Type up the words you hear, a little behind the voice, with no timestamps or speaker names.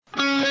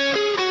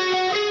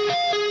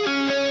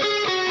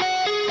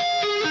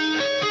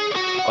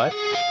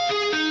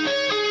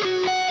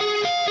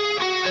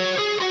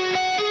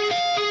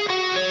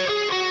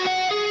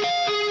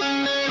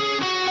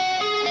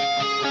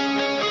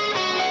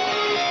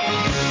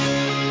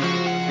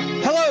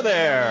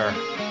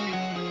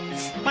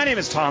My name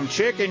is Tom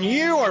Chick, and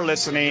you are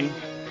listening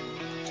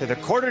to the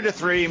Quarter to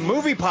Three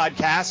movie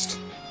podcast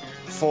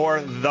for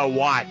The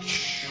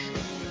Watch.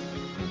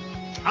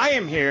 I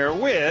am here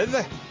with,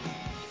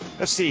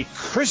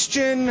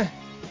 Christian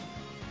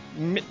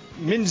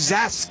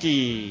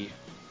Minzaski.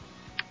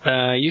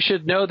 You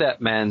should know that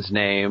man's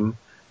name,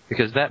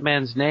 because that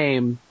man's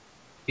name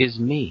is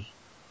me.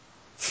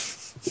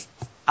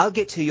 I'll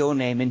get to your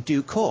name in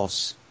due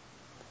course.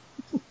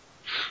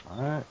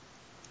 All right.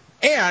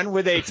 And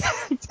with a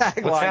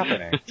tagline. What's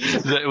happening?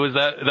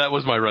 That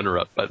was my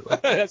runner-up, by the way.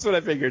 That's what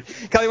I figured.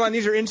 Kelly Wand,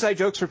 these are inside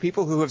jokes for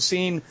people who have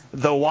seen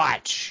The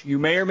Watch. You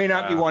may or may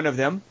not be one of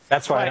them.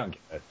 That's why I don't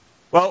get it.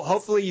 Well,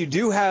 hopefully you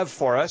do have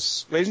for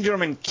us, ladies and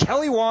gentlemen,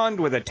 Kelly Wand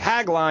with a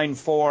tagline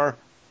for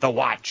The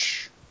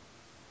Watch.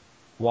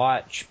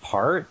 Watch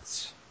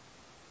parts?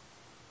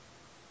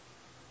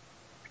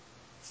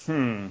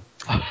 Is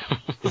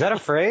that a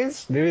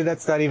phrase? Maybe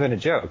that's not even a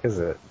joke, is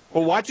it?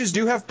 Well, watches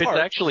do have parts.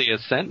 It's actually a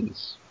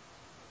sentence.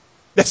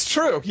 That's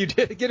true. You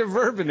did get a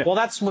verb in it. Well,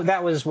 that's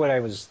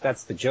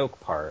the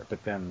joke part,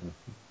 but then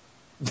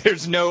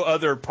there's no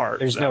other part.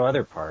 There's no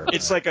other part.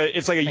 It's like a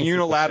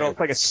unilateral, it's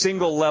like a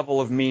single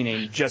level of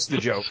meaning, just the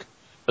joke.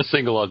 A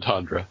single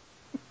entendre.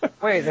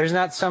 Wait, there's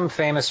not some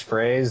famous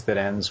phrase that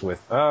ends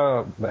with,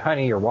 "Oh, but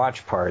honey, your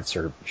watch parts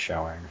are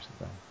showing," or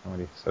something.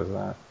 Nobody says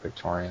that.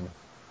 Victorian.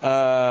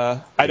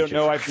 I don't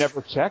know. I've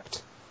never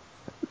checked.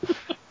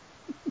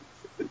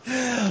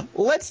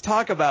 Let's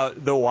talk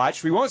about The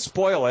Watch. We won't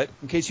spoil it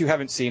in case you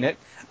haven't seen it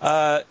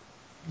yet.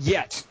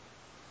 What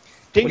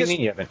do you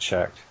mean you haven't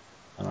checked?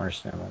 I don't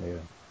understand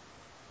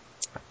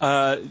that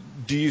either.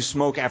 Do you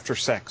smoke after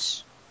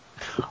sex?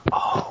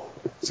 Oh.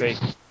 See?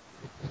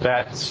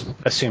 That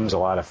assumes a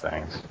lot of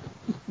things.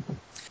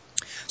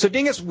 So,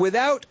 Dingus,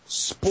 without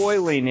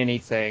spoiling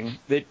anything,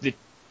 that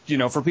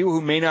for people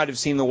who may not have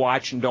seen The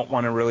Watch and don't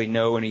want to really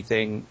know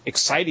anything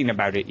exciting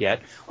about it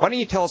yet, why don't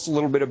you tell us a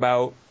little bit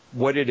about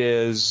what it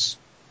is,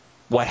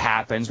 what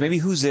happens, maybe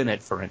who's in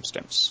it, for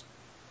instance.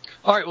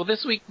 All right, well,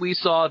 this week we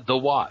saw The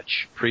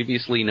Watch,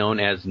 previously known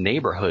as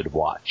Neighborhood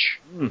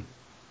Watch,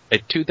 a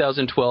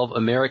 2012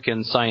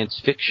 American science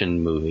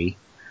fiction movie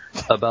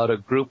about a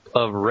group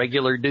of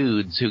regular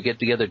dudes who get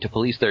together to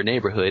police their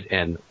neighborhood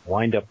and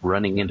wind up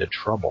running into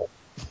trouble.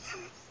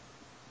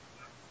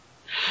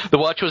 The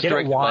Watch was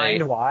directed by...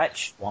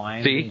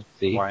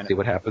 See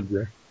what happens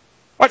there?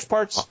 Watch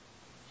parts.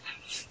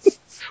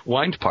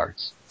 Wind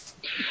parts.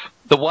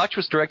 The Watch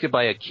was directed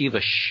by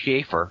Akiva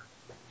Schaffer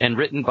and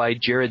written by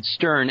Jared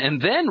Stern and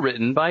then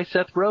written by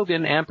Seth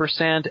Rogen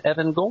 &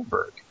 Evan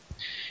Goldberg.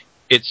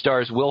 It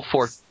stars Will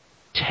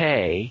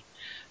Forte,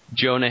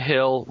 Jonah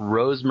Hill,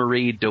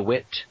 Rosemarie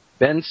DeWitt,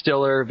 Ben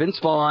Stiller, Vince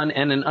Vaughn,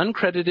 and an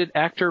uncredited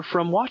actor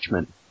from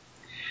Watchmen.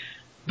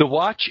 The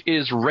Watch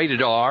is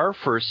rated R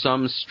for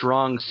some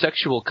strong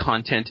sexual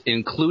content,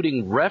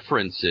 including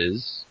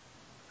references,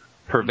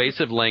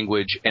 pervasive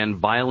language, and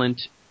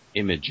violent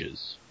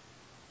images.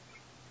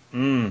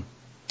 All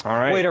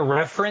right. Wait, a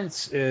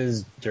reference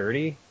is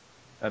dirty?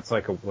 That's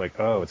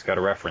it's got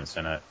a reference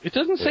in it. It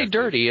doesn't say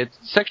dirty.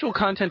 Sexual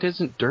content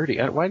isn't dirty.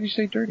 Why did you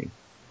say dirty?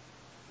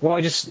 Well,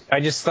 I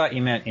just thought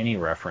you meant any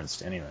reference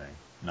to anything.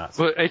 Well,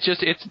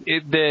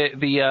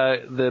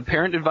 the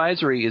parent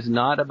advisory is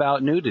not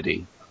about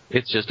nudity.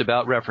 It's just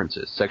about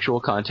references. Sexual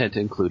content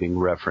including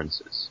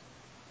references.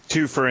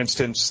 To, for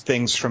instance,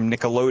 things from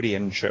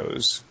Nickelodeon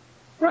shows.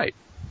 Right.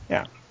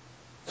 Yeah.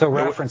 So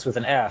reference with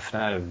an F,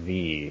 not a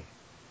V.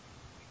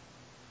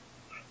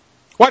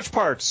 Watch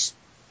parts.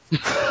 The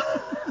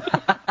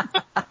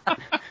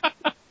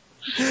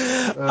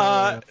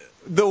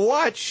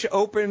Watch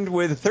opened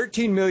with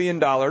 $13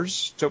 million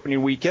its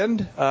opening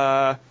weekend,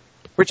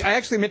 which I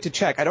actually meant to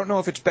check. I don't know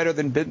if it's better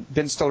than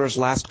Ben Stiller's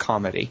last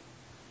comedy,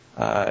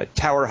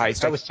 Tower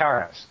Heist. That was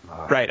Tower Heist.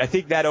 Right. I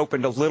think that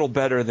opened a little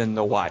better than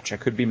The Watch. I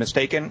could be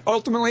mistaken.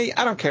 Ultimately,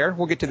 I don't care.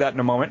 We'll get to that in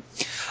a moment.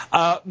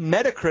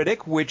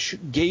 Metacritic, which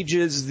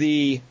gauges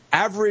the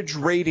average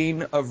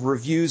rating of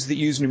reviews that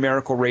use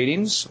numerical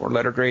ratings or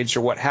letter grades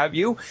or what have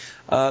you.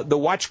 The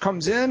Watch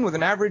comes in with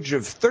an average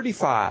of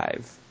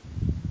 35.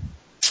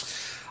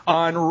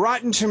 On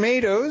Rotten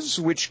Tomatoes,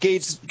 which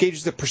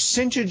gauges the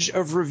percentage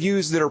of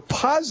reviews that are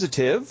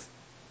positive,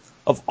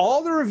 of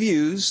all the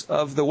reviews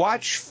of The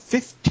Watch,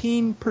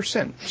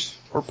 15%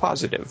 were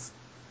positive.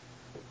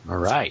 All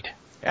right.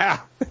 Yeah.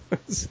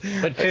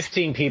 But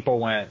 15 people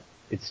went,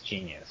 it's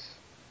genius.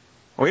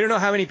 We don't know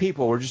how many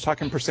people. We're just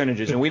talking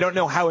percentages, and we don't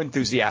know how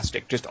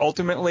enthusiastic. Just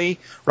ultimately,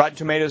 Rotten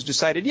Tomatoes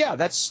decided, yeah,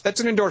 that's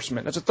an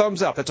endorsement. That's a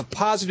thumbs up. That's a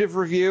positive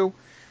review.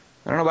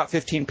 I don't know about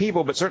 15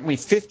 people, but certainly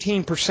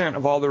 15%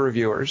 of all the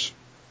reviewers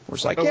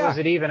was like, Was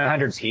it even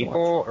 100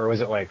 people, or was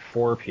it like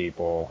 4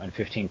 people and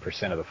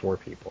 15% of the 4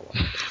 people?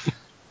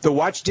 The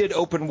Watch did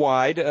open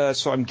wide,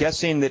 so I'm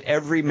guessing that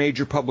every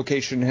major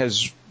publication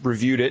has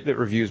reviewed it that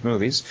reviews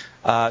movies.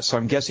 So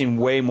I'm guessing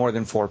way more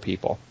than 4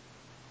 people.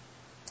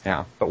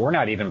 Yeah. But we're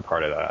not even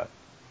part of that.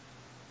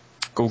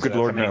 Oh, good So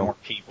Lord, that's how many no. more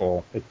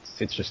people.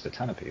 It's just a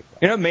ton of people.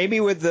 You know, maybe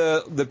with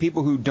the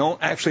people who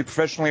don't actually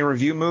professionally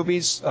review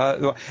movies.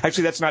 Well,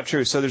 actually, that's not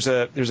true. So there's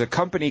a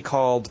company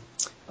called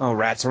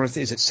rats.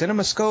 Is it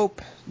CinemaScope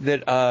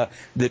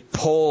that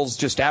polls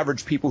just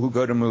average people who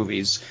go to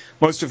movies,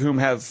 most of whom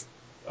have.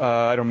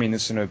 I don't mean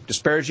this in a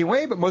disparaging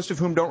way, but most of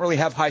whom don't really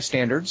have high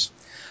standards.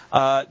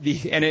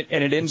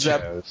 It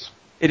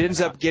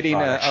ends up getting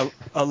a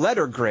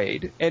letter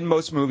grade, and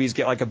most movies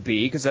get like a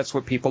B because that's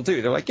what people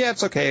do. They're like, yeah,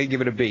 it's okay,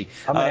 give it a B.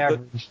 I'm an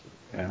average.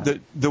 Yeah.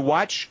 The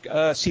Watch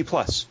C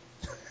plus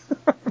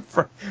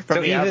from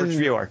the average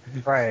viewer.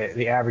 Right,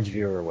 the average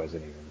viewer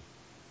wasn't even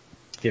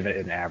given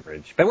an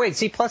average. But wait,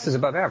 C plus is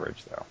above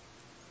average though.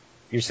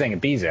 You're saying a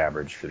B's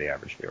average for the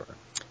average viewer.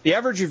 The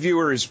average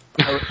viewer is,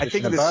 I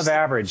think, above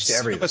average to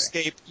everything.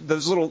 CinemaScape.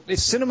 Those little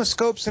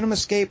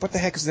CinemaScape. What the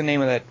heck is the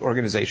name of that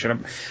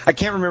organization? I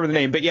can't remember the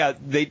name, but yeah,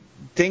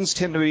 things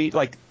tend to be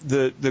like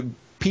the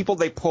people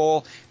they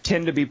poll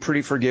tend to be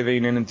pretty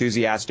forgiving and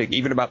enthusiastic,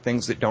 even about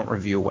things that don't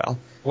review well.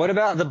 What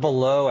about the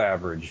below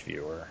average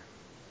viewer?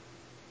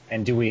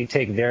 And do we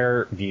take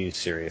their views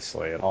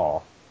seriously at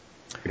all?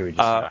 Or do we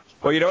just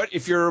well, you know what?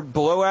 If you're a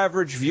below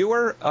average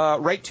viewer,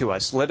 write to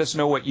us. Let us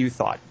know what you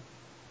thought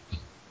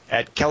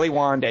at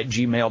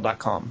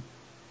kellywand@gmail.com.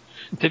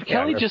 Did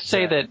Kelly just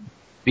say that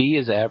B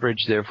is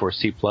average, therefore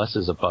C plus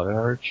is above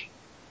average?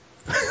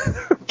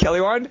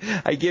 Kelly Wand,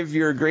 I give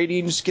your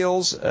grading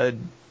skills a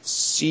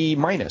C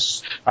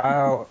minus.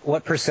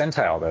 What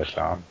percentile though,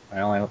 Tom? I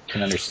only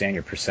can understand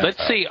your percentile.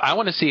 Let's see. I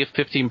want to see if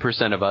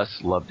 15% of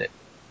us loved it.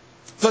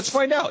 Let's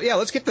find out. Yeah,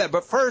 let's get that.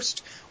 But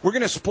first, we're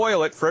going to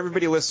spoil it for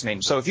everybody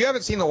listening. So if you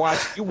haven't seen The Watch,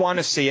 you want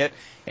to see it,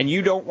 and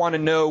you don't want to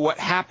know what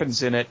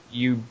happens in it,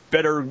 you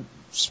better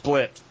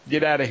split.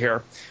 Get out of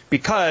here.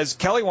 Because,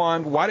 Kelly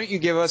Wand, why don't you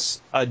give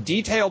us a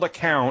detailed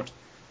account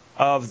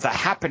of the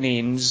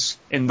happenings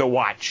in The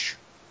Watch?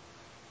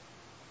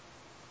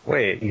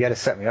 Wait, you got to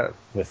set me up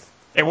with...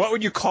 And what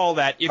would you call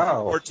that if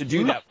you were to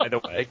do that, by the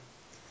way?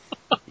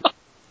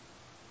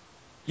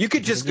 You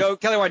could just go,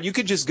 Kelly Wand, you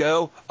could just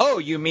go, oh,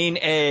 you mean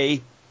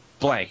a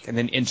blank, and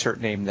then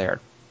insert name there.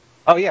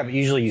 Oh, yeah, but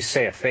usually you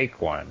say a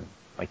fake one,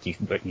 but you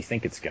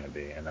think it's going to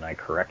be, and then I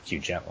correct you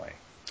gently.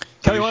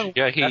 Kelly Wand,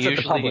 yeah, he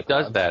usually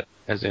does that,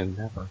 as in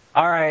never.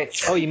 All right.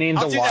 Oh, you mean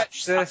to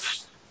watch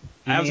this?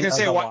 I was going to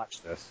say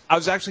watch this. I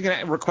was actually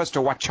going to request a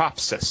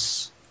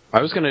watchopsis.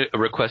 I was going to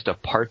request a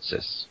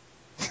partsis.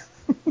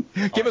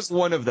 Give us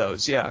one of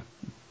those, yeah.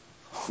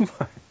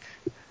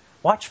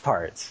 Watch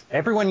parts.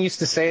 Everyone used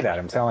to say that,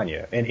 I'm telling you.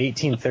 In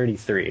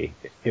 1833,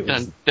 it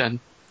was dun,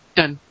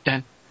 dun,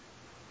 dun.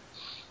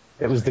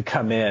 It was the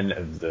come in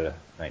of the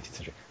 19th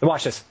century.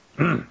 Watch this.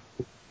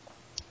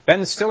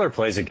 Ben Stiller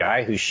plays a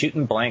guy who's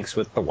shooting blanks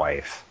with the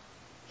wife.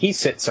 He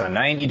sits on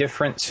 90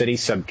 different city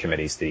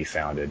subcommittees that he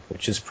founded,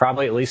 which is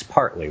probably at least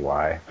partly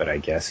why, but I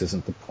guess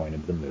isn't the point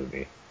of the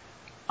movie.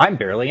 I'm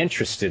barely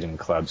interested in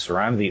clubs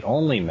where I'm the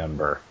only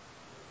member.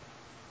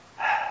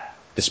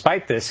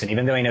 Despite this, and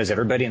even though he knows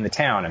everybody in the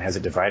town and has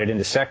it divided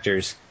into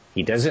sectors,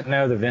 he doesn't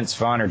know the Vince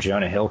Vaughn or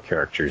Jonah Hill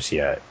characters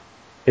yet.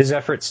 His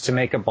efforts to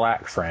make a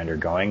black friend are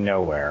going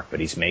nowhere,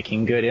 but he's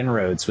making good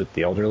inroads with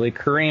the elderly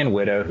Korean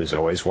widow who's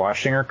always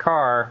washing her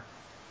car.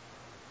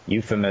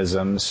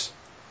 Euphemisms.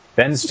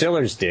 Ben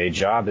Stiller's day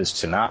job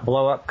is to not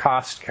blow up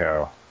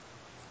Costco.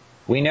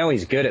 We know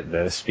he's good at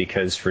this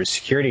because for his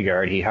security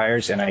guard he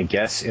hires an, I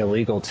guess,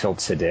 illegal till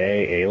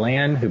today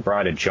alien who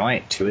brought a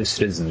joint to his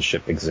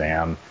citizenship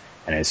exam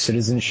and his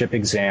citizenship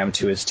exam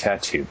to his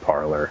tattoo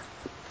parlor.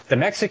 The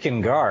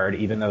Mexican guard,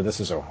 even though this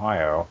is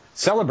Ohio,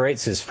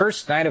 celebrates his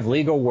first night of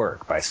legal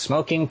work by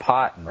smoking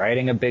pot and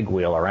riding a big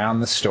wheel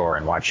around the store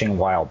and watching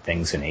Wild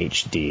Things in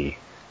HD.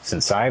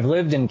 Since I've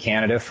lived in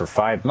Canada for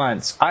 5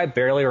 months, I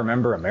barely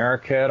remember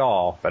America at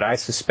all, but I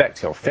suspect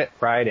he'll fit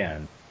right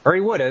in. Or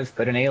he would have,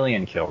 but an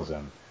alien kills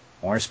him.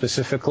 More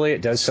specifically,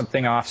 it does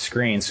something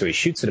off-screen, so he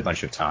shoots it a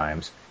bunch of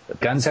times. But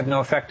guns have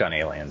no effect on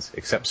aliens,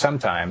 except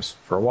sometimes,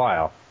 for a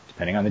while,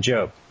 depending on the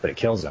joke, but it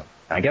kills him.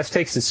 And I guess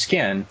takes his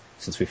skin,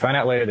 since we find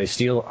out later they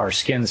steal our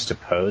skins to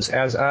pose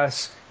as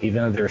us,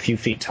 even though they're a few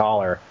feet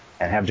taller,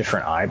 and have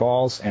different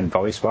eyeballs and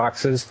voice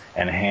boxes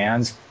and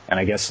hands, and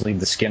I guess leave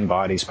the skin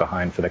bodies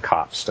behind for the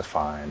cops to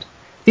find.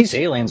 These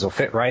aliens will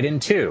fit right in,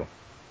 too.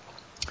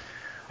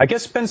 I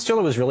guess Ben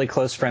Stiller was really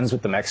close friends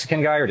with the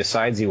Mexican guy, or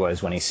decides he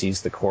was when he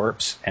sees the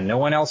corpse, and no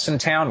one else in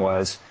town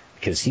was,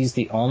 because he's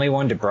the only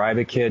one to bribe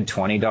a kid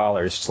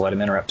 $20 to let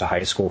him interrupt a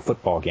high school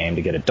football game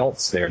to get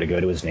adults there to go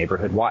to his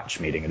neighborhood watch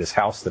meeting at his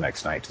house the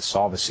next night to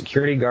solve a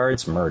security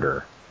guard's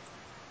murder.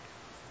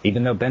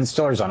 Even though Ben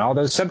Stiller's on all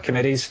those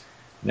subcommittees,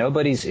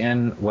 nobody's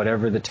in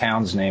whatever the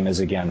town's name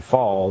is again,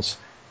 Falls,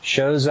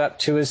 shows up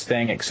to his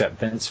thing except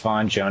Vince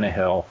Vaughn, Jonah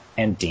Hill,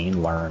 and Dean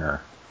Lerner.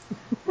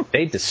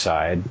 They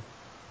decide.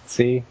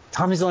 See?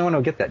 Tommy's the only one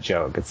who'll get that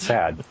joke. It's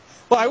sad.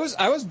 Well,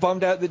 I was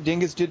bummed out that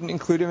Dingus didn't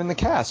include him in the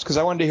cast because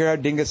I wanted to hear how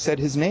Dingus said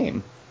his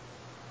name.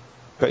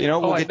 But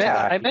we'll get to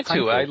that. I meant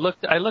to. I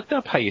looked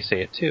up how you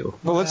say it too.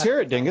 Well, let's hear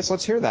it, Dingus.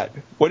 Let's hear that.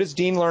 What is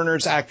Dean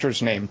Lerner's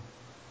actor's name?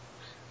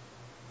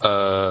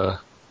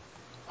 Ayoade.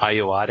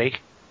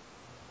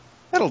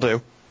 That'll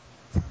do.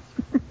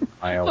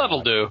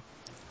 That'll do.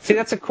 See,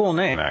 that's a cool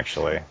name,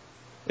 actually.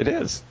 It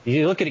is.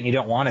 You look at it and you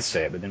don't want to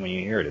say it, but then when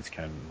you hear it, it's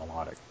kind of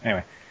melodic.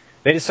 Anyway,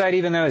 they decide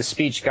even though his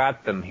speech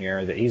got them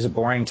here that he's a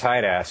boring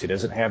tight ass who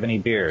doesn't have any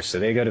beer, so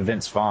they go to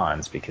Vince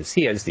Vaughn's because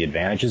he has the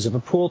advantages of a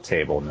pool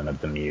table none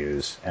of them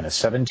use, and a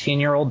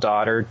 17-year-old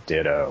daughter,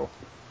 ditto.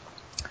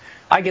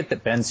 I get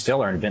that Ben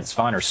Stiller and Vince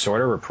Vaughn are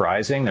sort of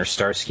reprising their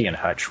Starsky and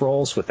Hutch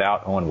roles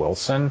without Owen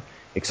Wilson,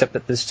 except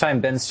that this time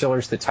Ben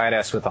Stiller's the tight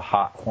ass with a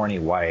hot, horny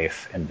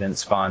wife, and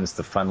Vince Vaughn's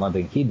the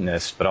fun-loving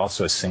hedonist, but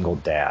also a single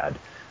dad.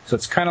 So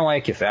it's kind of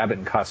like if Abbott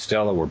and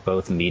Costello were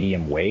both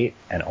medium weight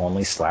and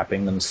only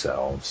slapping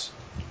themselves.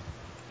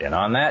 Then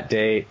on that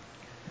date,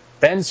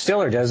 Ben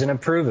Stiller doesn't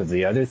approve of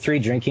the other three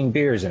drinking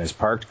beers in his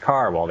parked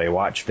car while they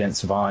watch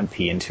Vince Vaughn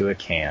pee into a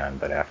can.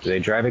 But after they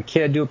drive a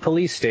kid to a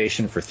police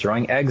station for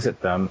throwing eggs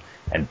at them,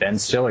 and Ben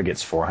Stiller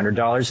gets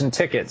 $400 in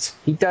tickets,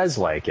 he does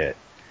like it.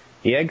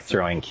 The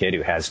egg-throwing kid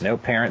who has no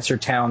parents or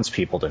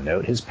townspeople to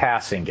note his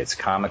passing gets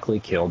comically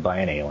killed by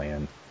an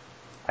alien.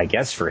 I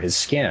guess for his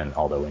skin,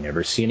 although we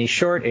never see any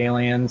short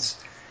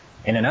aliens.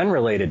 In an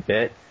unrelated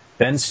bit,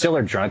 Ben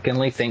Stiller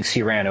drunkenly thinks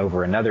he ran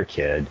over another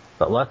kid,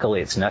 but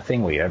luckily it's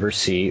nothing we ever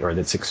see or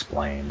that's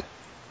explained.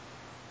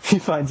 He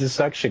finds a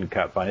suction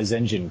cup on his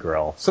engine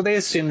grill, so they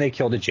assume they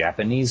killed a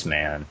Japanese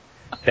man.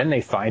 Then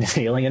they find an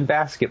alien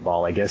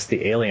basketball I guess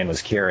the alien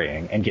was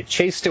carrying, and get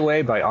chased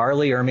away by R.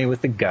 Lee Ermey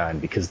with a gun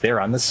because they're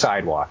on the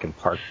sidewalk and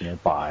parked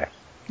nearby.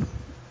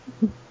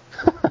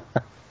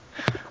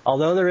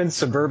 Although they're in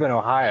suburban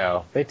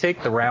Ohio, they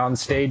take the round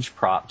stage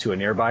prop to a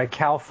nearby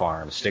cow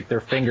farm, stick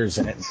their fingers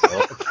in it, and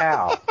kill a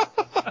cow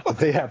that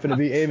they happen to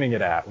be aiming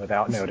it at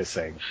without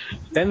noticing.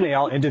 Then they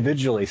all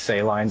individually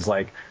say lines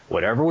like,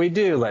 "Whatever we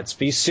do, let's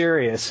be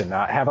serious and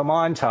not have a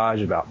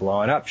montage about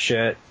blowing up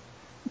shit."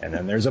 And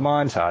then there's a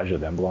montage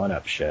of them blowing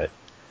up shit.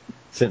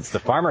 Since the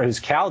farmer whose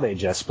cow they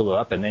just blew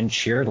up and then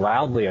cheered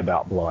loudly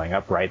about blowing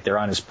up right there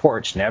on his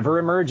porch never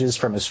emerges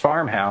from his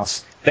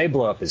farmhouse, they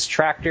blow up his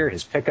tractor,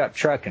 his pickup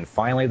truck, and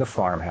finally the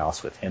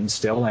farmhouse with him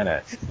still in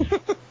it.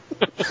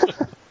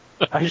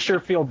 I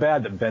sure feel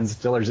bad that Ben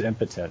Stiller's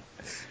impotent.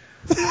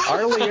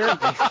 R. Lee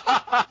Ermey.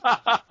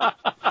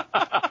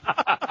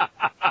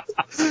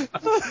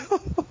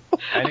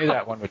 I knew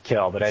that one would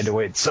kill, but I had to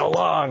wait so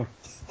long.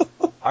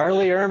 R.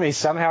 Lee Ermey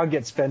somehow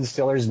gets Ben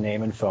Stiller's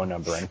name and phone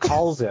number and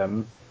calls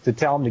him to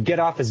tell him to get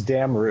off his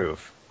damn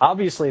roof.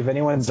 Obviously, if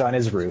anyone's on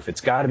his roof, it's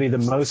got to be the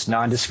most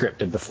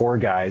nondescript of the four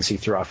guys he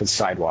threw off his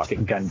sidewalk at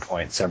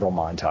gunpoint several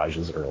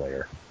montages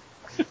earlier.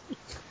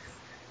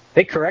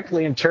 They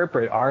correctly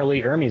interpret R.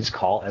 Lee Ermey's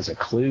call as a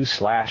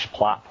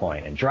clue/plot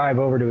point and drive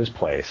over to his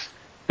place.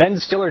 Ben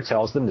Stiller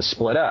tells them to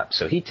split up,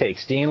 so he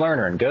takes Dean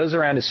Lerner and goes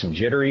around to some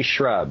jittery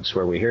shrubs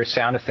where we hear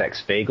sound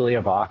effects vaguely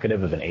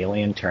evocative of an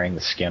alien tearing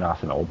the skin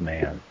off an old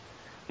man.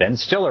 Ben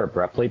Stiller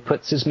abruptly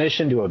puts his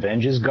mission to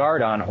avenge his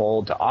guard on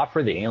hold to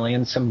offer the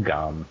alien some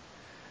gum.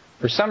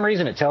 For some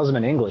reason, it tells them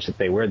in English that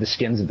they wear the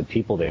skins of the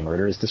people they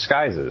murder as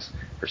disguises.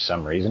 For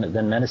some reason, it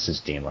then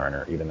menaces Dean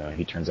Lerner, even though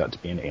he turns out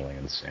to be an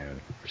alien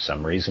soon. For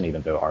some reason,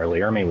 even though R. Lee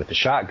Ermey with the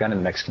shotgun and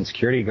the Mexican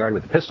security guard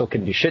with the pistol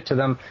couldn't do shit to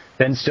them,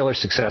 Ben Stiller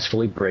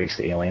successfully breaks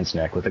the alien's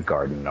neck with a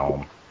garden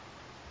gnome.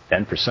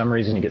 Then, for some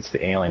reason, he gets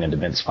the alien into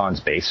Vince Vaughn's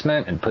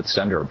basement and puts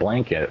it under a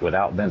blanket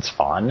without Vince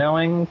Vaughn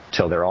knowing,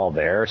 till they're all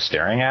there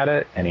staring at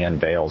it, and he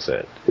unveils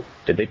it.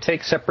 Did they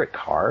take separate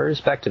cars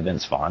back to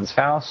Vince Vaughn's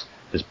house?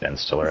 Does Ben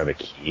Stiller have a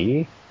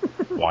key?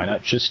 Why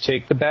not just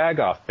take the bag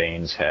off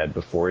Bane's head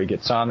before he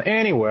gets on?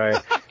 Anyway,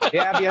 we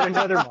have yet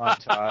another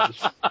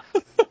montage.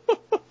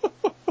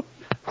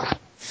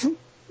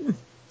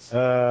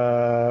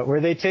 Where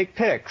they take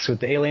pics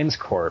with the alien's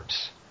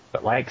corpse.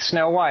 But like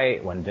Snow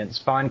White, when Vince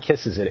Vaughn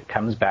kisses it, it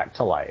comes back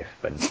to life.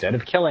 But instead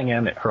of killing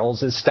him, it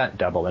hurls his stunt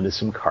double into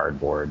some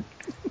cardboard.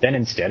 Then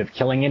instead of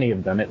killing any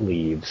of them, it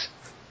leaves.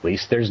 At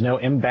least there's no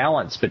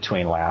imbalance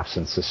between laughs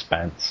and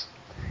suspense.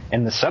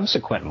 In the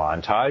subsequent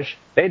montage,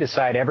 they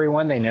decide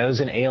everyone they know is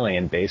an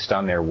alien based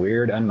on their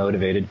weird,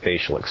 unmotivated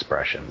facial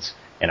expressions.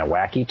 In a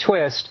wacky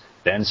twist,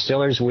 Ben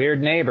Stiller's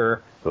weird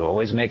neighbor, who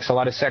always makes a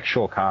lot of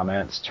sexual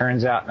comments,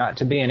 turns out not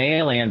to be an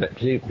alien, but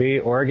to be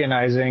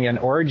organizing an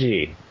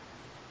orgy.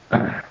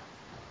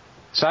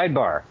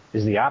 Sidebar,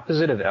 is the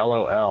opposite of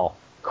LOL,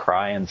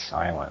 cry in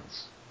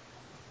silence.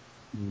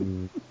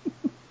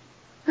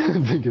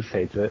 Bingus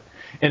hates it.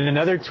 In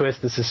another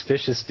twist, the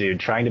suspicious dude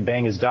trying to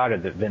bang his daughter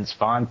that Vince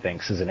Vaughn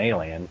thinks is an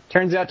alien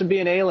turns out to be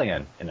an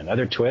alien. In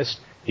another twist,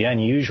 the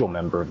unusual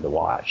member of the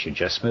Watch who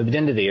just moved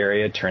into the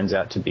area turns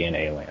out to be an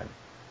alien.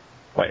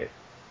 Wait,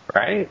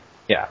 right?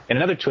 Yeah. In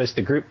another twist,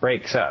 the group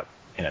breaks up.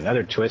 In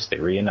another twist, they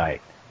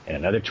reunite. In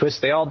another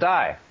twist, they all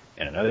die.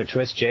 In another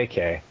twist,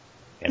 JK.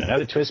 In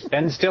another twist,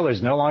 Ben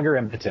Stiller's no longer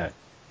impotent.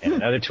 In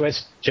another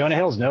twist, Jonah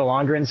Hill's no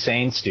longer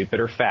insane, stupid,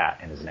 or fat,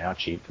 and is now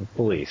chief of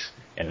police.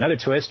 In another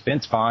twist,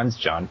 Vince Vaughn's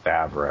Jon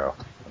Favreau.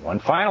 In one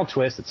final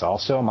twist, it's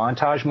also a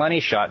montage money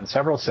shot in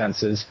several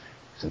senses.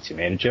 Since he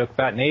made a joke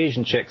about an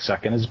Asian chick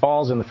sucking his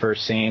balls in the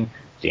first scene,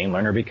 Dean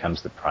Lerner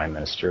becomes the Prime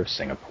Minister of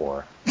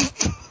Singapore.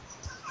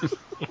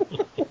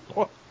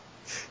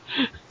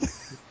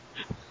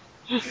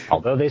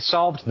 Although they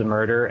solved the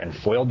murder and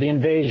foiled the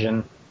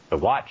invasion, the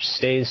Watch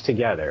stays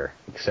together,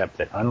 except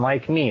that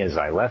unlike me as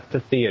I left the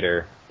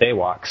theater, they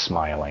walk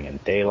smiling in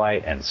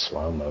daylight and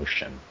slow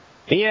motion.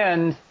 The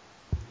end.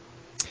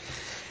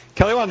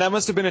 Kelly Wand, that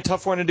must have been a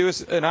tough one to do a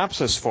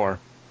synopsis for.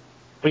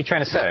 What are you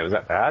trying to say? Was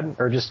that bad?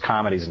 Or just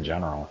comedies in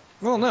general?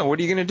 Well, no, what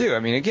are you going to do? I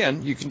mean,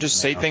 again, you can just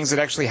say things that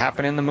actually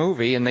happen in the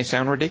movie and they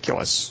sound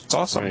ridiculous. It's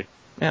awesome. Right.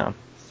 Yeah.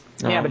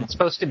 Yeah, but it's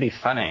supposed to be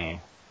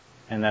funny,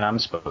 and then I'm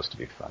supposed to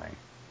be funny,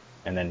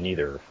 and then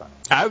neither are funny.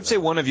 I would say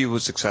one of you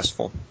was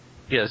successful.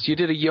 Yes, you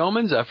did a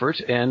yeoman's effort,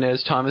 and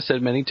as Thomas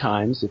said many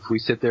times, if we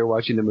sit there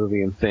watching the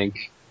movie and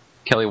think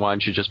Kelly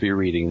Wand should just be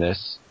reading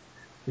this,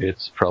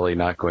 it's probably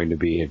not going to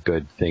be a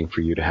good thing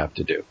for you to have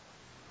to do.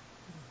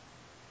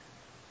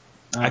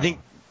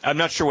 I'm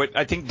not sure what,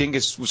 I think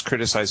Dingus was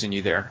criticizing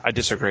you there. I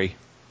disagree.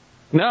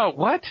 No,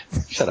 what?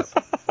 Shut up.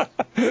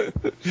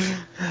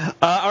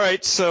 All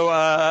right, so,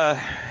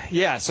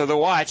 so The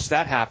Watch,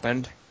 that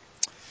happened.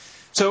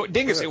 So,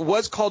 Dingus, it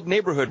was called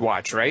Neighborhood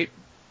Watch, right?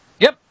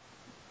 Yep.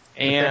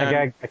 And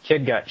then a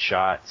kid got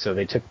shot, so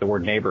they took the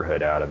word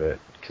neighborhood out of it.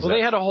 Well,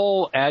 they had a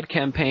whole ad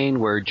campaign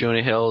where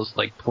Jonah Hill's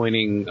like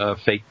pointing a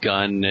fake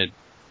gun at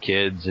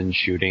kids and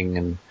shooting,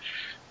 and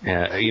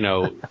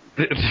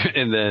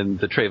and then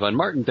the Trayvon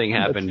Martin thing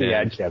happened. That's the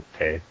ad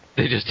campaign.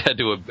 They just had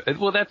to.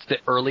 Well, that's the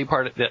early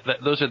part of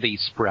those are the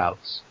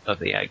sprouts of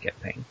the ad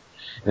campaign,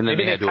 and then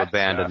Maybe they had to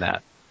abandon stuff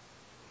that.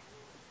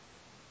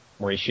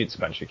 Where he shoots a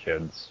bunch of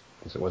kids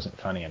because it wasn't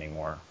funny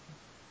anymore.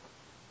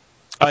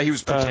 He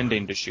was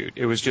pretending to shoot.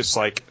 It was just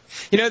like,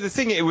 the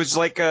thing, it was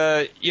like,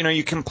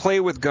 you can play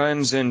with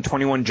guns in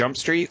 21 Jump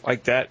Street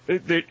like that. I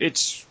think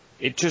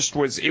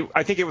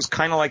it was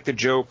kind of like the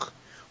joke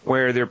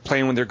where they're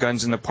playing with their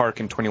guns in the park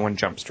in 21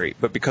 Jump Street.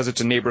 But because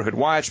it's a Neighborhood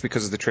Watch,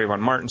 because of the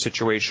Trayvon Martin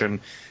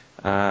situation,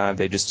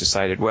 they just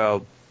decided,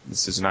 well,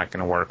 this is not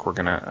going to work. We're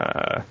going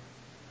to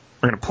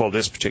pull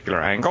this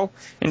particular angle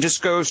and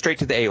just go straight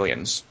to the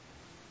aliens.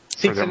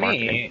 See, to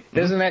me,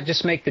 doesn't that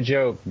just make the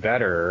joke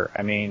better?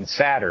 I mean,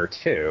 sadder,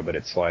 too, but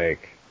it's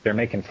like they're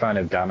making fun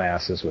of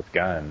dumbasses with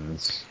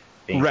guns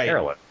being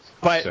careless.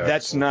 But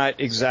that's not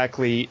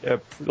exactly,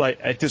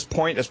 at this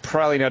point, that's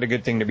probably not a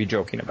good thing to be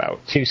joking about.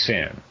 Too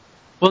soon.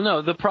 Well,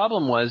 no, the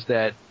problem was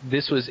that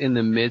this was in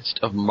the midst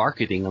of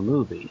marketing a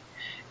movie.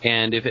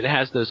 And if it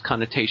has those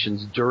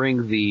connotations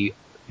during the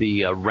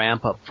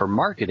ramp up for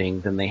marketing,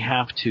 then they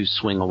have to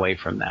swing away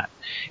from that.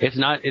 It's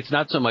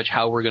not so much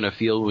how we're going to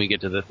feel when we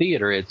get to the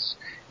theater. It's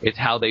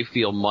how they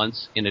feel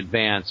months in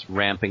advance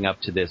ramping up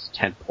to this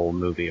tentpole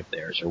movie of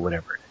theirs or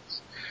whatever it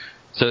is.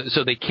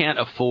 So they can't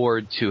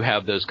afford to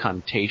have those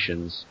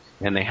connotations,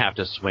 and they have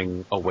to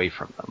swing away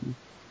from them.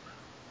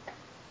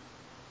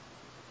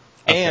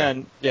 Okay.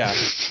 And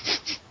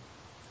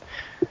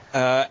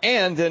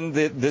and then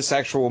this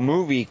actual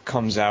movie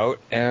comes out,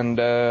 and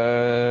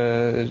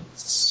makes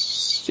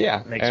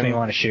me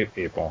want to shoot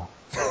people.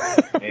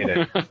 Hate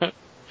it.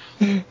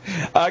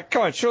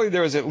 Come on, surely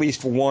there was at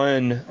least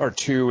one or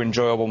two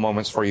enjoyable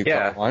moments for you,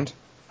 Yeah. Wand.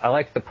 I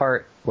like the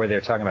part where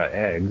they're talking about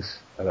eggs.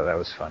 I thought that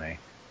was funny.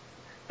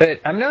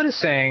 But I'm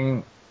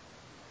noticing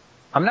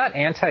I'm not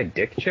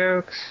anti-dick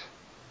jokes,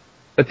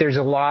 but there's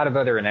a lot of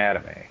other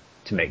anatomy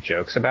to make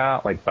jokes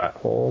about, like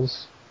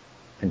buttholes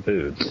and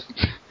boobs.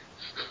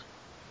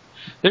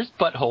 There's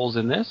buttholes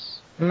in this.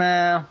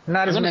 No,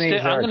 not as many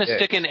as I'm going to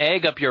stick an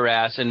egg up your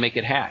ass and make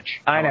it hatch.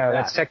 I know,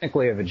 that's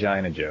technically a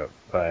vagina joke,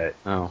 but...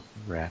 Oh,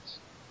 rats.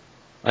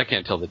 I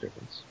can't tell the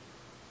difference.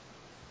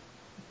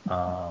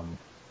 Forgot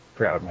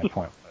what my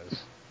point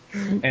was.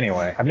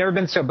 Anyway, I've never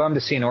been so bummed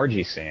to see an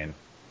orgy scene.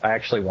 I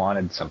actually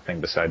wanted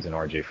something besides an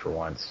orgy for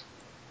once.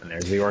 And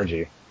there's the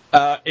orgy.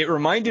 It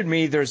reminded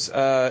me, there's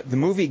the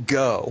movie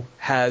Go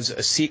has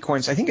a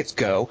sequence, I think it's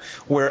Go,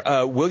 where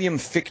William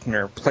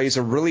Fichtner plays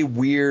a really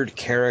weird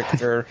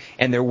character,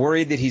 and they're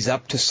worried that he's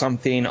up to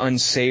something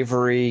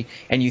unsavory,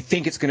 and you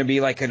think it's going to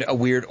be like a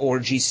weird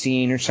orgy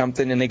scene or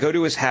something, and they go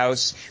to his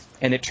house,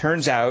 and it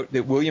turns out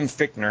that William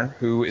Fichtner,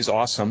 who is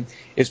awesome,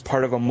 is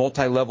part of a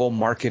multi-level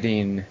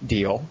marketing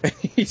deal.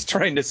 He's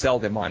trying to sell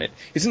them on it.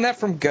 Isn't that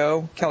from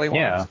Go, Kelly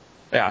Wand?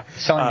 Yeah.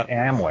 Selling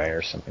Amway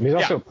or something. He's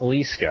also a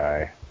police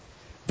guy.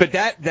 But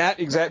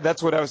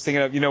that's what I was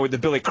thinking of, with the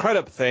Billy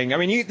Crudup thing. I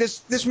mean,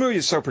 this movie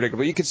is so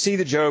predictable. You could see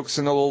the jokes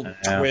and the little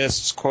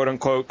twists, quote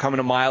unquote, coming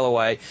a mile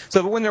away.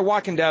 So when they're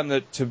walking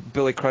down to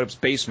Billy Crudup's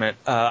basement,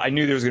 I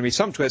knew there was going to be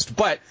some twist,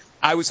 but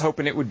I was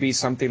hoping it would be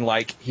something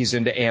like he's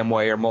into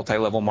Amway or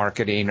multi-level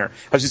marketing, or I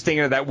was just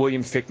thinking of that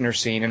William Fichtner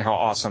scene and how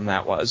awesome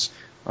that was.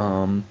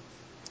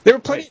 There were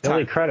plenty of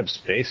Billy Crudup's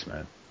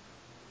basement.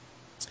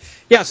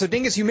 Yeah, so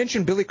Dingus, you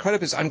mentioned Billy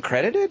Crudup is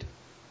uncredited?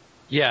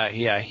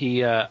 Yeah.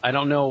 He, I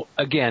don't know.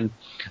 Again,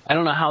 I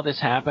don't know how this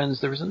happens.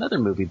 There was another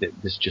movie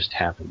that this just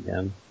happened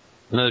in.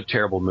 Another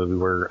terrible movie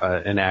where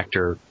an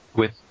actor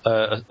with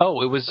it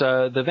was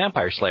the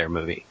Vampire Slayer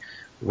movie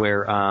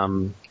where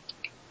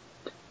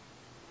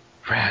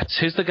rats.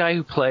 Who's the guy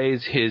who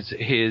plays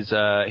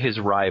his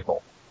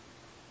rival?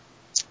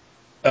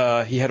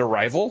 He had a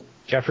rival?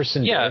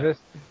 Jefferson Davis?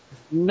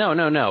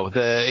 No.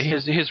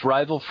 His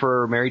rival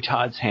for Mary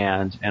Todd's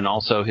Hand, and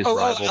also his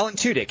rival. Alan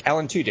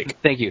Tudyk.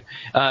 Thank you.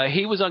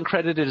 He was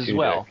uncredited as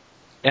well.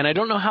 And I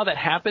don't know how that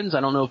happens. I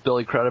don't know if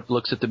Billy Crudup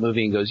looks at the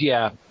movie and goes,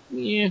 yeah,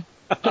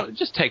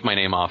 just take my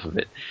name off of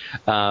it.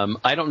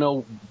 I don't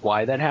know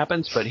why that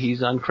happens, but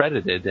he's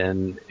uncredited,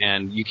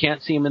 and you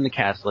can't see him in the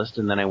cast list.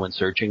 And then I went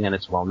searching, and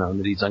it's well known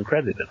that he's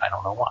uncredited. I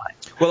don't know why.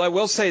 Well, I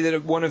will say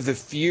that one of the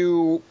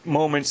few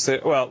moments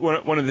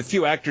one of the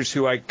few actors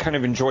who I kind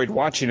of enjoyed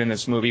watching in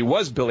this movie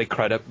was Billy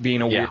Crudup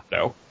being a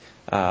weirdo.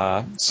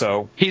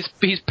 So he's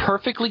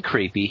perfectly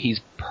creepy.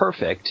 He's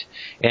perfect,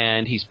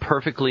 and he's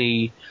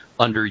perfectly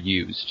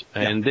underused.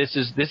 And this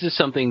is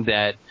something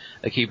that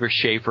Akiva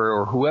Schaffer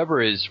or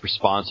whoever is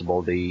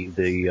responsible,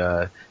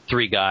 the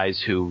three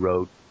guys who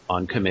wrote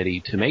on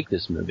committee to make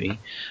this movie,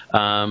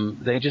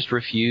 they just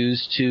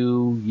refuse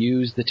to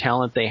use the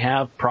talent they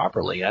have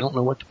properly. I don't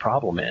know what the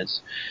problem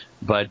is,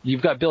 but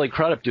you've got Billy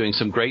Crudup doing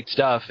some great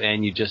stuff,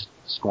 and you just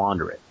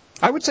squander it.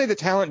 I would say the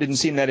talent didn't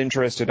seem that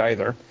interested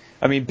either.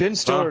 I mean, Ben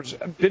Stiller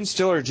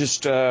just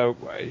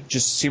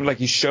seemed like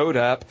he showed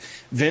up.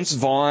 Vince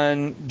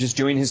Vaughn just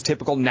doing his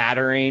typical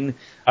nattering.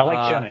 I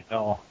like Jonah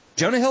Hill.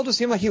 Jonah Hill just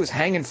seemed like he was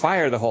hanging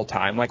fire the whole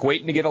time, like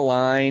waiting to get a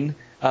line.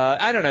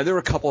 I don't know. There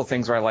were a couple of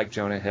things where I liked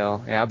Jonah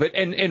Hill. Yeah, but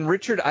and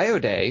Richard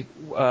Ayoade.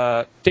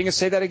 Dingus,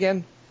 say that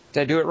again.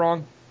 Did I do it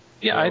wrong?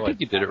 Yeah, I think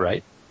you did it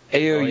right.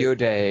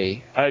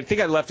 Ayoade. I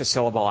think I left a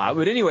syllable out.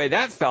 But anyway,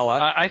 that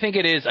fella. I think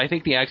it is. I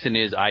think the accent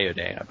is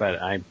Ayoade,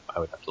 but I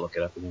would have to look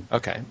it up again.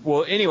 Okay.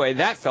 Well, anyway,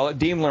 that fella,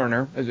 Dean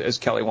Lerner, as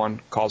Kelly Wand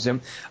calls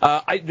him,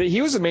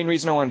 he was the main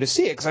reason I wanted to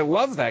see it, because I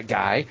love that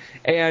guy.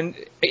 And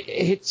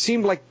it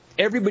seemed like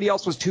everybody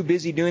else was too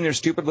busy doing their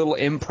stupid little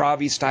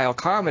improv-y style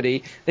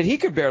comedy that he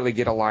could barely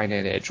get a line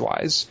in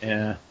edgewise.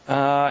 Yeah.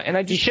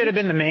 And he should have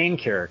been the main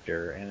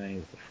character, and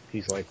then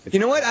he's like... You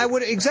know what? I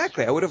would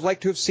have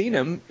liked to have seen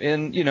him,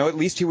 and, at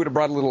least he would have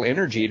brought a little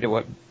energy to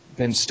what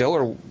Ben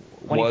Stiller was.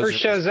 When he first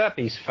shows up,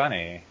 he's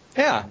funny.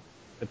 Yeah.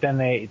 But then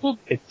they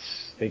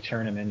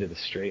turn him into the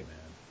straight man.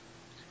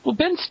 Well,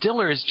 Ben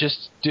Stiller is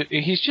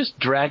he's just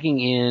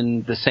dragging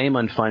in the same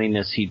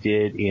unfunniness he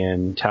did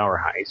in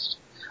Tower Heist.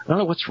 I don't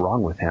know what's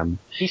wrong with him.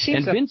 He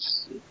seems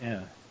Vince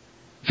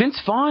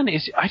Vaughn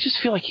I just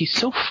feel like he's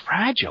so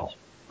fragile.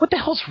 What the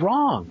hell's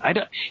wrong?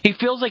 He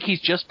feels like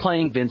he's just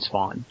playing Vince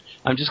Vaughn.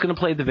 I'm just going to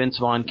play the Vince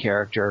Vaughn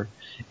character,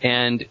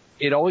 and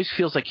it always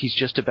feels like he's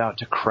just about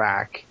to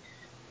crack,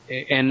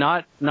 and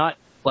not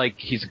like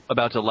he's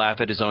about to laugh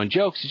at his own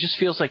jokes. It just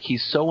feels like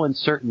he's so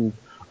uncertain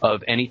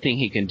of anything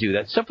he can do.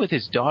 That stuff with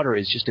his daughter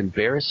is just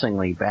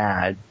embarrassingly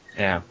bad.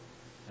 Yeah.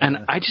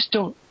 And I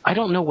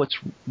don't know what's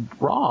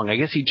wrong. I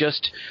guess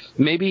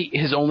maybe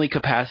his only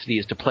capacity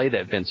is to play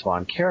that Vince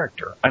Vaughn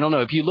character. I don't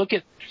know. If you look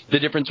at the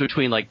difference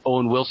between like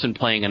Owen Wilson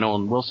playing an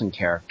Owen Wilson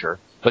character,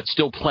 but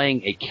still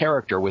playing a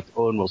character with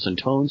Owen Wilson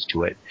tones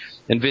to it,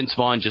 and Vince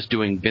Vaughn just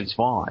doing Vince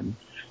Vaughn,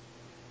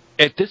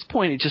 at this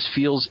point it just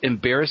feels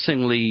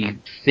embarrassingly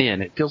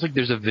thin. It feels like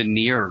there's a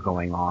veneer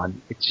going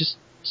on. It's just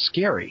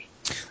scary.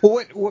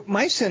 Well, what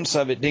my sense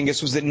of it,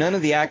 Dingus, was that none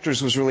of the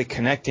actors was really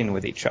connecting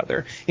with each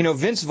other.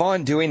 Vince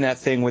Vaughn doing that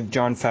thing with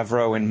Jon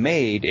Favreau in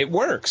Made, it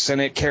works, and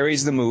it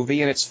carries the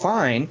movie, and it's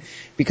fine,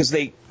 because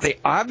they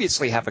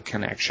obviously have a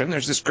connection.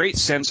 There's this great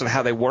sense of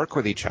how they work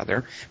with each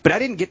other, but I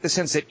didn't get the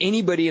sense that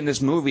anybody in this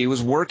movie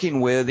was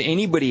working with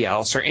anybody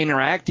else or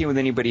interacting with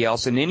anybody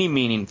else in any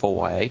meaningful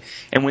way,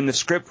 and when the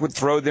script would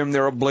throw them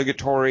their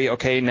obligatory,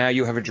 okay, now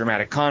you have a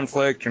dramatic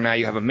conflict, or now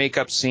you have a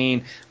makeup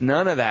scene,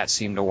 none of that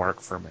seemed to work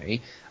for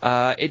me.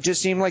 It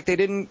just seemed like they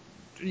didn't,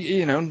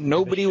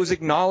 nobody was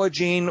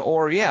acknowledging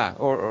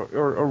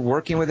or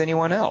working with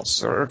anyone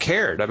else or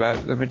cared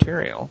about the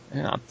material.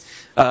 Yeah.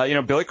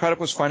 Billy Crudup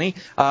was funny.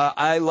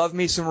 I love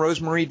me some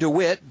Rosemarie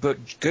DeWitt, but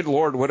good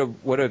Lord,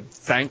 what a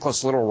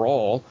thankless little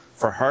role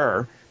for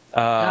her.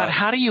 God,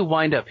 how do you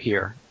wind up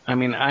here? I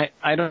mean,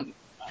 I don't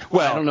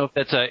know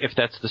if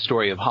that's the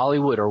story of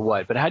Hollywood or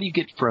what, but how do you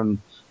get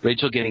from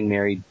Rachel getting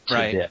married to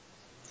this?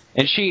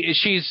 And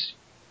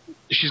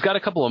she's got a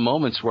couple of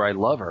moments where I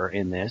love her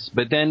in this,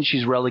 but then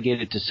she's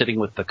relegated to sitting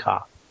with the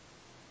cop.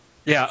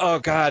 Yeah, oh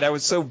God, I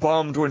was so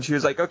bummed when she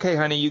was like, okay,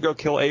 honey, you go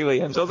kill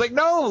aliens. I was like,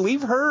 no,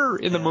 leave her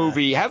in the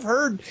movie. Have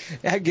her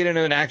get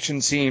into an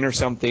action scene or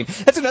something.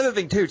 That's another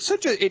thing, too.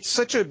 It's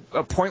such a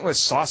pointless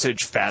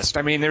sausage fest.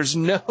 I mean, there's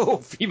no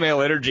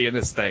female energy in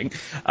this thing.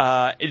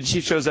 And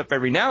she shows up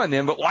every now and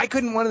then, but why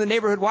couldn't one of the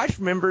Neighborhood Watch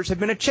members have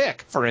been a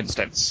chick, for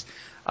instance?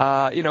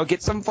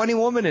 Get some funny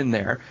woman in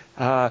there.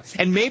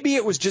 And maybe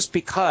it was just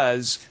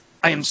because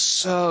I am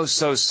so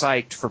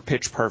psyched for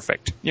Pitch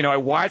Perfect. I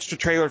watched a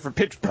trailer for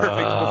Pitch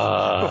Perfect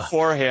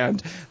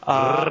beforehand.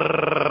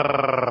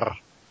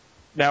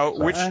 Now,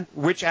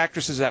 which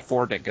actress is that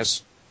for,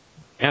 Dingus?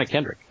 Anna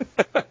Kendrick.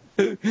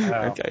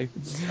 Okay.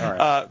 All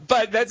right.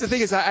 But that's the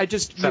thing is I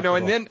just,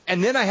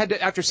 and then I had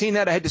to, after seeing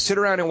that, I had to sit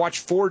around and watch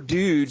four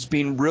dudes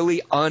being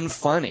really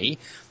unfunny.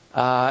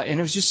 And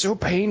it was just so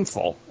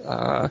painful.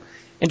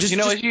 And just,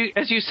 as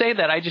you say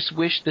that, I just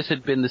wish this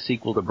had been the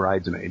sequel to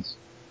Bridesmaids.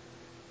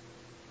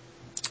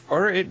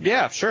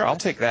 Sure, I'll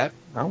take that.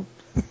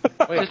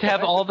 Just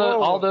have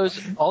all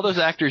those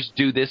actors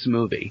do this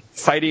movie.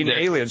 Fighting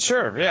aliens,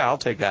 sure. Yeah, I'll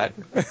take that.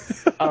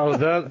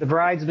 The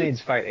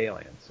bridesmaids fight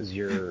aliens is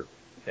your...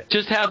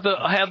 Just have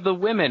the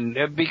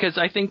women, because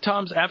I think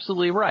Tom's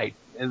absolutely right.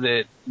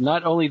 That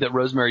not only that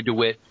Rosemary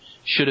DeWitt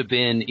should have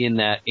been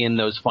in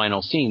those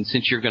final scenes,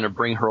 since you're going to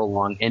bring her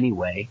along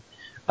anyway,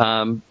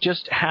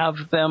 just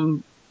have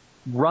them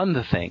run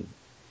the thing.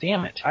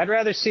 Damn it. I'd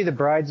rather see the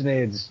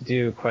bridesmaids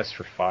do Quest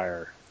for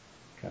Fire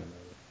kind of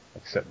movie,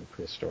 except in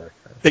prehistoric.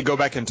 They go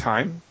back in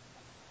time?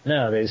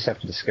 No, they just have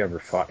to discover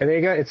fire.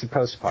 It's a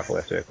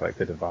post-apocalyptic, like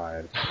The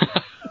Divide.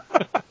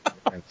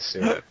 And see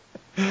it.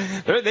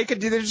 They could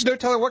do. There's no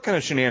telling what kind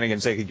of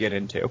shenanigans they could get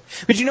into.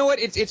 But you know what?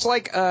 It's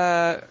like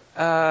well,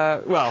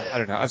 I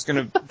don't know. I was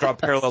going to draw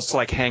parallels to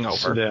like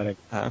Hangover.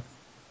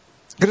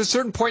 At a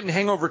certain point in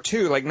Hangover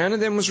 2, like none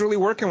of them was really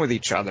working with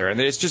each other, and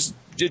it's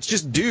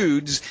just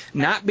dudes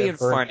not being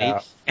funny,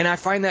 out. And I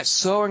find that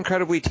so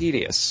incredibly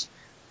tedious.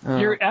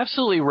 You're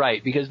absolutely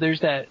right, because there's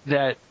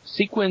that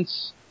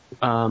sequence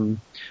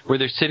where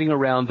they're sitting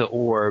around the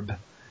orb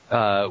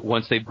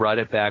once they brought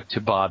it back to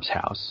Bob's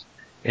house.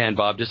 And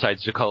Bob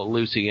decides to call it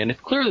Lucy, and it's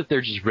clear that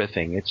they're just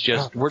riffing. It's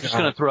just, we're just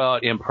going to throw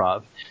out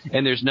improv.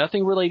 And there's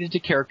nothing related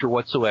to character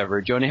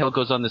whatsoever. Jonah Hill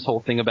goes on this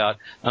whole thing about,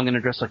 I'm going to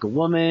dress like a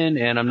woman,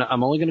 and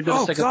I'm only going to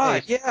go to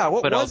second base,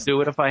 but I'll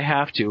do it if I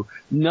have to.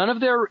 None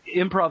of their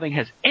improving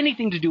has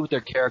anything to do with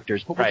their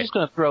characters, but we're just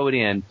going to throw it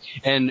in.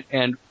 And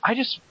it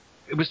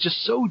was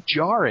just so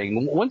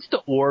jarring. Once the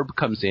orb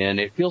comes in,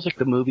 it feels like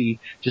the movie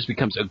just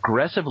becomes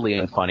aggressively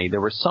unfunny. There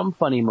were some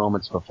funny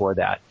moments before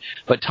that.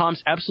 But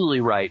Tom's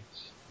absolutely right.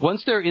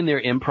 Once they're in there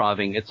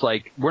improving, it's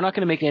like, we're not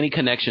going to make any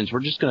connections. We're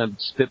just going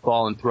to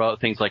spitball and throw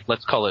out things like,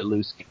 let's call it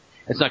Lucy.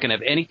 It's not going to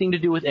have anything to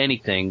do with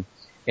anything.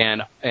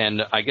 And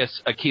I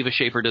guess Akiva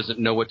Schaffer doesn't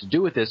know what to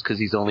do with this because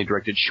he's only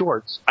directed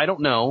shorts. I don't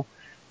know,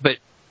 but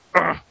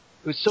it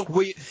was so...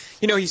 Well,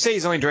 you know, you say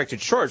he's only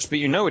directed shorts, but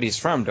you know what he's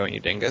from, don't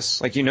you,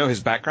 Dingus? Like, you know his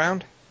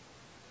background?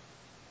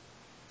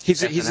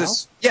 He's a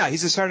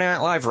Saturday Night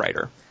Live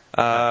writer.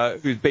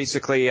 Who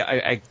basically,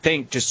 I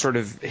think, just sort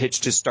of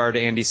hitched his star to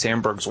Andy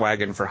Samberg's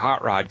wagon for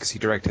Hot Rod because he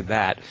directed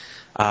that.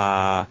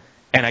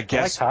 And I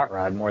guess I like Hot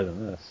Rod more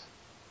than this.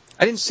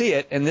 I didn't see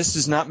it, and this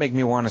does not make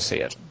me want to see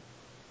it.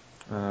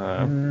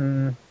 Hot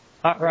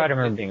Rod, I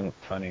remember being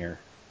funnier.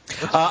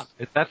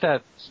 Is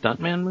that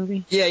Stuntman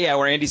movie? Yeah,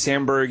 where Andy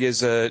Samberg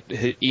is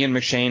Ian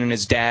McShane and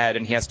his dad,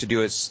 and he has to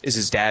do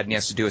his dad, and he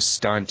has to do a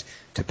stunt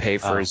to pay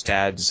for his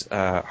dad's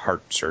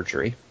heart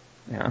surgery.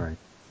 Yeah.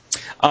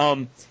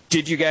 Right.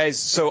 Did you guys?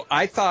 So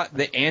I thought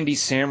the Andy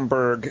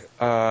Samberg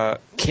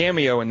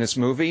cameo in this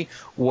movie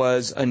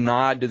was a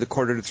nod to the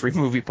Quarter to Three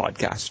movie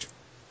podcast.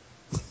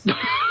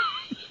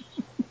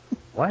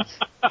 What?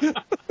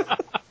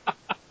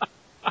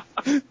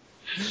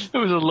 It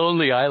was a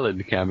Lonely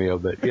Island cameo,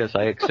 but yes,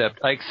 I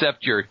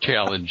accept your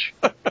challenge.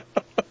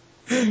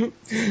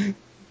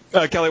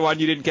 Kelly Wan,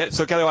 you didn't get.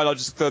 So Kelly Wan, I'll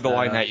just throw the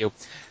line at you.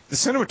 The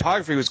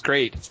cinematography was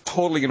great. It's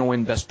totally going to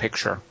win Best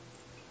Picture.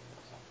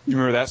 You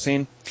remember that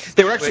scene?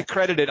 They were actually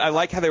credited. I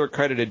like how they were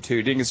credited,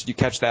 too. Did you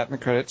catch that in the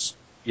credits?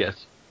 Yes.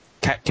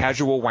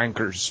 Casual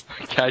wankers.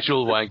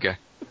 Casual wanker.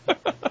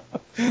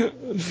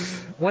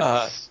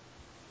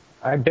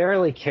 I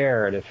barely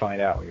care to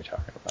find out what you're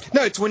talking about.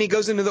 No, it's when he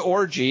goes into the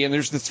orgy, and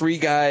there's the three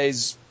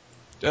guys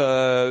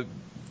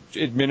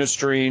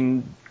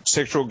administering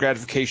sexual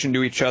gratification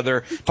to each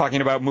other,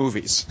 talking about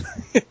movies.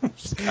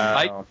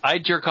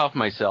 I jerk off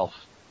myself.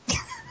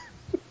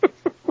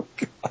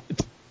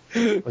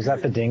 Was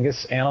that the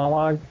Dingus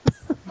analog?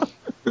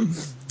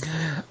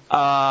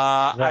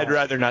 I'd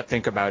rather not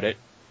think about it.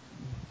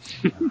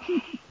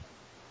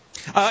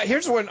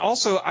 Here's one.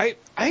 Also,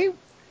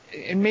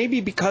 and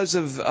maybe because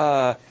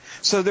of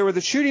so there were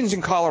the shootings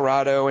in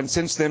Colorado, and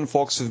since then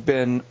folks have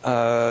been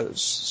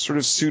sort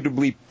of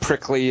suitably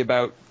prickly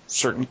about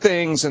certain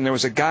things. And there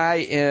was a guy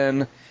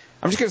in,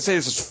 I'm just going to say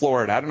this is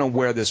Florida. I don't know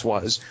where this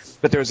was,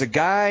 but there was a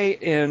guy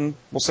in,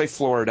 we'll say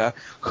Florida,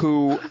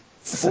 who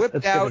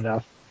flipped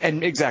out. And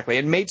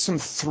made some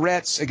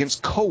threats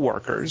against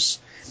coworkers,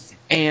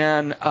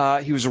 and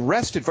he was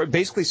arrested for it,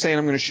 basically saying,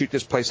 I'm going to shoot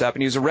this place up,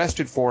 and he was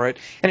arrested for it.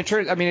 And it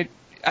turned,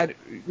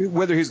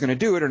 whether he was going to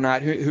do it or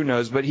not, who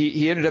knows, but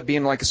he ended up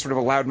being like a sort of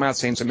a loudmouth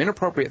saying some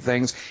inappropriate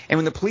things, and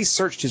when the police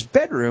searched his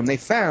bedroom, they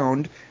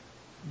found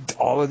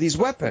all of these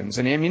weapons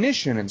and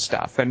ammunition and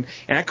stuff, and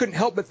I couldn't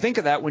help but think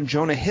of that when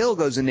Jonah Hill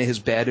goes into his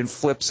bed and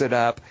flips it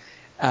up.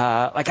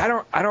 I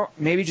don't,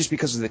 maybe just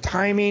because of the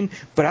timing,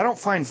 but I don't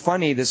find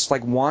funny this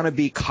like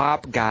wannabe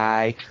cop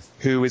guy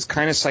who is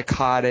kind of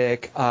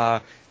psychotic,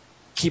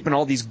 keeping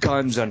all these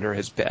guns under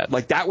his bed.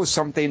 Like that was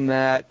something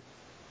that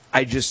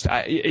then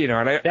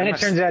it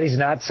turns out he's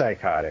not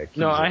psychotic.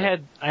 No, I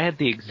had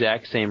the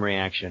exact same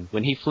reaction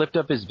when he flipped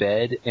up his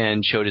bed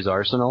and showed his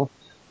arsenal.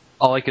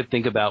 All I could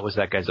think about was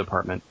that guy's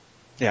apartment.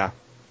 Yeah.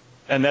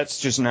 And that's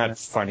just not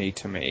funny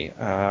to me.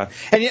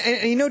 And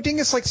you know,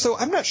 Dingus, like, so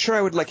I'm not sure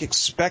I would like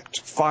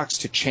expect Fox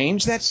to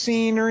change that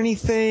scene or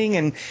anything.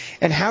 And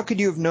how could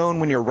you have known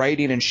when you're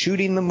writing and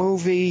shooting the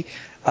movie?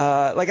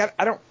 I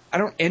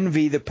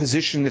envy the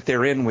position that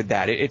they're in with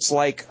that. It's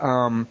like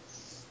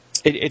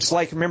it's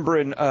like, remember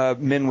in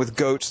Men with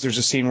Goats, there's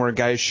a scene where a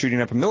guy is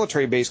shooting up a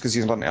military base because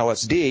he's on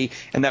LSD,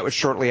 and that was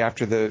shortly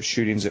after the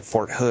shootings at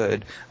Fort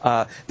Hood.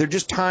 There are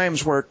just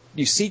times where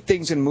you see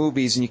things in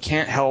movies and you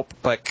can't help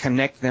but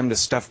connect them to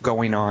stuff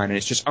going on, and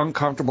it's just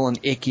uncomfortable and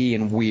icky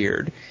and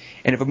weird.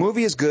 And if a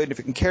movie is good, if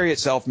it can carry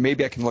itself,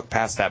 maybe I can look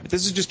past that. But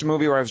this is just a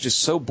movie where I was just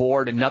so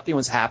bored and nothing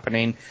was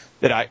happening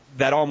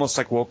that almost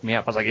like woke me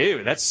up. I was like,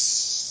 ew,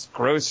 that's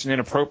gross and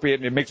inappropriate,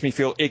 and it makes me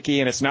feel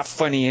icky, and it's not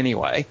funny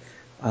anyway.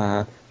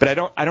 But I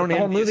don't. The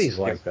whole movie's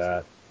like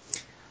that.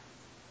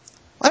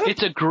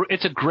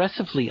 It's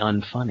aggressively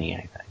unfunny,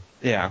 I think.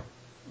 Yeah.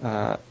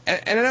 And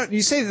I don't.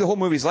 You say the whole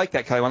movie's like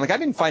that, Kelly. Like, I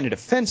didn't find it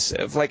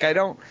offensive. Like, I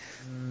don't.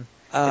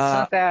 It's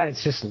not that.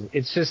 It's just.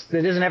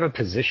 It doesn't have a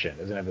position.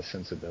 It doesn't have a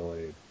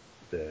sensibility.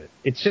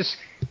 It's just.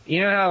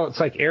 You know how it's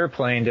like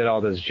Airplane did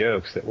all those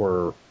jokes that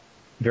were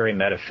very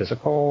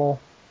metaphysical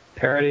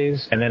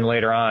parodies, and then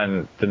later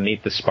on, the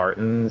Meet the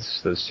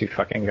Spartans, those two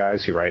fucking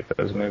guys who write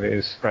those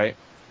movies, right?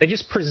 They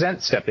just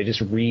present stuff. They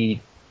just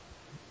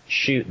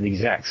reshoot the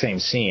exact same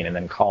scene and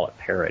then call it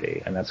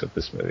parody. And that's what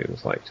this movie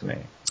was like to me.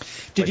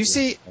 Did you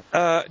see,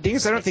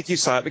 Dingus, I don't think you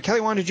saw it, but Kelly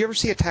Wand, did you ever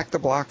see Attack the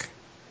Block?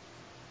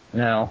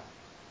 No.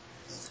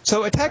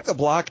 So Attack the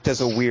Block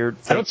does a weird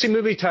thing. I don't see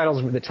movie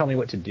titles that tell me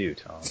what to do,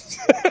 Tom.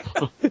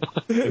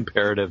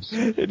 Imperatives.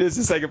 It is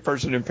a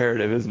second-person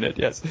imperative, isn't it?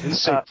 Yes.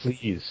 Say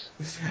please.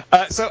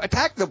 So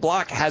Attack the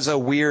Block has a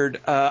weird...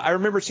 I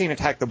remember seeing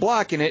Attack the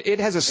Block, and it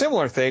has a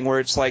similar thing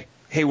where it's like,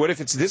 hey, what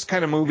if it's this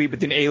kind of movie, but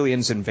then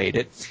aliens invade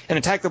it? And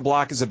Attack the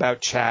Block is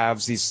about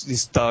chavs,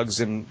 these thugs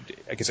in,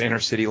 I guess,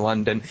 inner-city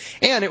London.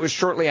 And it was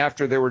shortly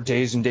after there were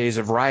days and days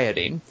of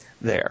rioting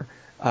there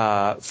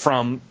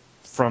from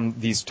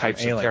these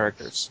types of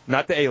characters.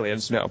 Not the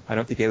aliens, no. I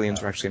don't think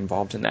aliens were actually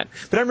involved in that.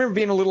 But I remember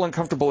being a little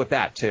uncomfortable with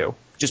that, too,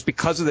 just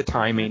because of the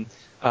timing.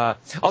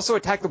 Also,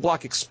 Attack the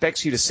Block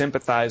expects you to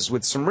sympathize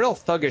with some real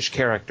thuggish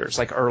characters,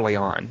 like early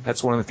on.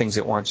 That's one of the things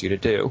it wants you to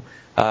do.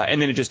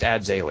 And then it just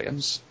adds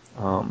aliens.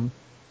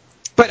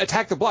 But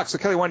Attack the Block. So,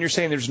 Kelly Wand, you're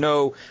saying there's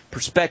no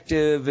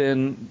perspective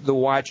in the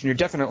watch, and you're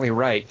definitely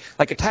right.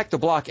 Like, Attack the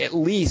Block at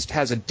least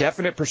has a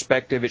definite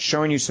perspective. It's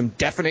showing you some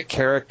definite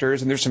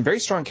characters, and there's some very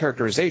strong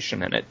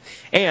characterization in it.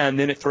 And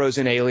then it throws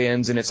in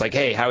aliens, and it's like,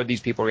 hey, how would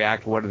these people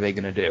react? What are they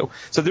going to do?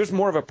 So there's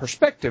more of a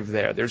perspective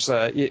there. There's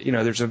a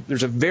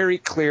very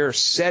clear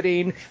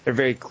setting. There are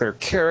very clear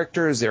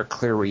characters. There are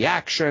clear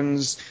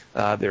reactions.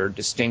 There are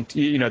distinct.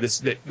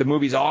 The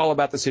movie's all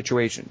about the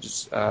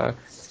situations.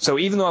 So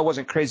even though I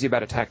wasn't crazy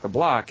about Attack the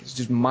Block, it's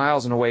just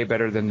miles and away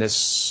better than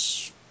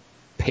this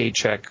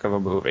paycheck of a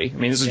movie. I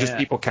mean, this is just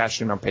people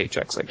cashing in on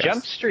paychecks, I guess.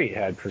 Jump Street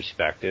had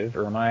perspective,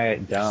 or am I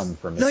dumb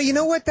for missing? No, you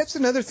know what? That's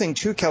another thing,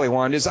 too, Kelly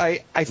Wand, is I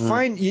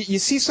find you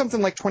see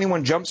something like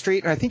 21 Jump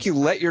Street, and I think you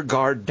let your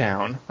guard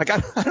down. Like,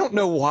 I don't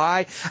know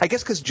why. I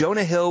guess because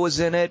Jonah Hill was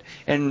in it,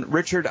 and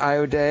Richard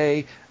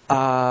Ayoade.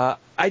 And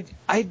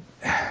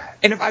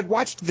if I'd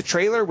watched the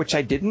trailer, which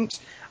I didn't,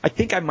 I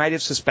think I might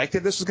have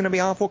suspected this was going to be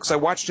awful because I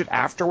watched it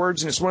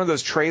afterwards, and it's one of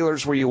those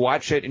trailers where you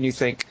watch it and you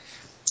think,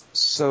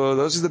 so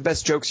those are the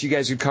best jokes you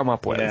guys could come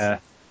up with. Yeah.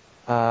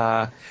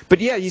 But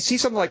yeah, you see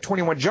something like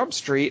 21 Jump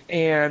Street,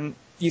 and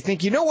you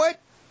think, you know what?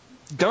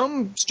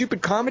 Dumb,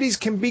 stupid comedies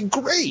can be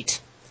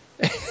great.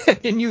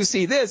 And you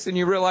see this, and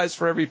you realize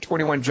for every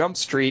 21 Jump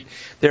Street,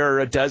 there are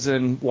a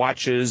dozen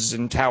watches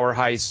and tower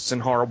heists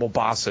and horrible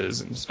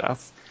bosses and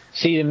stuff.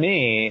 See, to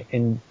me,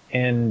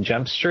 in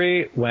Jump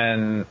Street,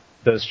 when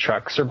those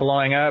trucks are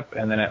blowing up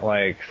and then it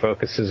like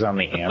focuses on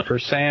the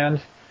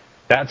ampersand,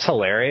 that's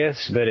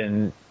hilarious. But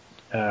in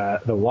The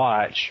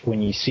Watch,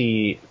 when you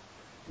see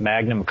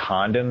Magnum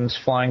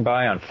condoms flying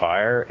by on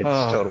fire, it's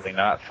totally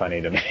not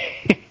funny to me.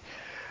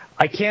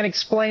 I can't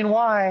explain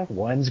why.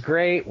 One's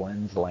great,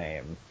 one's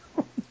lame.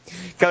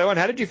 Kelly,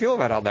 how did you feel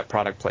about all that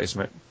product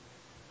placement?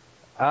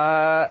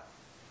 I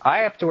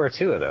have to wear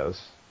 2 of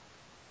those.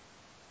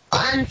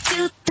 1,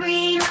 2,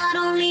 3, not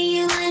only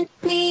you and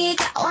me,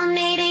 got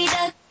 180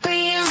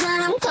 degrees,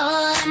 and I'm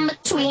caught in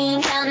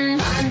between, counting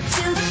 1,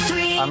 2,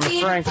 3. I'm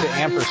referring to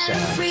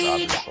ampersands,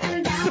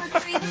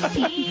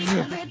 obviously.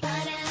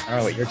 I don't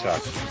know what you're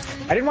talking about.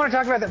 I didn't want to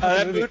talk about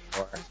that movie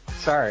before.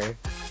 Sorry.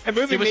 That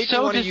movie made me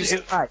want to use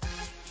it.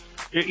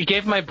 It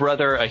gave my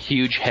brother a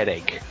huge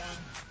headache.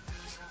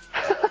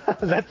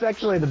 That's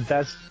actually the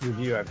best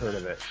review I've heard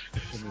of it.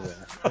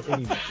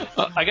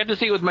 I got to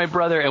see it with my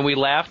brother, and we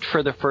laughed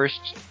for the first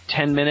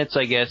 10 minutes,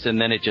 I guess, and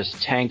then it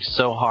just tanked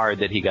so hard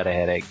that he got a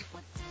headache.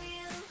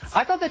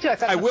 I thought that too. I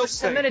thought I the will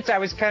first 10 minutes I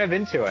was kind of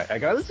into it. I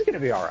go, this is going to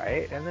be all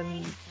right. And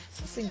then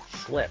something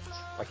slipped,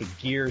 like a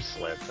gear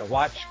slipped. The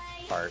watch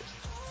part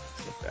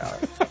slipped out.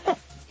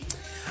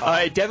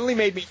 It definitely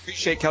made me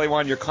appreciate, Kelly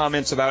Wand, your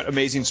comments about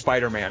Amazing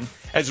Spider-Man.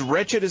 As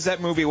wretched as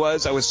that movie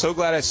was, I was so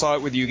glad I saw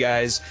it with you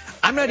guys.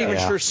 I'm not even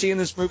sure seeing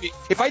this movie.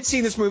 If I'd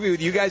seen this movie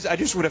with you guys, I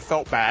just would have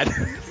felt bad.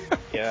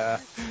 Yeah.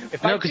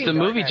 No, because the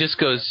movie just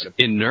goes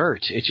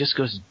inert. It just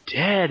goes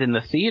dead, and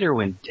the theater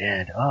went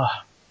dead. Oh.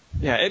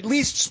 Yeah, at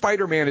least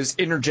Spider-Man is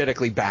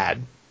energetically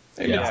bad.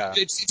 Yeah.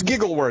 It's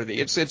giggle worthy.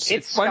 It's fun to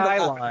laugh.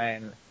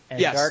 Skyline, and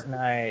Yes. Dark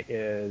Knight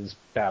is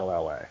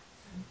Battle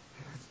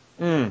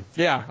LA.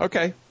 Yeah.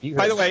 Okay. You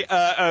By heard the way,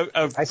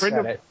 I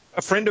said it.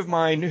 a friend of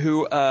mine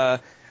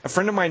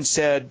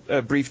said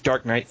a brief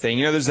Dark Knight thing.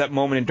 You know, there's that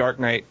moment in Dark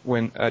Knight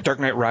when Dark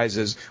Knight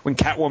Rises when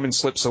Catwoman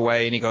slips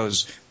away and he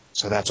goes,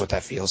 "So that's what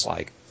that feels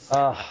like."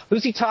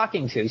 Who's he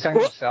talking to? He's talking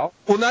to himself?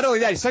 Well, not only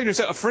that, he's talking to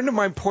himself. A friend of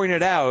mine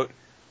pointed out,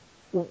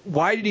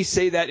 why did he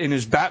say that in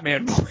his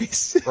Batman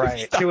voice?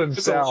 Right, to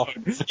himself.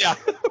 Yeah.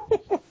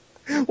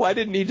 Why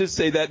didn't he just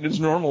say that in his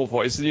normal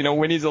voice? You know,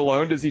 when he's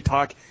alone, does he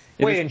talk?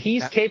 Wait, and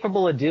he's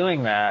capable of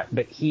doing that,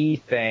 but he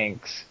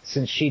thinks,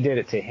 since she did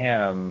it to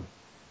him,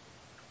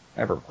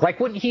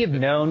 like, wouldn't he have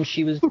known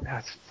she was?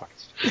 That's fucking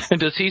stupid. And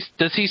does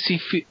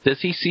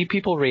he see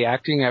people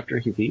reacting after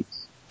he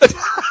leaves?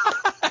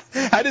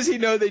 How does he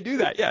know they do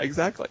that? Yeah,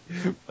 exactly.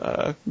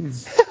 Well,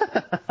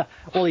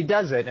 he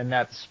does it, and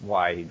that's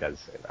why he does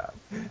say that.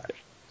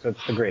 So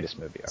it's the greatest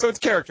movie ever. So it's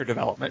character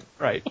development,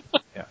 right?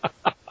 Yeah.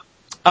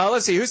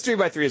 Let's see, who's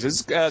 3x3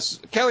 is this?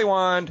 Kelly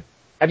Wand.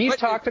 Have you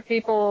talked to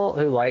people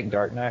who like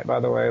Dark Knight, by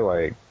the way?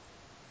 Like,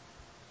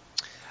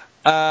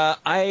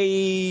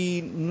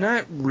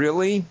 Not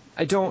really.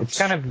 I don't. it's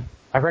kind of,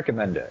 I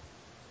recommend it.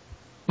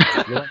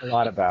 You learn a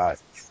lot about it.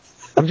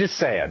 I'm just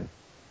saying.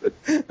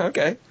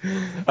 Okay.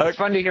 It's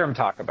fun to hear them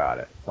talk about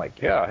it.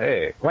 Like, yeah,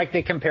 hey. Like,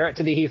 they compare it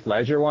to the Heath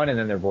Ledger one, and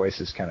then their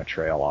voices kind of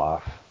trail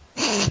off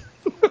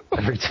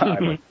every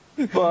time.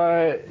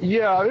 But,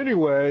 yeah,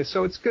 anyway,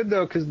 so it's good,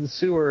 though, because the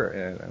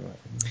sewer...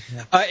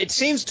 It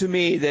seems to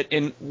me that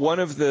in one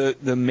of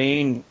the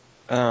main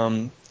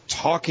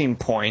talking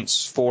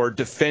points for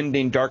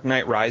defending Dark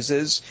Knight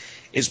Rises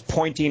is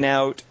pointing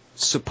out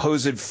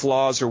supposed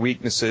flaws or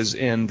weaknesses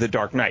in The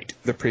Dark Knight,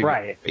 the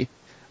previous movie.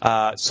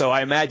 So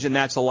I imagine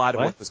that's a lot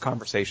of what this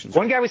conversation's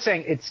One guy was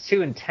saying it's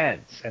too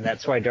intense, and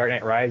that's why Dark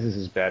Knight Rises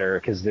is better,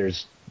 because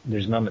there's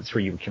moments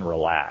where you can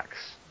relax.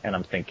 And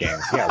I'm thinking,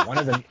 yeah, one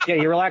of them, yeah,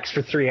 you relax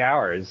for 3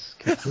 hours.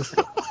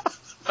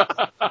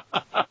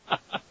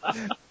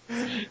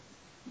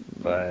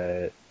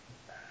 But,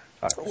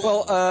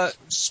 well,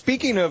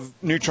 speaking of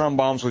neutron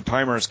bombs with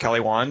timers,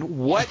 Kelly Wand,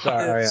 what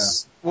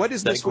is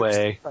this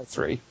Segue.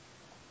 3x3?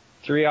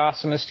 3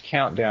 awesomest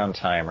countdown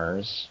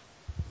timers,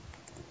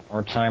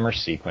 or timer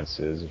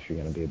sequences, if you're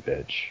going to be a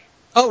bitch.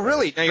 Oh,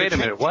 really? Now Wait a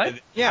minute, what?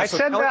 Yeah, I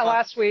said that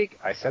last week.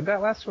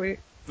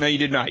 No, you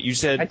did not. You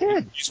said I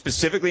did. You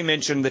specifically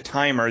mentioned the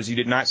timers. You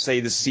did not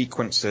say the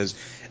sequences.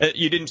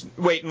 You didn't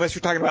wait unless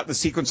you're talking about the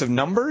sequence of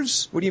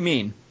numbers. What do you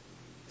mean?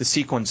 The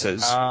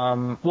sequences.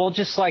 Well,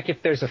 just like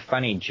if there's a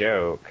funny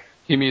joke.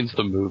 He means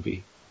the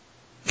movie.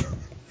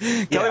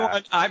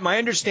 Kelly, my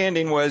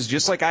understanding was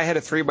just like I had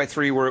a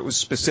 3x3 where it was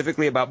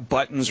specifically about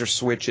buttons or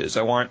switches.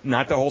 I want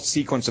not the whole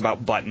sequence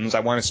about buttons. I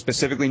want to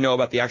specifically know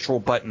about the actual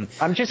button.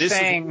 I'm just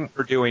saying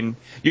we're doing.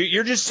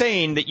 You're just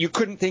saying that you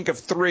couldn't think of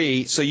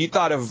 3, so you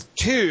thought of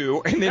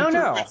 2 and then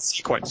a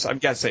sequence. I'm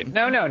guessing.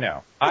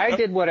 No. I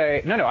did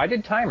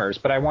timers,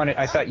 but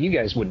I thought you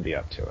guys wouldn't be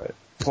up to it.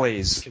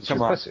 Please,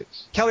 come on,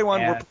 pussies. Kelly.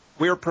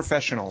 We're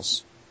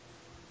professionals.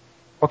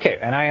 Okay,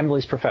 and I am the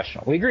least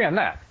professional. We agree on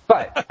that.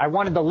 But I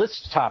wanted the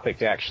list topic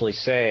to actually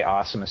say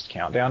awesomest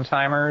countdown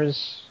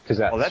timers, because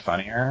that's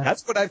funnier.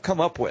 That's what I've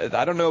come up with.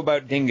 I don't know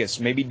about Dingus.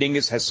 Maybe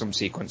Dingus has some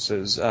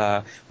sequences,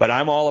 but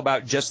I'm all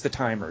about just the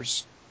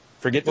timers.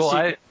 Forget the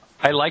sequences.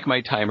 I like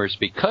my timers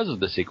because of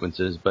the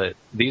sequences, but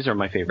these are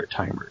my favorite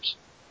timers.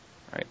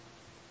 Right.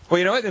 Well,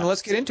 you know what? Then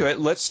let's get into it.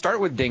 Let's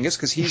start with Dingus,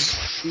 because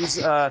he's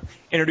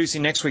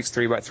introducing next week's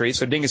 3x3.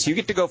 So, Dingus, you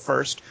get to go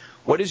first.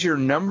 What is your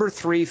number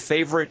 3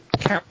 favorite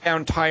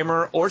countdown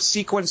timer or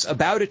sequence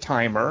about a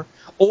timer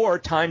or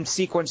timed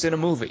sequence in a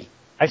movie?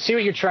 I see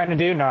what you're trying to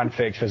do,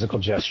 non-fake physical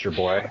gesture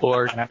boy.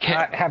 And I'm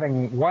not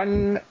having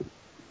one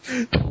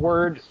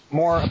word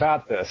more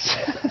about this,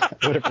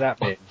 whatever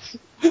that means.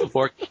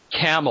 Or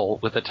camel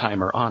with a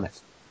timer on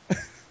it.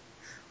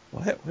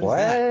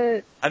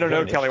 What? I don't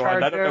know, Kelly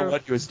Wand. I don't know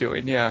what he was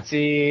doing. Yeah.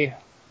 See,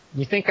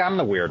 you think I'm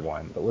the weird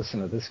one, but listen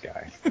to this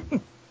guy.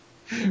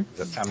 Does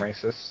that sound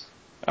racist?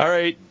 All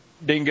right,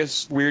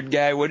 Dingus, weird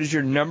guy. What is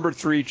your number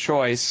 3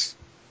 choice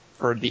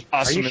for the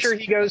awesomest? Are you sure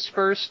he goes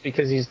first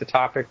because he's the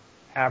topic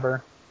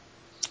haver?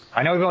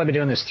 I know we've only been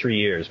doing this 3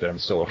 years, but I'm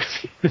still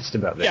confused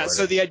about that. Yeah,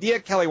 so the idea,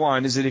 Kelly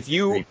Wand, is that if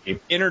you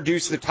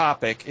introduce the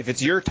topic, if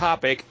it's your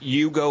topic,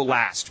 you go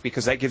last,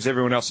 because that gives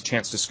everyone else a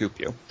chance to scoop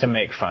you. To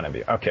make fun of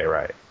you. Okay,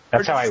 right.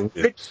 That's how I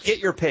lose. Get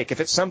your pick. If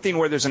it's something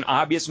where there's an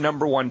obvious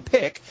number 1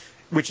 pick,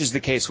 which is the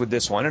case with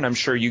this one, and I'm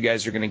sure you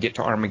guys are going to get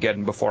to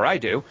Armageddon before I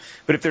do,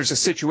 but if there's a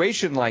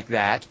situation like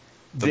that,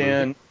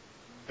 then...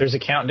 There's a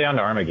countdown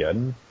to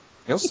Armageddon.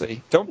 You'll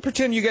see. Don't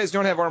pretend you guys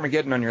don't have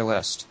Armageddon on your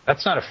list.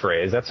 That's not a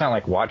phrase. That's not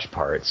like watch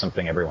part. It's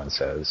something everyone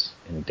says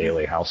in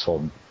daily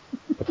household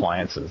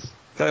appliances.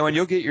 Kelly Wand,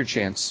 you'll get your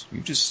chance.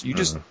 You just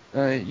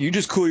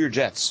cool your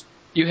jets.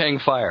 You hang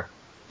fire.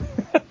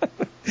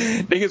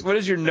 Dingus, what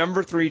is your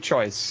number 3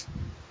 choice?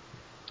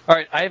 All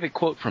right, I have a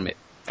quote from it.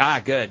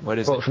 Ah, good. What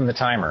is quote from the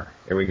timer.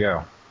 Here we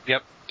go.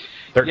 Yep.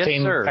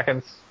 13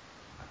 seconds.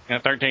 Yeah,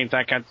 13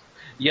 seconds.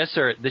 Yes,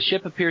 sir. The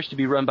ship appears to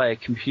be run by a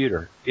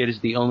computer. It is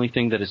the only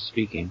thing that is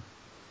speaking.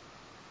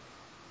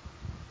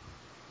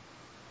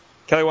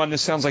 Kelly Wand,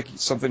 this sounds like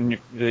something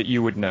that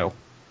you would know.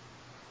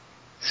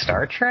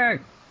 Star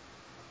Trek?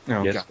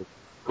 Oh, Yes. God.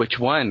 Which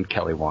one,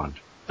 Kelly Wand?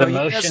 The Oh,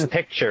 motion yes.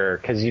 picture,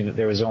 because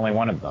there was only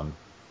one of them.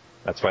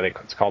 That's why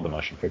it's called the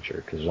motion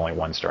picture, because there's only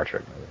one Star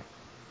Trek movie.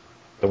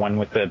 The one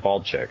with the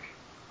bald chick.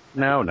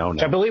 No.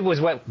 Which I believe was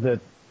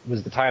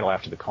was the title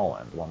after the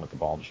colon, the one with the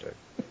bald chick.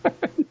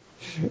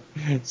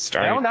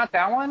 Star No, not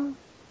that one?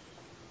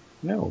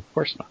 No, of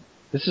course not.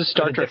 This is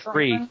Star a Trek different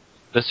 3, one?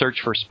 The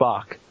Search for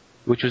Spock,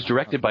 which was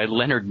directed by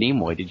Leonard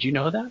Nimoy. Did you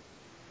know that?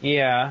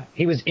 Yeah,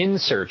 he was in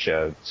search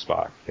of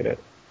Spock. Get it?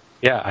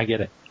 Yeah, I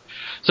get it.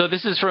 So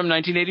this is from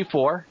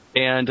 1984,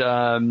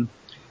 and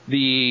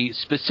the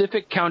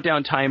specific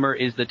countdown timer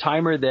is the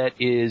timer that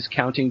is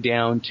counting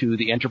down to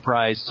the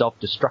Enterprise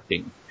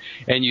self-destructing.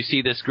 And you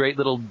see this great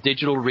little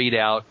digital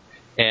readout,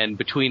 and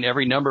between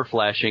every number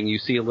flashing, you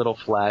see a little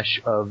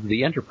flash of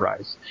the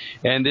Enterprise.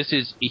 And this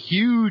is a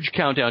huge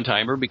countdown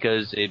timer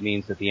because it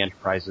means that the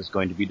Enterprise is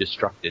going to be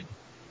destructed.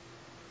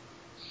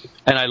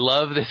 And I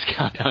love this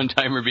countdown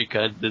timer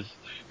because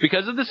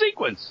of the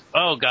sequence.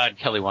 Oh, God,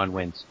 Kelly Wand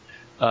wins.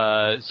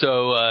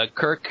 So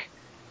Kirk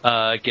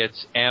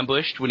gets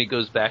ambushed when he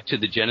goes back to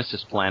the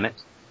Genesis planet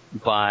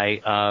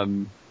by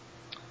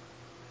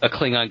a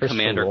Klingon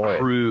Commander Lloyd.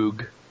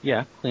 Krug.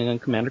 Yeah,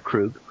 Klingon Commander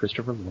Krug,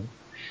 Christopher Lloyd.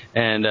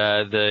 And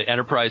the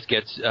Enterprise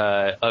gets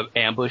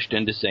ambushed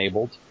and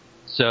disabled.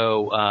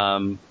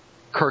 So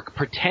Kirk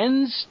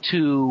pretends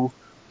to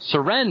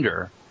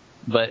surrender,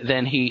 but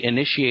then he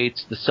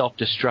initiates the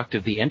self-destruct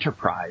of the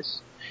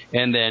Enterprise.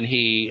 And then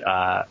he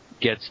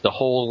gets the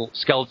whole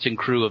skeleton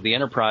crew of the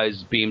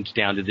Enterprise beamed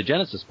down to the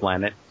Genesis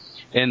planet.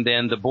 And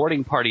then the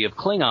boarding party of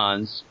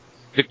Klingons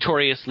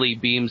victoriously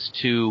beams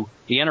to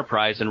the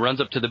Enterprise and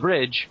runs up to the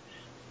bridge.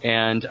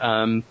 And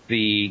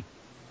the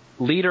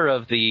leader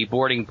of the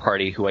boarding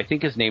party, who I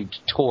think is named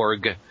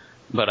Torg,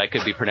 but I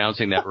could be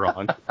pronouncing that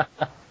wrong,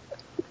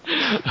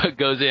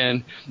 goes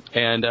in,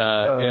 and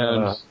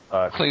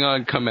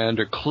Klingon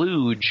Commander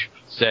Kluge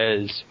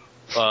says,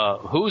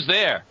 "Who's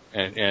there?"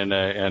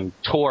 And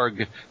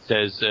Torg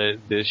says,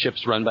 "The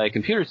ship's run by a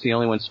computer. It's the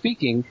only one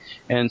speaking."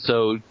 And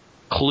so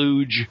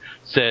Kluge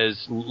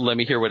says, "Let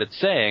me hear what it's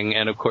saying."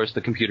 And of course,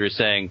 the computer is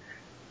saying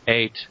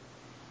 8,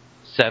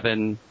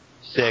 7,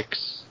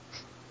 6.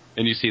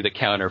 And you see the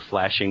counter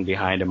flashing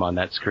behind him on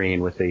that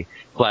screen with the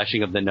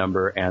flashing of the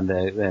number and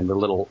the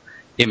little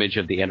image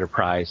of the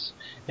Enterprise.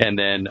 And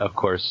then, of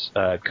course,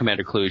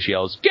 Commander Kluge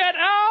yells, "Get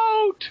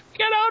out!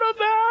 Get out of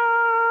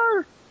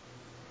there!"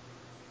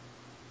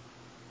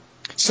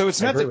 So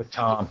it's I not agree with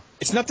Tom.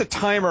 it's not the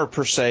timer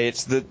per se.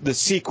 It's the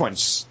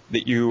sequence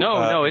that you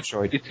No, it's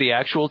enjoyed. the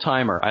actual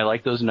timer. I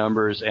like those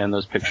numbers and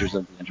those pictures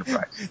of the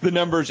Enterprise. The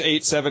numbers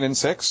 8, 7, and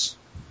 6.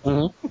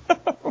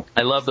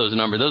 I love those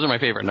numbers. Those are my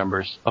favorite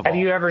numbers of Have all.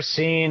 you ever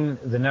seen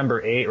the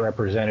number 8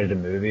 represented in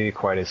a movie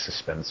quite as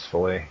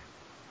suspensefully?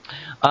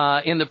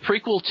 In the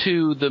prequel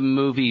to the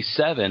movie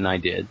 7, I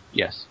did.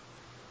 Yes.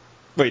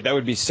 Wait, that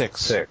would be 6.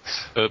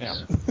 6.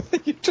 Oops.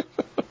 Yeah.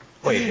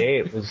 Wait,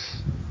 8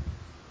 was...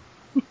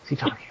 What's he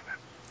talking about?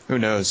 Who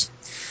knows?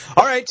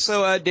 All right,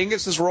 so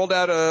Dingus has rolled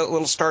out a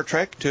little Star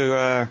Trek to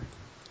To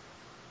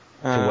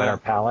wet our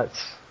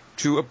palates?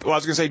 I was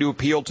going to say to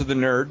appeal to the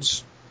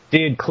nerds.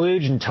 Dude,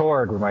 Kluge and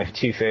Torg were my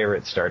two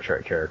favorite Star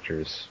Trek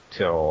characters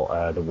till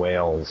the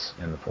whales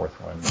in the fourth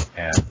one,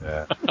 and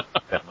that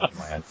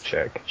Land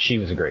chick. She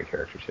was a great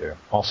character too,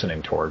 also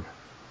named Torg.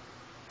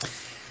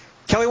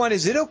 Kelly Wand,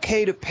 is it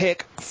okay to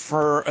pick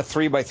for a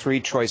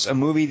 3x3 choice a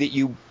movie that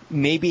you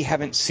maybe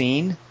haven't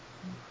seen?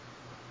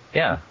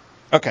 Yeah,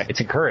 Okay. it's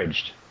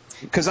encouraged.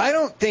 Because I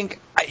don't think,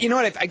 you know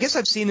what, I guess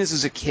I've seen this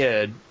as a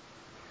kid,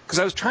 because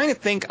I was trying to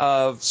think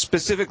of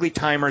specifically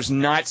timers,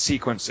 not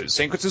sequences.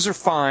 Sequences are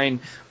fine,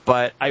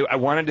 but I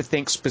wanted to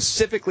think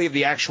specifically of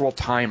the actual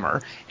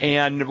timer.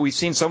 And we've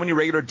seen so many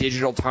regular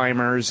digital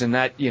timers, and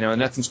that,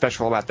 nothing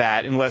special about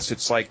that, unless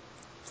it's like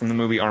from the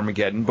movie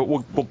Armageddon. But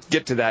we'll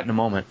get to that in a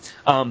moment.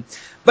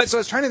 But so I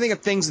was trying to think of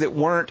things that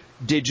weren't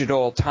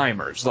digital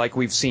timers, like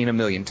we've seen a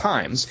million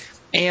times.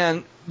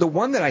 And the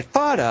one that I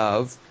thought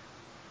of,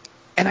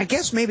 and I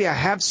guess maybe I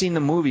have seen the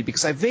movie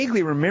because I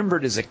vaguely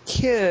remembered as a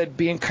kid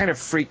being kind of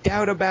freaked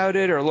out about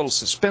it or a little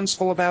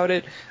suspenseful about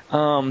it.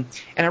 And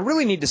I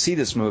really need to see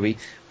this movie.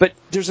 But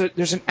there's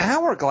an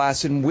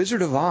hourglass in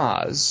Wizard of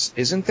Oz,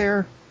 isn't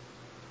there?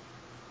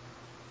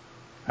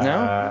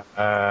 No?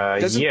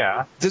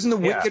 Yeah. Doesn't the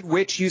Wicked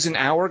Witch use an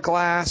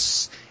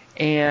hourglass?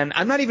 And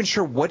I'm not even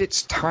sure what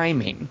its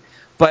timing,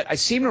 but I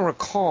seem to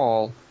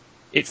recall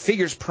it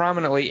figures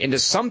prominently into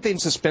something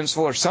suspenseful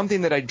or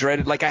something that I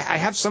dreaded. Like, I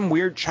have some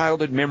weird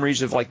childhood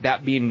memories of, like,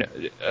 that being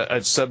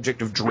a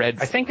subject of dread.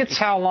 I think it's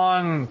how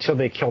long till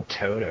they kill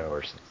Toto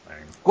or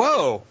something.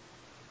 Whoa!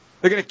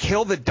 They're going to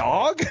kill the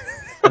dog?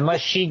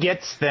 Unless she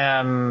gets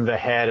them the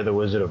head of the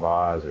Wizard of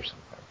Oz or something.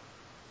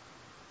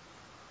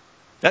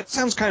 That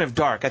sounds kind of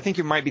dark. I think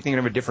you might be thinking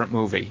of a different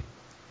movie.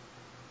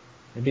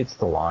 Maybe it's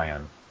the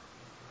lion.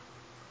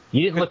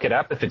 You didn't look it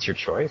up if it's your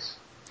choice?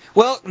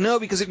 Well, no,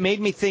 because it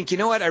made me think, you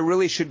know what, I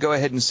really should go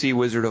ahead and see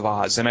Wizard of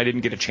Oz, and I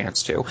didn't get a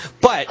chance to.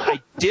 But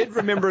I did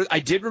remember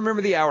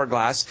the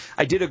Hourglass.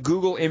 I did a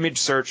Google image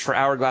search for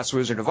Hourglass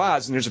Wizard of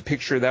Oz, and there's a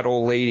picture of that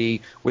old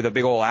lady with a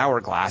big old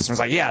hourglass. And I was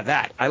like, yeah,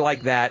 that. I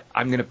like that.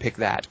 I'm going to pick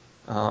that.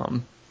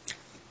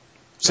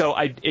 So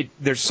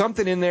there's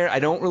something in there. I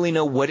don't really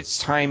know what it's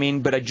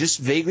timing, but I just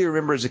vaguely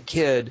remember as a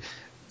kid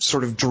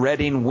sort of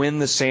dreading when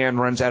the sand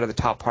runs out of the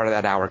top part of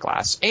that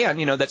hourglass. And,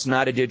 that's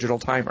not a digital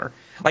timer.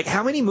 Like,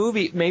 how many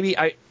movies,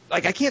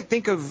 I can't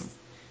think of...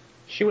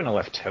 She wouldn't have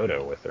left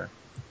Toto with her.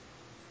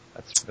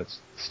 That's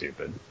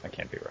stupid. That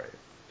can't be right.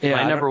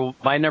 Yeah,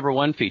 my number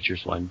one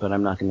features one, but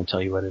I'm not going to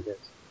tell you what it is.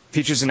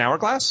 Features an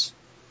hourglass?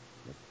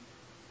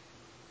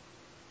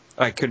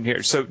 I couldn't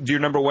hear. So your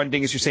number one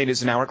thing is you're saying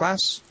is an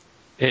hourglass?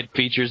 It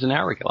features an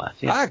hourglass,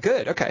 yeah.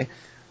 Good, okay.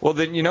 Well,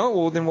 then,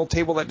 then we'll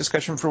table that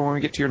discussion for when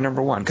we get to your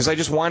number one. Because I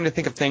just wanted to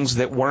think of things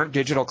that weren't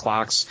digital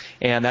clocks,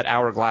 and that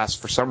hourglass,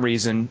 for some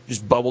reason,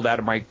 just bubbled out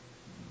of my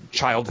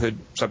childhood,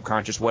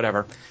 subconscious,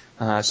 whatever.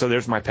 So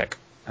there's my pick.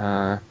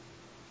 All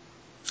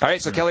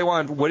right, so Kelly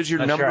Wand, what is your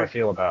number? Not sure I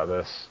feel about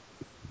this.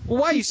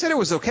 Well, why? You said it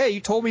was okay.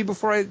 You told me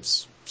before I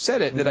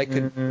said it that I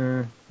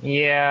could...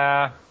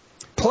 Yeah.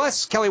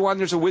 Plus, Kelly Wand,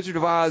 there's a Wizard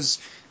of Oz,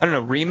 I don't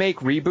know, remake,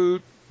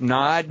 reboot,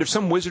 nod. There's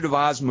some Wizard of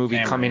Oz movie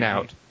Sam coming Raimi.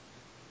 out.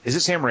 Is it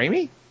Sam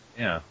Raimi?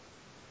 Yeah.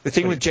 The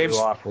thing with James...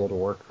 off World of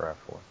Warcraft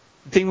for.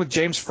 The thing with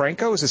James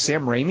Franco is a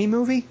Sam Raimi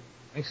movie?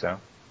 I think so.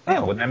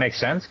 Oh. Wouldn't that make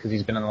sense? Because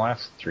he's been in the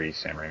last 3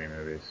 Sam Raimi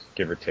movies.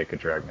 Give or take a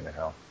Drag Me to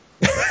Hell.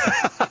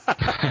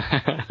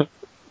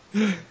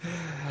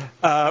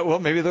 Well,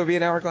 maybe there'll be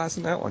an hourglass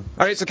in that one.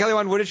 All right, so Kelly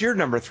Wand, what is your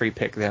number 3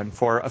 pick then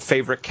for a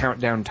favorite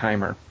countdown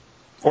timer?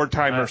 Or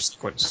timer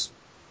sequence?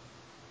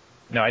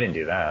 No, I didn't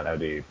do that. That would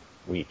be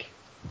weak.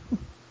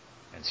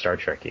 And Star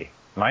Trek-y.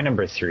 My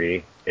number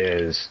 3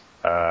 is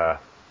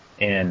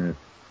in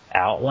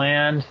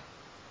Outland.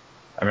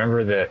 I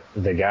remember that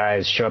the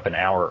guys show up an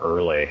hour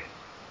early.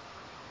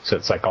 So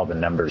it's like all the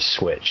numbers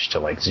switch to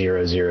like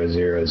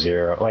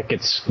 0000. Like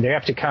they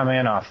have to come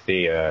in off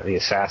the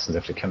assassins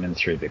have to come in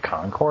through the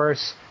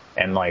concourse,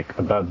 and like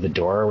above the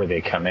door where they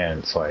come in,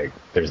 it's like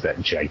there's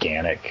that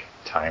gigantic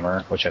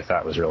timer, which I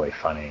thought was really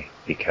funny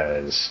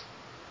because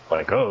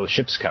like, oh,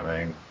 ship's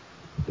coming.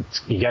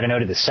 You got to know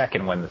to the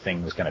second when the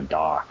thing was going to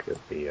dock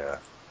at the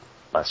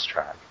bus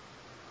track.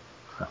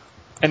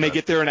 And they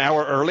get there an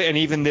hour early, and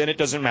even then it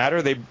doesn't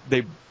matter.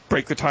 They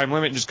break the time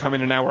limit and just come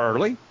in an hour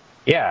early?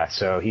 Yeah,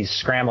 so he's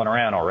scrambling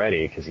around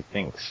already because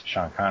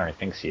Sean Connery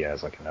thinks he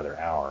has like another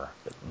hour.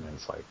 But then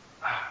it's like,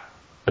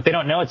 but they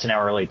don't know it's an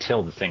hour early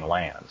till the thing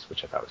lands,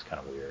 which I thought was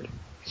kind of weird.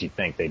 Because you'd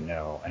think they'd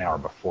know an hour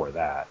before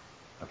that.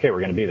 Okay, we're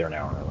going to be there an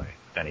hour early.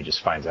 Then he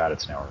just finds out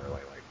it's an hour early,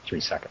 like 3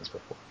 seconds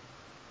before.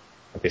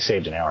 Like they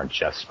saved an hour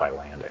just by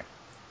landing.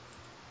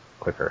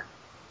 Quicker.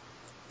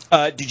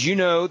 Did you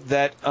know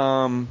that...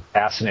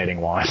 Fascinating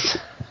one.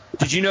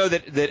 Did you know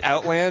that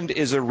Outland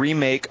is a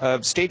remake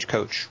of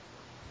Stagecoach?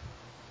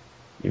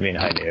 You mean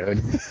High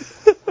Noon?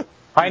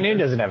 High Noon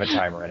doesn't have a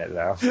timer in it,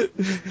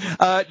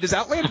 though. Does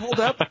Outland hold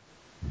up?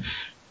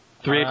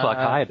 3 o'clock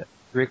high.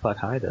 3 o'clock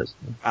high does.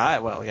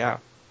 Well, yeah.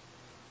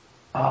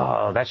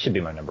 Oh, that should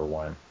be my number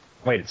 1.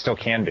 Wait, it still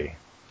can be.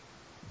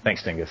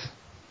 Thanks, Dingus.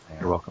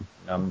 You're welcome.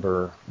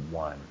 Number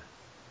 1.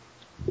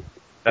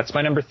 That's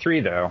my number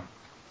 3, though.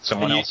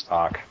 Someone else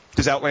talk.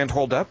 Does Outland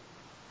hold up?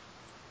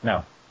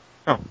 No.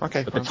 Oh,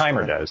 okay. But the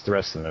timer does, the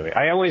rest of the movie.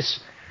 I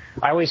always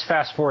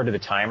fast forward to the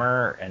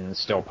timer and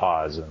still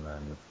pause and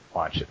then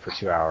watch it for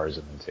 2 hours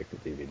and then take the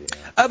DVD.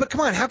 But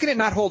come on, how can it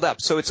not hold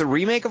up? So it's a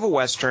remake of a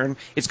Western.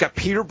 It's got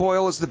Peter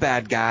Boyle as the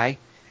bad guy.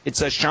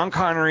 It's a Sean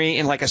Connery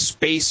in like a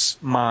space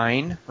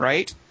mine,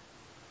 right?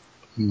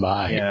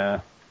 Yeah.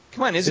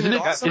 Come on, isn't it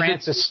awesome?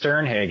 Frances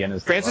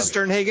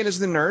Sternhagen is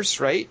the nurse,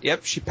 right?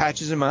 Yep, she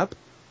patches him up.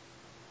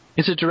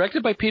 Is it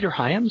directed by Peter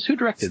Hyams? Who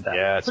directed that?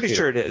 Yeah, pretty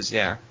sure it is.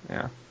 Yeah.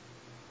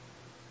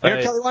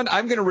 Kelly Wand,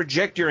 I'm going to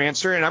reject your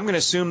answer, and I'm going to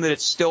assume that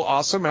it's still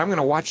awesome, and I'm going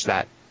to watch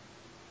that.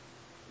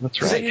 That's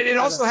right. It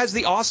also has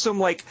the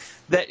awesome,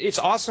 it's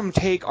awesome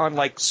take on,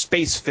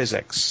 space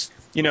physics.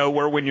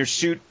 Where when your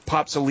suit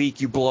pops a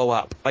leak, you blow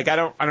up. I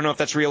don't know if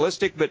that's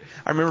realistic, but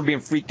I remember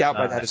being freaked out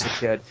by that as a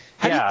kid.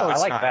 How do you know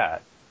it's not?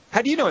 That.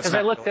 How do you know it's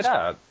not? Because I looked it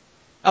up.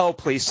 Oh,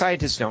 please.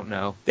 Scientists don't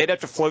know. They'd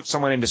have to float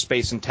someone into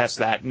space and test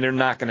that, and they're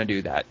not going to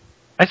do that.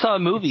 I saw a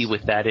movie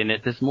with that in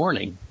it this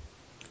morning.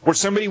 Where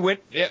somebody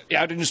went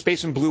out into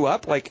space and blew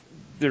up?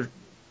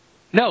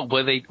 No,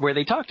 where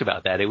they talked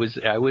about that. I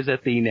was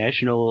at the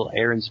National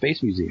Air and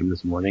Space Museum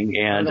this morning,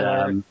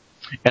 and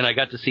I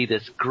got to see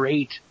this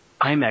great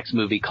IMAX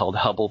movie called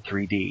Hubble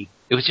 3D.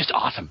 It was just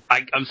awesome.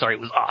 I'm sorry,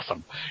 it was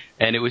awesome.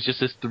 And it was just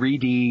this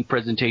 3D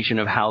presentation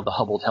of how the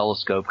Hubble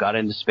telescope got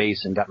into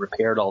space and got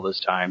repaired all those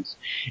times.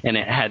 And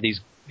it had these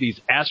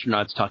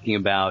astronauts talking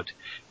about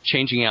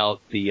changing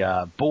out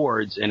the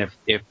boards, and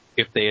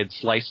if they had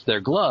sliced their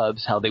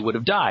gloves, how they would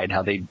have died,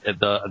 how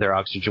their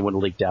oxygen would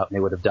have leaked out and they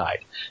would have died.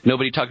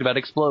 Nobody talked about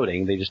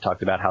exploding. They just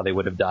talked about how they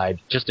would have died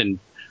just in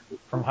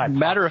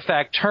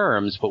matter-of-fact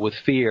terms, but with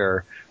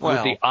fear, with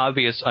Well- the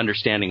obvious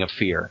understanding of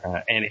fear.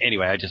 And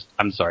anyway,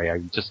 I'm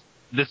sorry.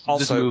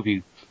 This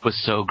movie was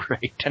so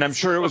great. And I'm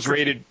sure it was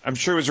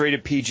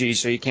rated PG,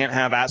 so you can't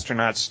have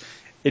astronauts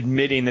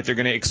admitting that they're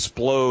going to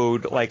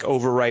explode like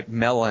overripe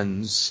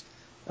melons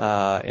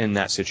in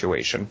that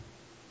situation.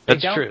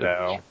 That's They don't, true.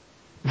 though.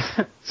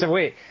 So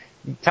wait,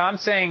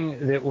 Tom's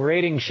saying that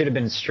ratings should have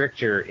been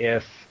stricter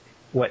if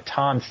what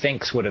Tom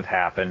thinks would have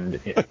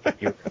happened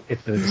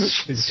if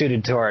the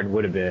suited Tauren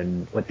would have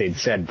been what they'd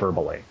said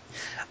verbally.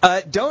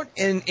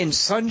 In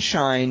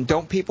Sunshine,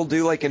 don't people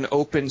do like an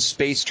open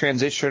space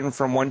transition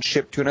from one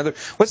ship to another?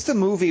 What's the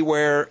movie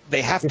where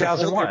they have to hold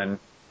their... 2001.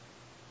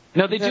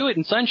 No, they do it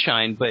in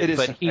Sunshine, but It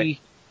is-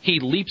 he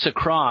leaps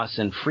across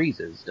and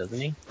freezes, doesn't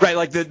he? Right,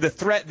 like the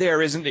threat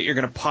there isn't that you're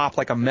going to pop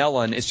like a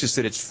melon, it's just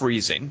that it's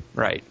freezing,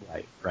 right?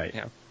 Right.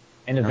 Yeah.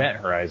 In Event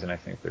Horizon, I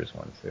think there's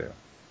one too.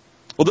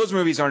 Well, those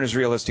movies aren't as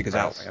realistic as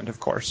Outland, of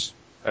course.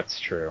 That's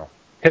true.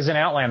 Because in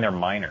Outland, they're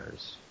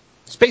miners.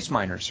 Space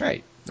miners,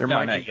 right? They're No,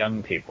 mining. not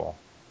young people.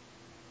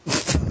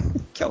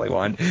 Kelly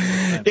won.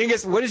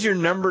 Dingus, what is your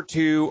number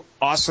 2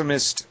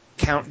 awesomest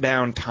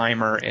countdown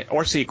timer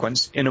or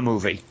sequence in a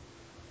movie?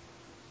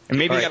 And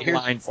maybe All you right, got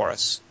a line for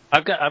us.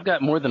 I've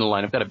got more than a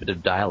line. I've got a bit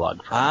of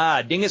dialogue.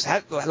 Dingus,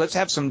 let's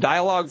have some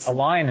dialogue. A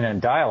line and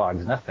a dialogue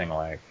is nothing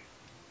like.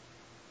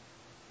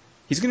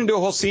 He's going to do a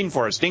whole scene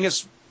for us.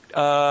 Dingus,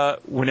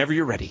 whenever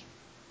you're ready.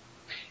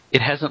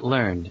 It hasn't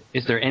learned.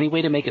 Is there any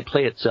way to make it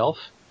play itself?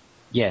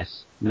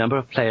 Yes. Number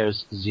of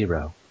players,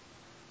 0.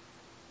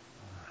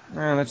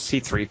 That's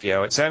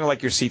C-3PO. It sounded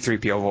like your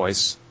C-3PO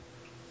voice.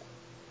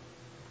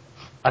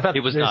 I thought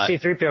It was the not.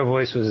 C-3PO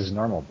voice was his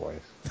normal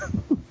voice.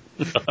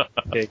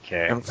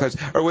 Okay.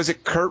 Or was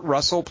it Kurt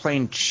Russell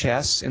playing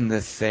chess in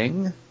The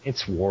Thing?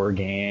 It's War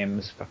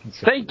Games. Fucking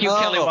Thank you, Oh.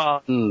 Kelly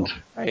Wand.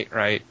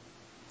 Right.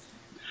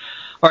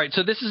 All right,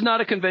 so this is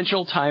not a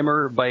conventional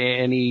timer by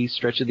any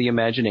stretch of the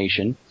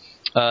imagination.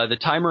 The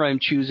timer I'm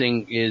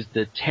choosing is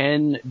the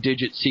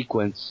 10-digit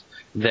sequence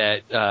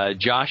that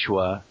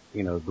Joshua,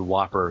 the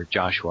Whopper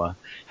Joshua,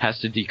 has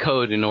to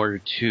decode in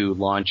order to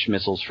launch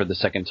missiles for the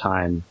second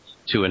time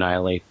to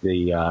annihilate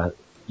the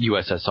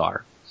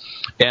USSR.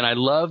 And I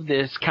love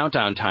this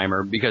countdown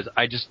timer because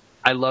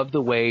I love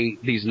the way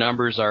these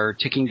numbers are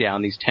ticking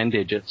down, these 10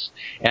 digits,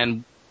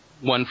 and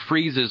one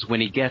freezes when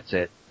he gets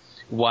it,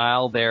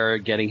 while they're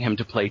getting him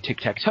to play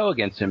tic-tac-toe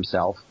against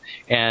himself.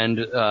 And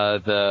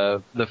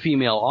the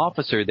female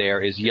officer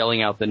there is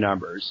yelling out the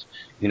numbers.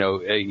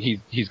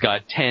 He's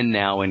got 10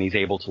 now and he's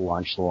able to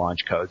launch the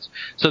launch codes.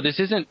 So this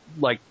isn't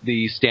like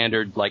the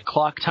standard like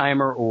clock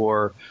timer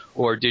or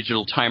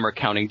digital timer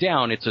counting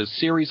down. It's a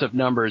series of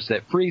numbers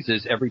that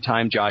freezes every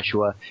time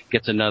Joshua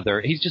gets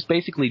another. He's just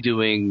basically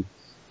doing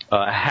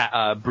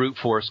a brute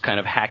force kind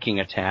of hacking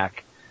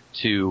attack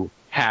to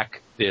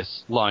hack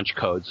this launch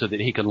code so that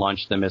he can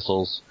launch the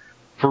missiles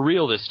for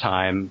real this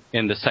time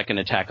in the second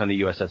attack on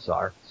the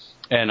USSR.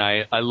 And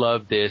I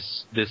love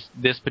this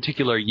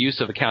particular use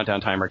of a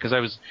countdown timer because I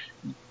was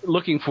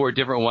looking for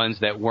different ones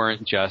that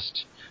weren't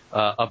just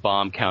a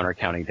bomb counter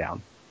counting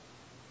down.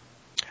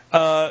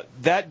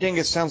 That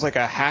Dingus sounds like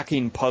a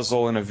hacking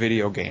puzzle in a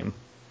video game.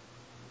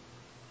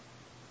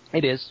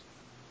 It is.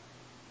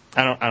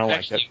 I don't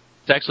like it.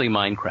 It's actually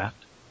Minecraft.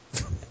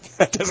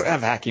 That doesn't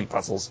have hacking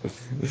puzzles.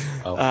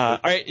 Oh. All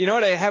right, you know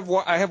what? I have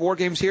War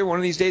Games here. One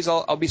of these days,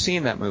 I'll be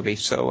seeing that movie.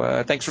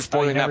 So thanks for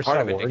spoiling that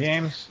part of it. War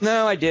Games?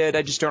 No, I did.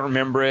 I just don't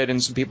remember it,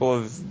 and some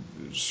people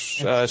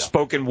have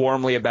spoken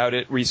warmly about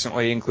it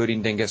recently,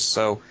 including Dingus.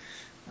 So,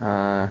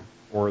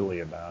 Poorly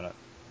about it.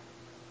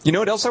 you know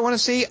what else I want to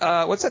see?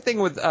 What's that thing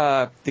with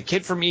the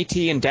kid from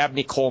E.T. and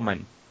Dabney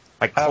Coleman?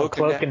 Like Cloak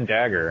and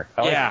Dagger.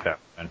 I like that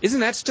one.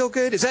 Isn't that still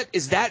good?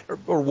 Is that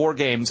or War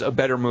Games a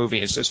better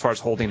movie as far as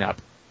holding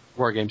up?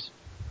 War Games.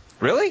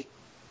 Really?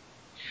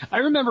 I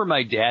remember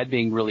my dad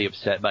being really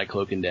upset by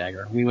Cloak and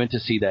Dagger. We went to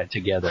see that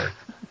together.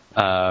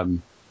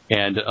 And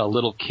a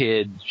little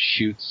kid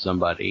shoots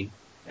somebody,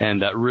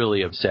 and that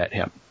really upset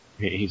him.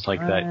 He's like,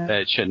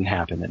 that shouldn't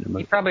happen in a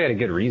movie. He probably had a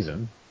good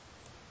reason.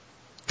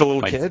 The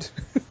little kid?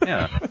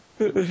 Yeah.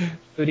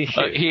 Who'd he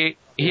shoot?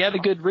 He had a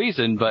good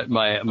reason, but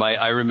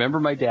I remember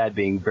my dad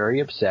being very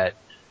upset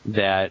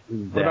that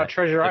What about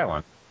Treasure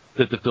Island?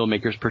 That the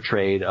filmmakers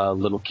portrayed a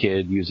little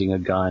kid using a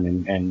gun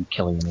and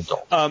killing an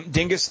adult.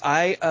 Dingus,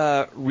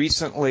 I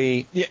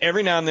recently,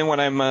 every now and then when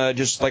I'm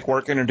just like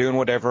working or doing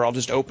whatever, I'll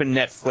just open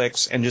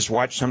Netflix and just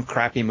watch some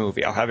crappy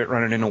movie. I'll have it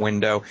running in a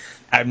window.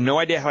 I have no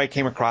idea how I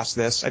came across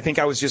this. I think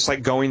I was just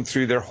like going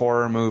through their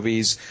horror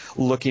movies,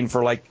 looking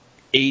for like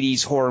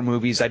 80s horror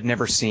movies I'd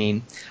never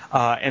seen.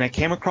 And I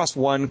came across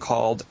one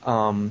called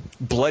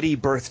Bloody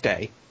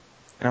Birthday.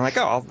 And I'm like,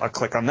 I'll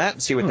click on that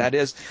and see what that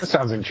is. That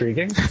sounds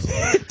intriguing.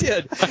 It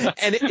did.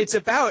 And it's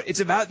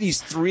about these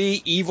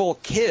 3 evil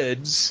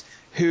kids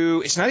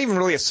who, it's not even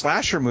really a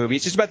slasher movie.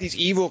 It's just about these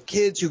evil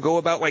kids who go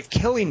about like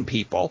killing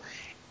people.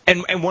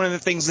 And one of the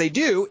things they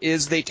do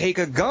is they take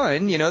a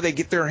gun, they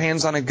get their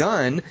hands on a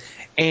gun,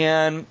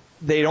 and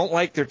they don't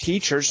like their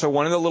teacher. So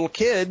one of the little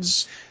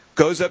kids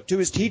goes up to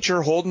his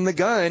teacher holding the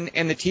gun,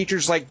 and the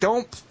teacher's like,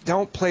 don't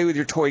play with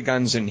your toy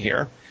guns in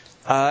here.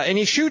 And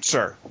he shoots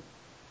her.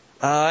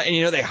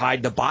 And, they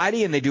hide the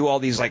body, and they do all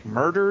these,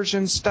 murders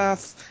and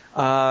stuff.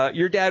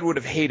 Your dad would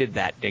have hated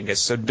that,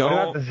 Dingus, so don't...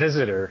 What about The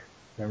Visitor?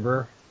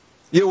 Remember?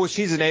 Yeah, well,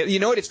 she's you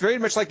know what? It's very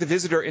much like The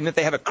Visitor in that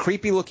they have a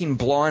creepy-looking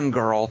blonde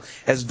girl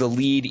as the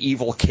lead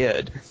evil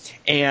kid.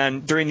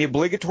 And during the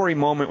obligatory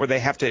moment where they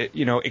have to,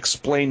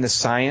 explain the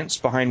science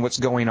behind what's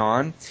going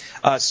on,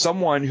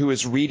 someone who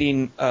is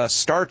reading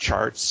star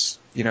charts,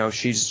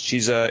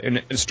 she's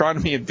an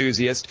astronomy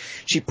enthusiast,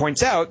 she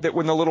points out that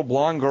when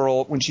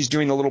she's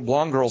doing the little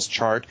blonde girl's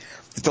chart,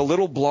 that the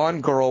little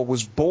blonde girl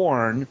was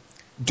born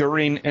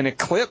during an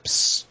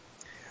eclipse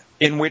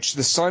in which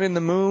the sun and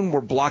the moon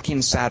were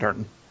blocking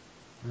Saturn.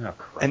 Oh,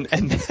 Christ.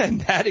 And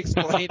that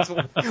explains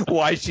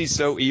why she's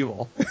so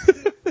evil.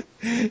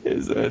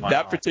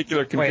 That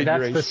particular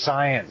configuration. Wait, that's the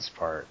science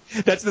part.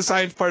 That's the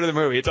science part of the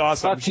movie. It's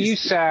awesome. Fuck you,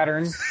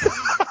 Saturn.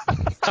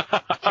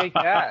 Take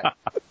that,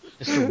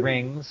 Mr.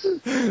 Rings.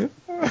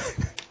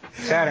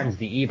 Saturn's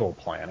the evil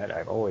planet,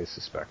 I've always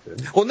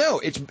suspected. Well, no,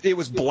 it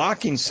was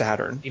blocking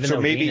Saturn. Even though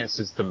maybe Venus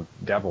is the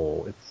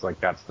devil, it's like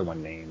that's the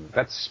one name.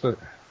 That's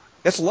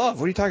love.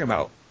 What are you talking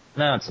about?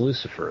 No, it's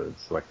Lucifer.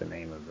 It's like the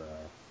name of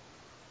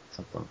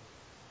something.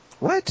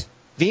 What?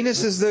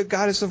 Venus is the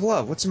goddess of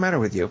love. What's the matter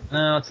with you?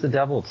 No, it's the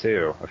devil,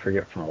 too. I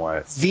forget from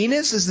what.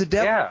 Venus is the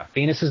devil? Yeah,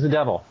 Venus is the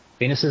devil.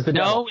 Venus is the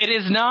devil. No, it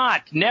is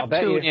not.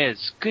 Neptune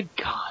is. Good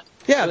God.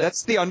 Yeah,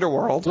 that's the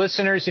underworld.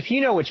 Listeners, if you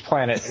know which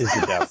planet is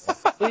the devil,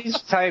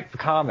 please type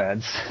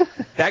comments.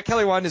 That,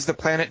 Kelly Wand, is the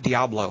planet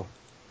Diablo.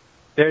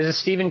 There's a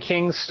Stephen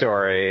King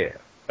story.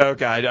 Oh,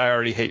 God, I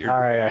already hate your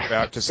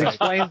about to say. It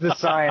explains the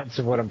science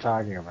of what I'm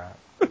talking about.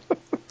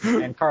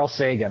 And Carl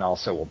Sagan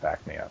also will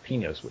back me up. He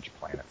knows which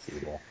planet's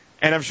evil.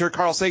 And I'm sure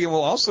Carl Sagan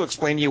will also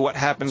explain to you what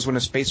happens when a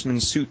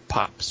spaceman's suit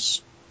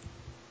pops.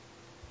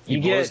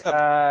 You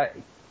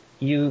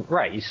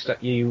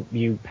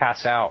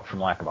pass out from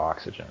lack of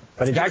oxygen.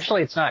 But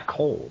it's not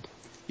cold.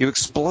 You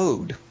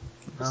explode.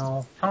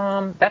 No,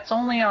 Tom, that's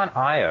only on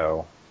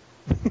Io.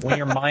 When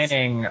you're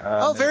mining...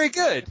 oh, very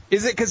good.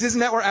 Is it because isn't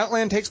that where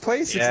Outland takes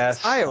place? Yes.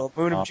 It's Io,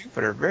 moon of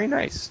Jupiter. Very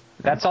nice.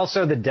 That's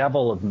also the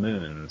devil of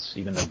moons,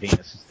 even though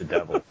Venus is the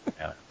devil of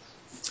planets.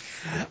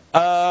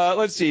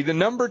 Let's see. The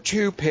number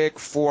 2 pick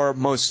for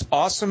most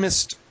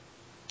awesomest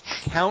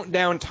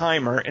countdown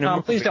timer in a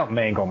movie. Please don't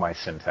mangle my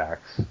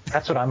syntax.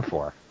 That's what I'm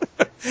for.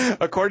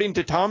 According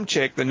to Tom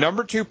Chick, the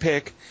number 2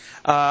 pick,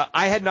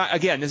 I had not...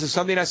 Again, this is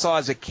something I saw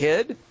as a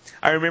kid.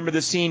 I remember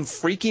the scene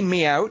freaking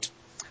me out.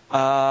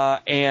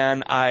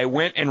 And I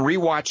went and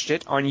rewatched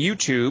it on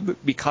YouTube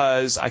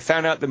because I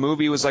found out the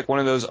movie was like one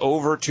of those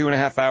over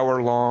 2.5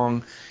 hour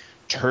long,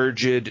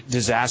 turgid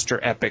disaster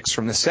epics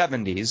from the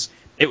 70s.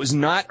 It was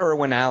not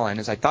Irwin Allen,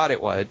 as I thought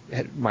it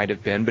might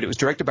have been, but it was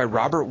directed by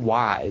Robert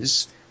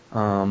Wise.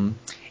 And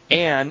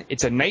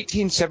it's a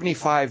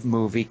 1975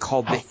 movie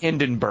called The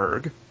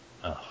Hindenburg.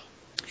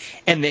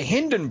 And the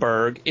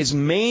Hindenburg is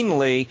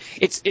mainly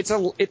it's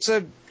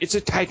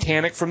a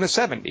Titanic from the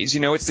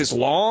 70s. It's this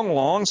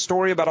long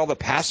story about all the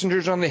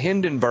passengers on the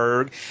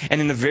Hindenburg,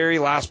 and in the very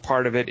last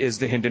part of it is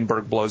the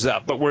Hindenburg blows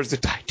up. But whereas the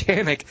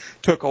Titanic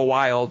took a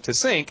while to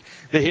sink,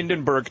 the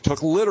Hindenburg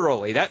took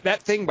literally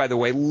that thing, by the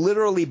way,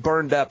 literally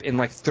burned up in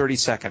like 30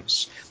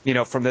 seconds.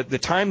 From the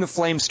time the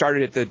flames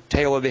started at the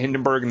tail of the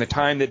Hindenburg and the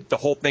time that the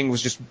whole thing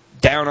was just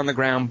down on the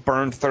ground,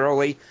 burned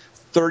thoroughly,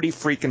 30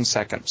 freaking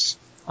seconds.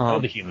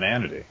 The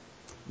humanity.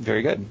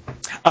 Very good.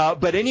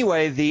 But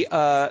anyway,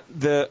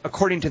 the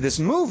according to this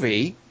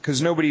movie,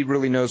 because nobody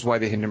really knows why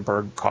the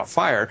Hindenburg caught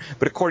fire,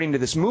 but according to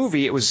this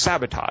movie, it was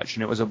sabotage,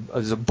 and it was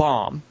a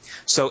bomb.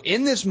 So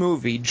in this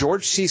movie,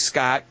 George C.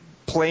 Scott,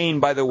 playing,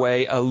 by the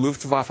way, a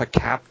Luftwaffe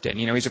captain,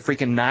 he's a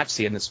freaking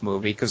Nazi in this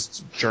movie because it's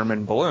a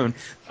German balloon,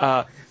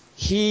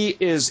 he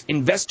is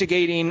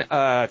investigating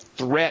a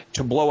threat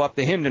to blow up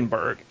the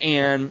Hindenburg.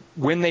 And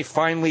when they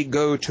finally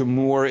go to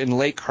moor in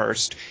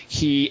Lakehurst,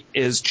 he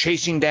is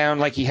chasing down,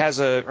 like he has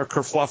a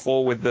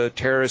kerfluffle with the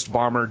terrorist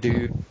bomber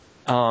dude.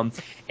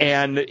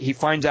 And he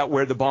finds out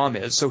where the bomb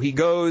is. So he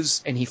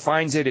goes and he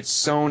finds it. It's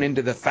sewn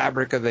into the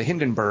fabric of the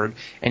Hindenburg.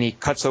 And he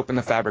cuts open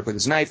the fabric with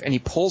his knife. And he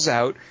pulls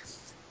out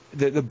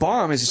the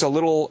bomb is just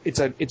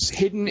it's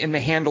hidden in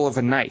the handle of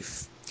a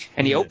knife.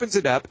 And he opens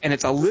it up, and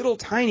it's a little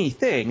tiny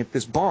thing,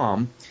 this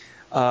bomb,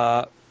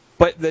 but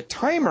the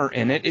timer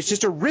in it is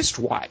just a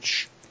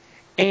wristwatch.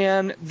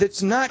 And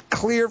it's not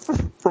clear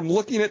from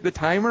looking at the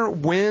timer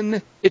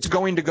when it's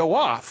going to go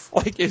off.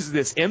 Like, is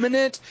this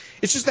imminent?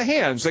 It's just the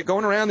hands like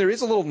going around. There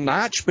is a little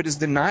notch, but is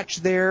the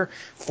notch there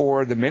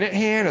for the minute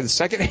hand or the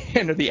second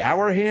hand or the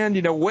hour hand?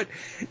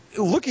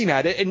 Looking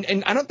at it,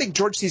 and I don't think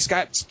George C.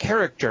 Scott's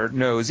character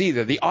knows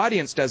either. The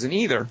audience doesn't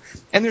either.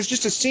 And there's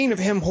just a scene of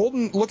him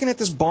looking at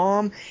this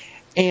bomb,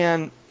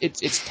 and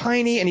it's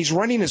tiny, and he's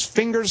running his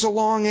fingers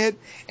along it,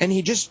 and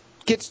he just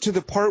gets to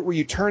the part where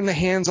you turn the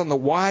hands on the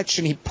watch,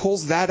 and he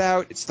pulls that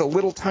out. It's the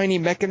little tiny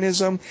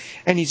mechanism,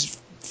 and he's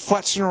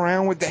futzing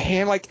around with the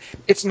hand. Like,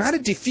 it's not a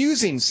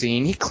diffusing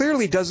scene. He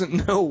clearly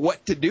doesn't know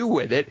what to do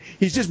with it.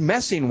 He's just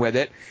messing with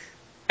it,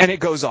 and it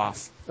goes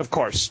off, of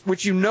course,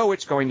 which you know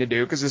it's going to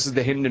do because this is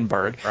the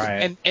Hindenburg.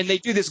 Right. And they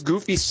do this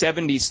goofy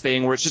 70s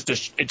thing where it's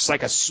just it's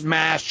like a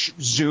smash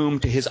zoom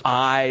to his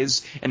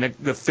eyes, and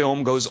the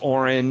film goes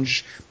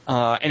orange,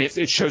 and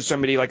it shows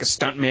somebody like a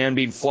stuntman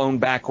being flown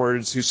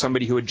backwards, who's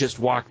somebody who had just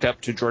walked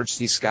up to George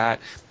C. Scott.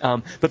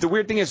 But the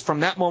weird thing is, from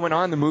that moment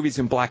on, the movie's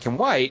in black and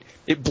white.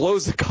 It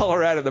blows the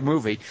color out of the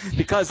movie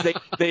because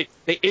they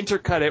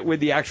intercut it with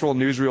the actual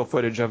newsreel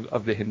footage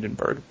of the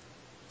Hindenburg.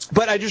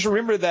 But I just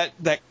remember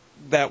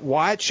that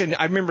watch, and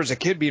I remember as a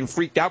kid being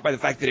freaked out by the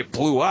fact that it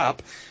blew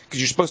up because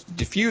you're supposed to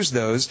diffuse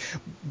those.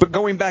 But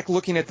going back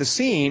looking at the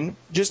scene,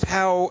 just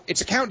how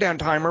it's a countdown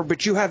timer,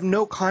 but you have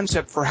no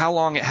concept for how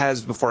long it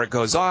has before it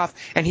goes off,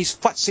 and he's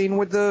futzing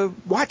with the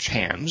watch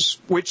hands.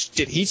 Which,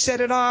 did he set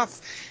it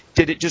off?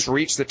 Did it just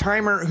reach the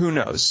timer? Who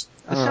knows?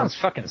 This sounds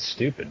fucking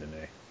stupid to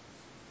me.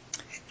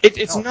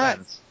 It's No not.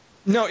 offense.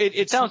 No,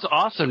 it Sounds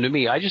awesome to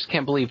me. I just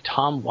can't believe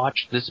Tom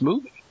watched this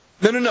movie.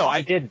 No.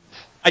 I didn't.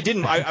 I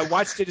didn't. I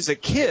watched it as a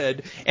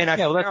kid, and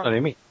Yeah, well, that's what I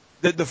mean.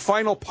 The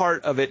final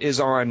part of it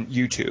is on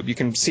YouTube. You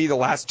can see the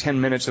last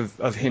 10 minutes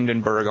of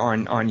Hindenburg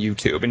on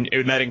YouTube,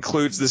 and that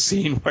includes the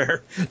scene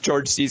where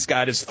George C.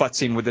 Scott is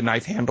futzing with the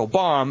knife handle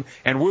bomb,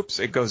 and whoops,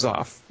 it goes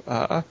off.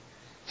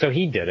 So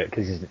he did it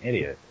because he's an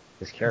idiot.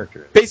 His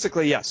character is.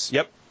 Basically, yes.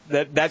 Yep.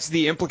 That's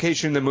the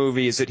implication in the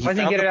movie, is that he Why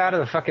didn't found he get it out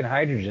of the fucking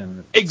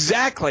hydrogen?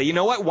 Exactly. You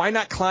know what? Why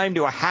not climb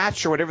to a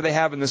hatch or whatever they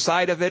have in the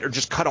side of it, or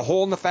just cut a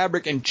hole in the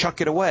fabric and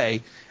chuck it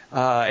away?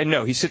 And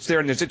no, he sits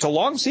there, and it's a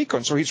long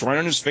sequence where he's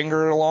running his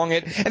finger along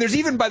it. And there's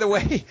even, by the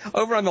way,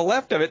 over on the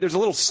left of it, there's a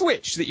little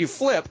switch that you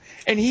flip,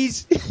 and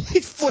he's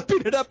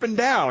flipping it up and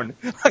down.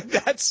 Like,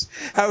 that's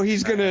how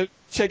he's going to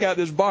check out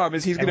this bomb.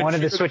 Is he's going to one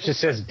of the switches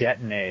says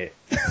detonate.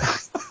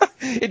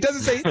 It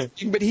doesn't say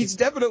anything, but he's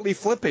definitely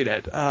flipping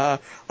it.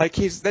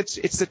 It's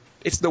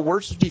the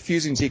worst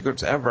defusing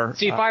sequence ever.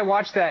 See, if I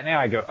watch that now,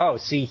 I go, oh,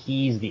 see,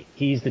 he's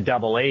the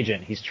double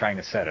agent. He's trying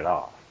to set it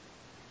off.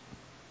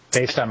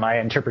 Based on my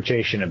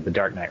interpretation of the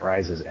Dark Knight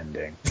Rises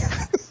ending.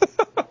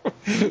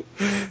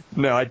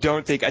 No, I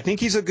don't think. I think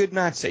he's a good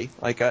Nazi.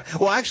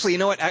 Well, actually, you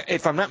know what?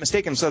 If I'm not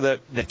mistaken, so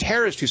the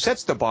terrorist who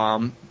sets the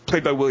bomb,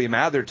 played by William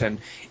Atherton,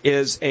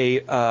 is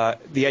the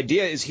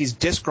idea is he's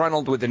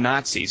disgruntled with the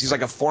Nazis. He's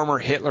like a former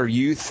Hitler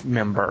Youth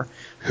member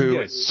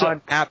who is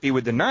unhappy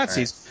with the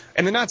Nazis,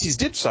 and the Nazis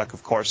did suck,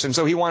 of course, and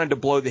so he wanted to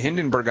blow the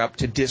Hindenburg up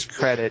to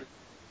discredit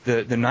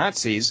the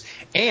Nazis,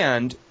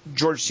 and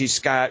George C.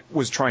 Scott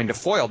was trying to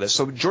foil this.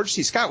 So George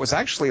C. Scott was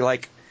actually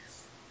like,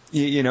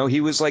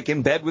 he was like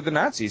in bed with the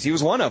Nazis. He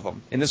was one of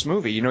them in this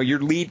movie. Your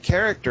lead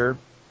character,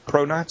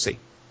 pro-Nazi.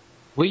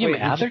 William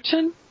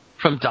Atherton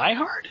from Die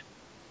Hard?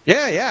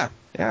 Yeah.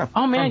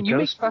 Oh man,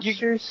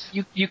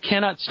 you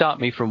cannot stop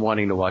me from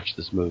wanting to watch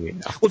this movie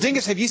now. Well,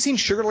 Dingus, have you seen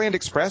Sugarland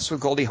Express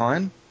with Goldie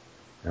Hawn?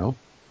 No.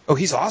 Oh,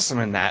 he's awesome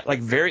in that.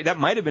 That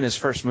might have been his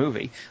first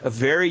movie. A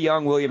very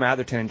young William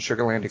Atherton in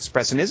Sugarland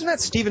Express. And isn't that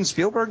Steven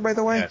Spielberg, by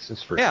the way? Yes,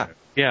 it's first.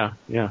 Yeah.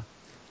 Yeah.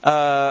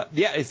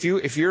 If you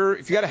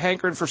got a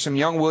hankering for some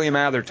young William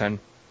Atherton,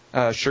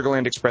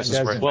 Sugarland Express is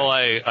where. Well,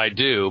 I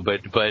do,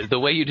 but the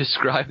way you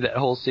describe that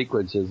whole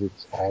sequence is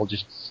it's all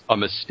just a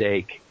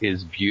mistake.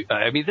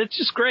 I mean, that's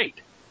just great.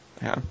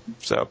 Yeah.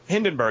 So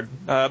Hindenburg,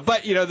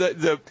 but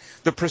the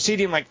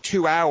preceding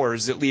 2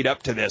 hours that lead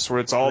up to this, where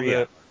it's all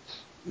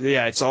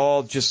it's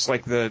all just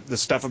like the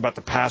stuff about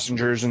the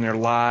passengers and their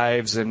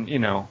lives, and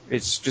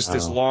it's just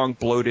this long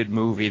bloated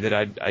movie that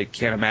I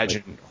can't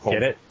imagine.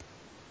 Get it?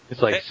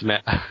 It's like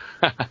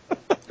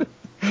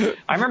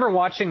I remember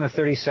watching the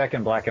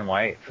 30-second black and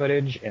white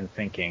footage and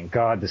thinking,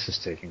 God, this is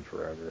taking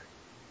forever.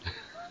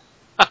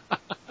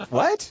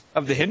 What?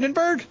 Of the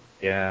Hindenburg?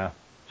 Yeah.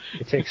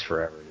 It takes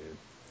forever, dude.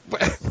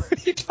 What are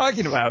you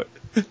talking about?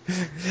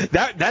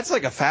 That's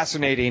like a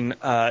fascinating.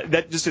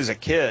 That just as a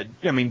kid,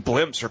 I mean,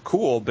 blimps are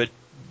cool, but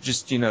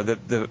just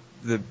the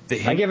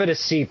I give it a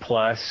C+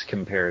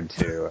 compared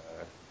to.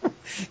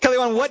 Kelly,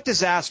 on what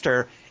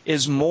disaster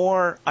is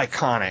more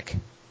iconic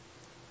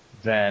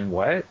than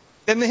what?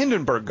 Than the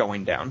Hindenburg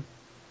going down?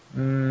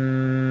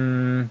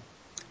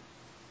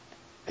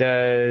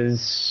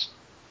 Does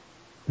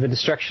the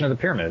destruction of the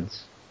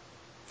pyramids,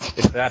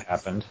 if that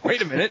happened.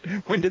 Wait a minute.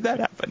 When did that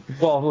happen?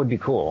 Well, it would be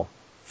cool.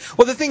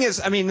 Well, the thing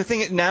is,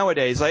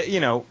 nowadays,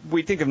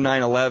 we think of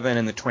 9/11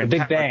 and the Twin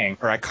Big Bang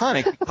are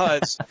iconic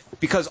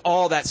because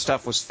all that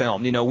stuff was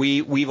filmed.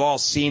 We've all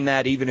seen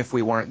that, even if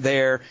we weren't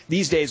there.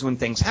 These days, when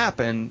things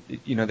happen,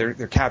 they're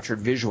captured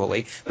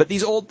visually. But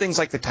these old things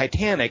like the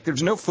Titanic,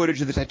 there's no footage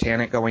of the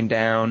Titanic going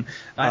down.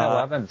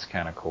 9/11's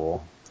kind of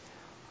cool.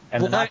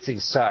 And the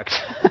Nazis sucked.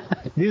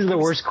 These are the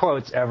worst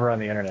quotes ever on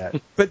the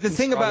internet. But the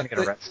thing about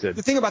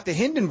the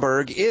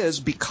Hindenburg is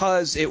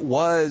because it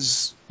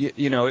was,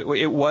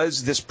 it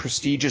was this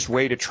prestigious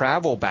way to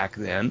travel back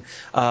then,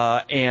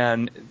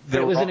 and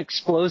it was an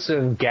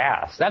explosive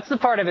gas. That's the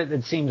part of it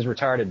that seems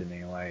retarded to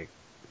me.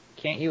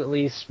 Can't you at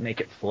least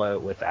make it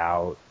float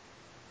without,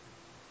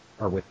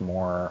 or with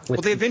more? Well,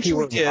 they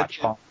eventually did.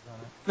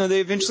 No,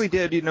 they eventually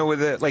did,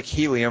 with like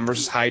helium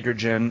versus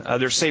hydrogen.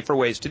 There's safer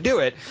ways to do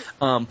it.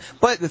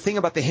 But the thing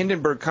about the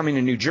Hindenburg coming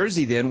to New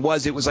Jersey then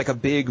was it was like a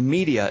big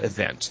media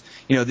event.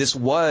 This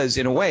was,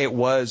 in a way, it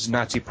was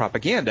Nazi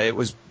propaganda. It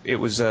was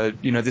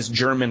this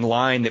German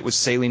line that was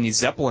sailing these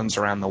Zeppelins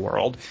around the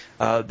world.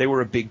 They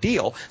were a big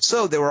deal.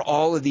 So there were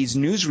all of these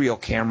newsreel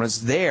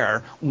cameras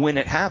there when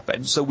it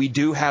happened. So we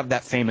do have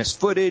that famous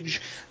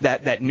footage,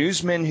 that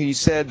newsman who you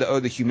said,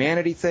 the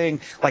humanity thing,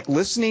 like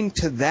listening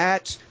to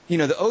that.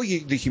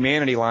 The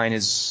humanity line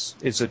is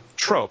a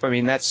trope. I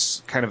mean,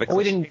 that's kind of a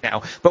cliche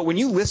now. But when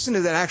you listen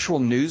to that actual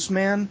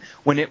newsman,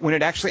 when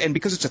it actually, and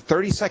because it's a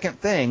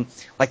 30-second thing,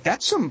 like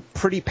that's some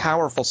pretty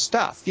powerful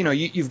stuff.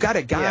 You've got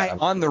a guy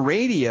on the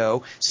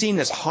radio seeing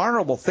this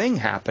horrible thing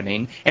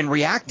happening and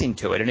reacting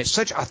to it, and it's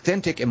such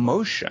authentic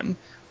emotion.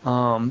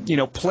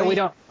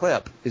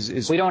 Clip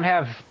is. We don't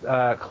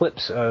have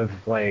clips of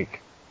like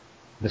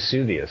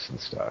Vesuvius and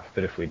stuff,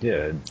 but if we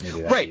did,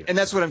 maybe that right, and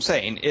that's what I'm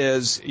saying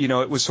is,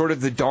 it was sort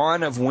of the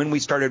dawn of when we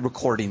started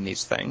recording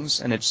these things,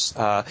 and it's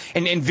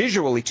and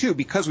visually too,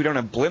 because we don't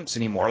have blimps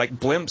anymore. Like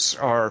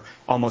blimps are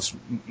almost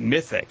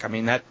mythic. I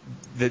mean, that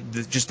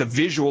just the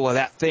visual of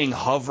that thing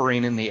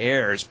hovering in the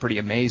air is pretty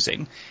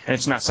amazing, and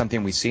it's not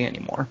something we see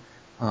anymore.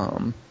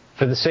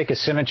 For the sake of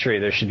symmetry,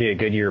 there should be a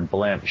Goodyear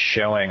blimp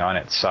showing on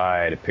its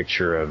side a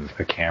picture of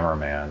a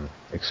cameraman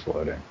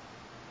exploding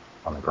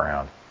on the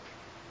ground.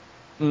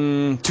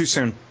 Too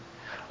soon.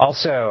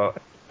 Also,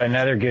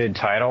 another good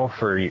title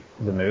for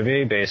the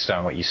movie, based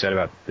on what you said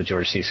about the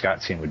George C.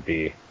 Scott scene, would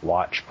be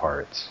Watch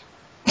Parts.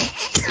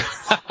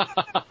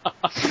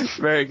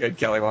 Very good,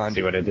 Kelly Wand.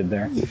 See what I did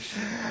there? All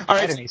right.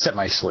 I had an ace up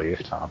my sleeve,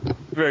 Tom.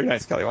 Very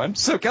nice, Kelly Wand.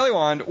 So, Kelly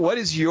Wand, what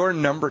is your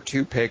number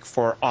 2 pick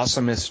for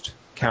awesomest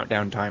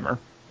countdown timer?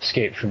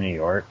 Escape from New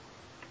York.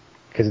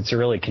 Because it's a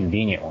really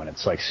convenient one.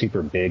 It's like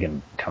super big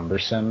and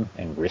cumbersome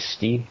and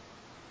wristy.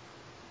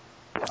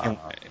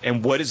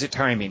 And what is it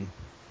timing?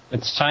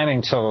 It's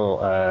timing till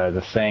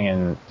the thing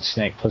in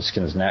Snake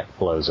Plissken's neck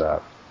blows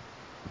up.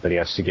 But he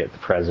has to get the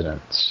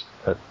president's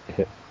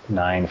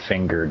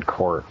 9-fingered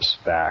corpse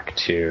back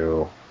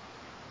to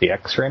the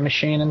X-ray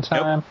machine in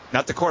time. Nope,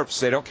 not the corpse.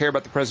 They don't care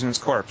about the president's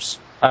corpse.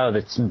 Oh,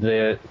 that's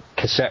the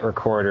cassette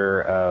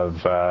recorder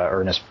of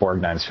Ernest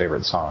Borgnine's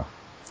favorite song.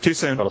 Too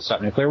soon. It'll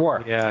stop nuclear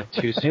war. Yeah,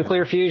 too soon.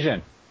 Nuclear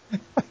fusion.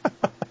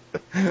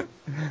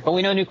 But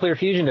we know nuclear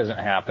fusion doesn't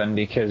happen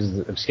because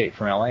Escape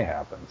from L.A.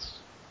 happens.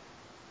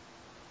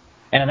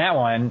 And in that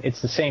one,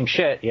 it's the same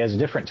shit. He has a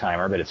different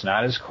timer, but it's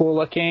not as cool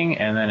looking.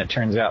 And then it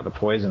turns out the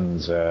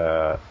poison's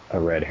a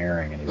red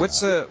herring. And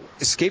what's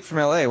Escape from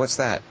L.A.? What's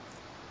that?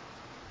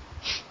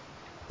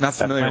 Not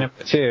familiar.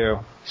 That's my number 2,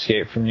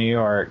 Escape from New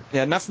York.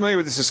 Yeah, not familiar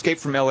with this Escape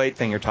from L.A.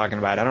 thing you're talking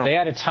about. I don't. They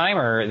had a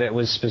timer that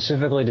was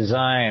specifically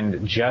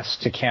designed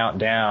just to count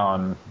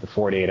down the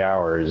 48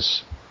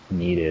 hours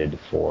needed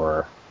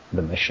for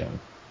the mission.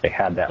 They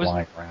had that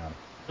lying around.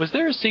 Was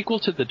there a sequel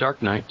to The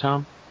Dark Knight,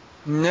 Tom?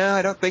 No,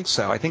 I don't think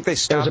so. I think they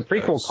stopped. There was a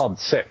prequel called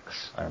 6,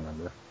 I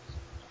remember.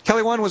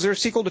 Kelly Wand, was there a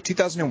sequel to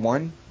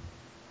 2001?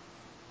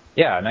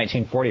 Yeah,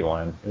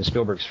 1941. It was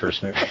Spielberg's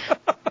first movie.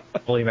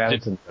 William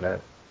Madison did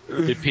it.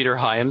 Did Peter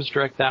Hyams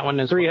direct that one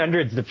as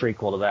 300's the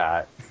prequel to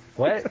that.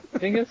 What?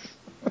 Dingus?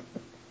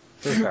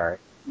 So sorry.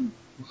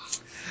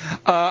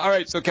 All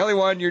right, so Kelly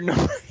Wand, your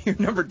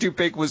number 2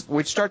 pick was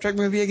which Star Trek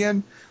movie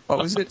again? What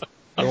was it?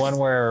 The one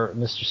where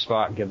Mr.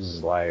 Spock gives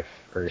his life,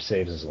 or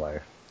saves his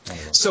life.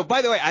 So,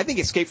 by the way, I think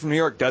Escape from New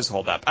York does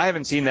hold up. I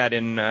haven't seen that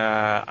in,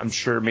 I'm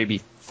sure, maybe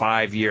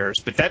 5 years,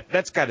 but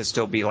that's got to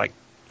still be like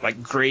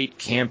great,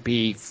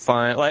 campy,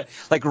 fun,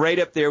 like right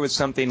up there with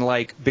something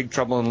like Big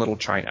Trouble in Little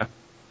China,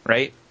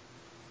 right?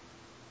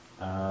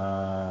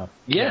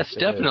 Yes,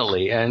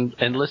 definitely.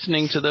 And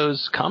listening to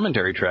those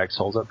commentary tracks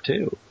holds up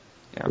too.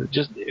 Yeah.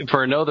 Just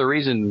for no other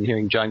reason,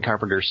 hearing John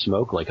Carpenter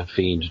smoke like a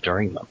fiend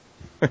during them.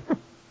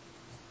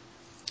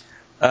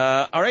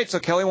 All right, so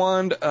Kelly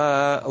Wand,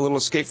 a little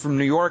Escape from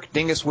New York.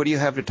 Dingus, what do you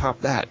have to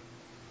top that?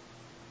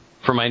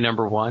 For my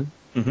number 1?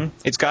 Mm-hmm.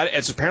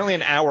 It's apparently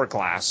an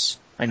hourglass.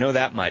 I know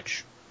that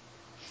much.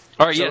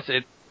 All right, yes,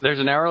 there's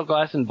an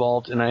hourglass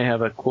involved, and I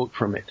have a quote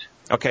from it.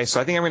 Okay,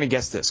 so I think I'm going to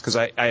guess this, because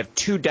I have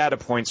 2 data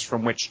points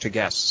from which to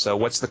guess. So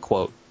what's the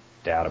quote?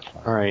 Data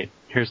point. All right,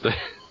 here's the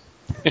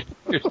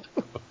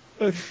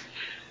quote.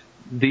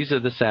 These are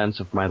the sands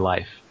of my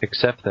life.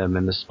 Accept them,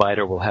 and the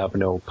spider will have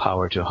no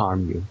power to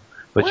harm you.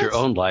 But your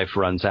own life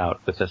runs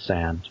out with the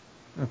sand.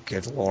 Oh,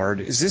 good Lord.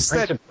 Is this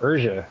Prince of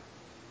Persia?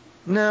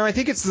 No, I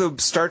think it's the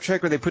Star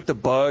Trek where they put the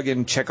bug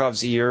in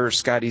Chekhov's ear or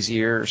Scotty's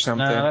ear or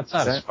something. No, that's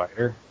not a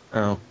spider.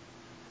 Oh.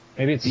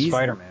 Maybe it's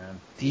Spider-Man.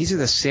 These are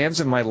the sands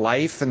of my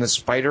life, and the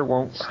spider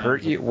won't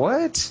hurt you.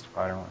 What?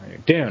 Spider won't hurt you.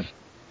 Dune.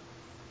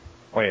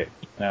 Wait,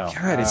 no.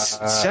 God, it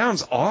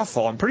sounds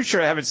awful. I'm pretty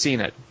sure I haven't seen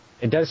it.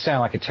 It does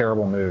sound like a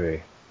terrible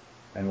movie,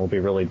 and we'll be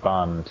really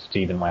bummed to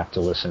even have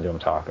to listen to him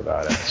talk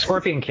about it.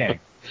 Scorpion King.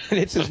 And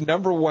it's his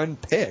number 1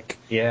 pick.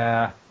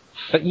 Yeah.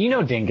 But you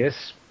know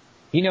Dingus.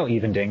 You know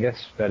even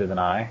Dingus better than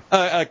I.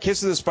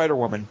 Kiss of the Spider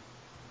Woman.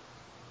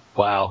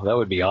 Wow, that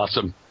would be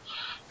awesome.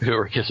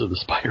 Or Kiss of the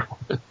Spider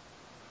Woman.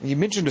 You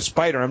mentioned a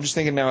spider. I'm just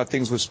thinking now of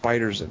things with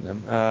spiders in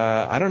them.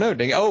 I don't know.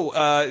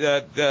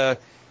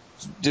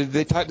 Did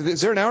they talk?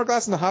 Is there an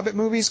hourglass in the Hobbit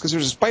movies? Because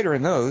there's a spider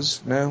in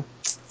those. No.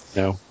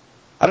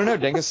 I don't know,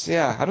 Dingus.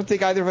 Yeah, I don't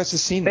think either of us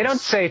has seen. They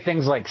don't say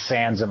things like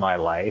 "sands of my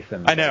life."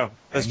 And I know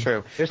that's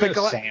true. There's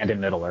no sand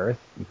in Middle Earth,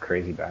 you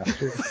crazy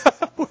bastard.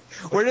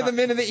 Where do the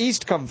men of the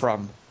East come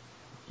from?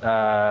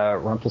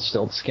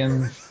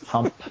 Rumpelstiltskin,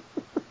 Hump.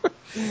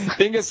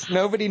 Dingus,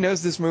 nobody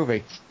knows this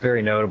movie.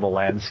 Very notable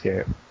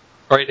landscape.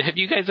 All right, have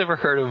you guys ever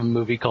heard of a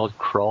movie called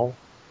Krull?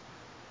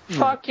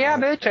 Fuck yeah,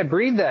 bitch! I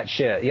breathe that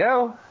shit,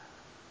 yo.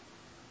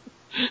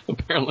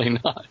 Apparently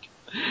not.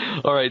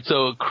 All right,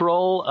 so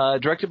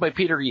Krull, directed by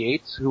Peter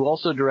Yates, who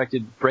also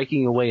directed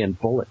Breaking Away and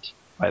Bullet,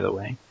 by the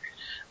way.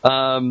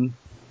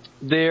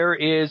 There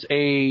is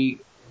a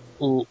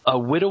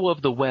widow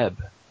of the web,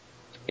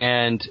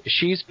 and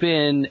she's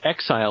been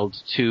exiled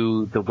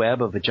to the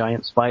web of a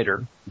giant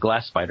spider,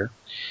 glass spider,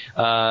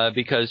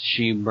 because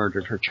she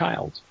murdered her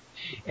child.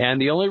 And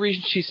the only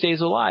reason she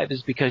stays alive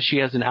is because she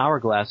has an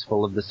hourglass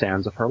full of the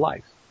sands of her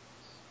life.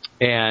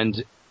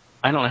 And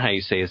I don't know how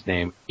you say his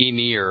name,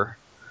 Ymir,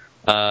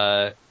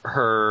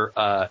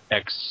 her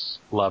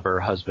ex-lover,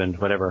 husband,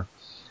 whatever,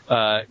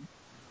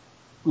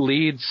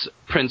 leads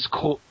Prince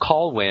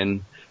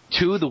Colwyn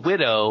to the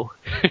widow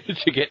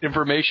to get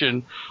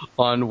information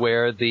on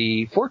where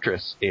the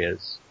fortress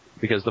is,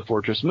 because the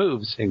fortress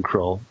moves in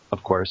Krull,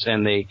 of course,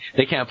 and they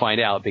can't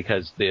find out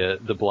because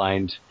the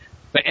blind.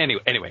 But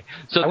anyway,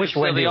 so I wish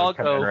Wendy they all would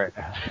come go. in right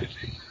now.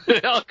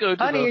 They all go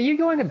to Honey, are you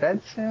going to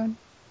bed soon?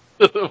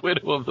 the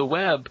widow of the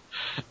web,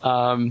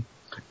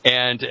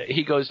 and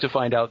he goes to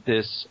find out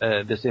this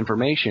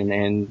information.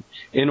 And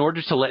in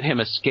order to let him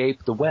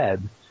escape the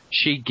web,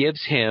 she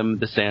gives him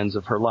the sands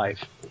of her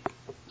life.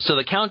 So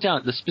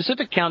the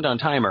specific countdown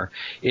timer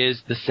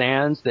is the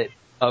sands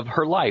of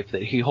her life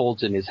that he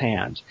holds in his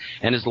hand.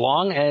 And as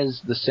long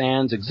as the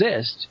sands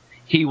exist,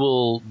 he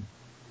will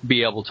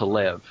be able to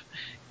live.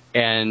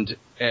 And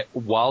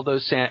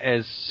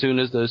as soon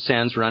as those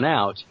sands run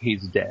out,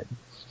 he's dead.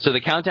 So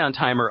the countdown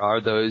timer are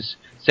those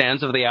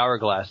sands of the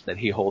hourglass that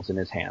he holds in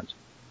his hand.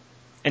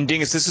 And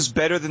Dingus, this is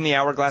better than the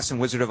hourglass in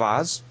Wizard of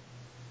Oz?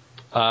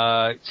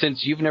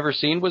 Since you've never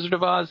seen Wizard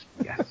of Oz,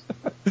 yes.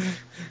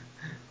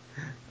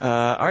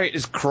 All right,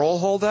 is Krull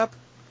hold up?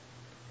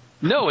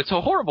 No, it's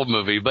a horrible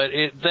movie, but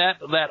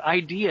that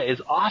idea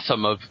is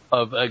awesome of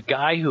a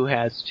guy who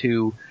has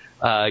to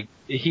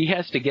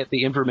get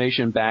the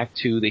information back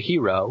to the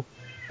hero,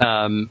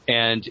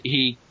 and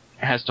he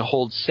has to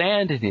hold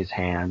sand in his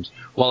hand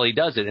while he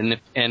does it,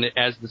 and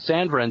as the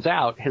sand runs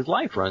out, his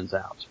life runs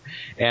out,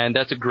 and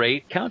that's a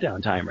great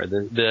countdown timer.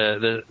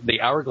 The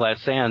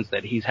hourglass sands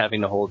that he's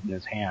having to hold in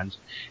his hand,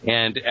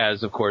 and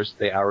as of course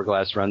the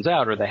hourglass runs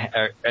out, or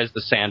as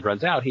the sand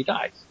runs out, he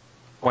dies.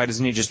 Why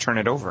doesn't he just turn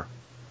it over?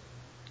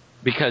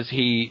 Because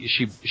she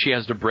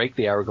has to break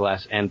the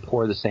hourglass and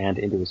pour the sand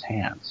into his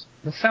hands.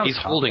 This sounds He's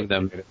holding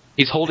them.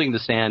 He's holding the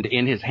sand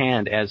in his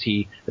hand as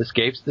he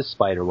escapes the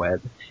spider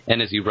web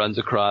and as he runs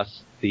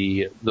across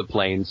the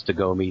plains to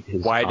go meet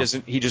his. Why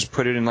doesn't he just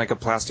put it in like a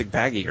plastic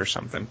baggie or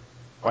something?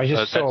 Why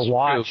just throw a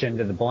watch true.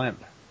 into the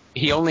blimp?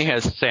 He only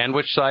has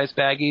sandwich-sized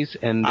baggies,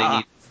 and they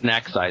need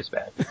snack-sized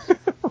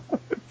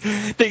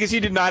baggies. Because you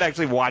did not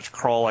actually watch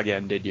Krull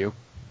again, did you?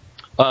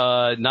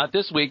 Not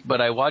this week,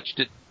 but I watched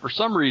it for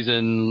some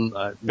reason.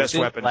 Best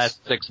Weapons. The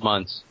last 6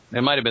 months.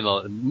 It might have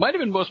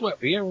been Most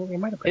Weapons. Yeah, it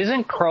might have been.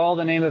 Isn't Krull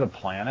the name of the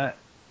planet?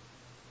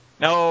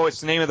 No,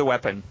 it's the name of the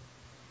weapon.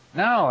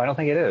 No, I don't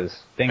think it is.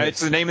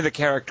 It's the name of the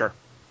character.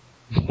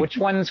 Which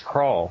one's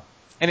Krull?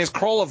 And is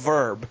Krull a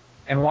verb?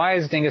 And why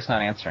is Dingus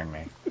not answering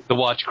me? The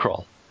Watch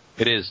Krull.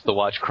 It is the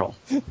Watch Krull.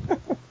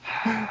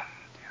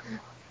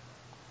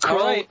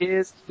 Krull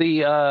is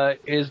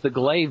the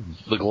glaive.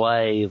 The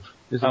glaive.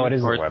 It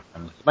is the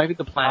weapon. It might be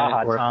the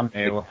planet. Tom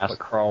knew what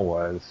Krull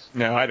was.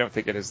 No, I don't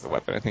think it is the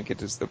weapon. I think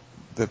it is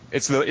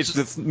it's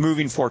the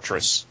moving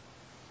fortress.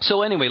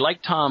 So anyway,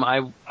 like Tom,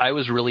 I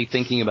was really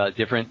thinking about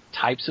different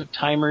types of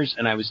timers,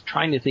 and I was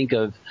trying to think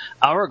of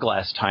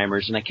hourglass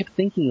timers, and I kept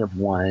thinking of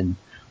one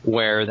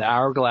where the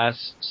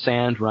hourglass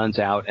sand runs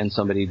out and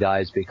somebody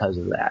dies because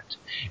of that.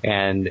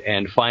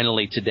 And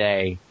finally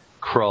today,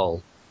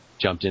 Krull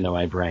jumped into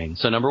my brain.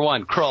 So number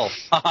one, Krull.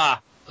 Haha.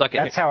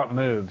 That's how it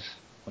moves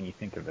when you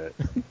think of it.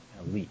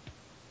 A leap.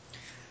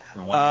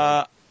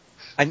 I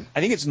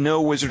think it's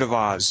no Wizard of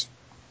Oz.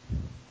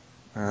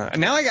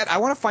 Now I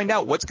want to find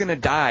out what's going to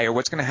die or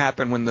what's going to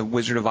happen when the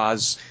Wizard of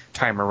Oz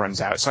timer runs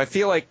out. So I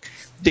feel like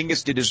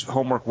Dingus did his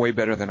homework way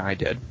better than I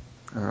did.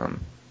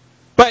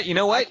 But you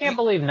know what? I can't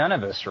believe none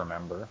of us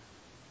remember.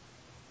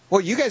 Well,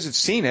 you guys have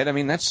seen it. I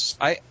mean,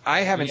 I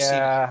haven't seen it.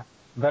 Yeah,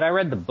 but I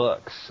read the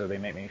books, so they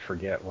make me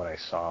forget what I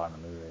saw in the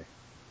movie.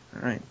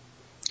 All right.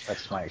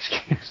 That's my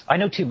excuse. I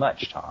know too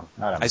much, Tom.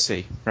 I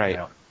see. Right.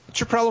 It's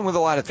your problem with a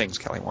lot of things,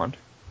 Kelly Wand.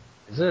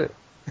 Is it?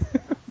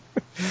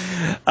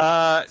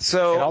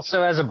 So it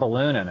also has a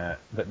balloon in it,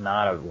 but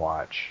not a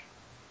watch.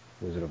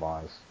 Wizard of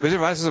Oz. Wizard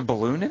of Oz has a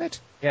balloon in it?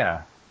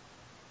 Yeah.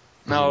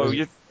 No,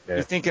 you're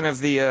thinking of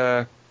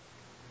the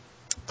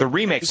the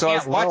remake. You So I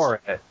was can't watching.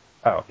 lower it.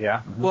 Oh,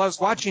 yeah? Well, I was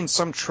watching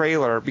some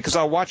trailer because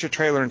I'll watch a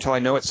trailer until I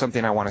know it's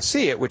something I want to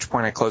see, at which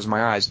point I close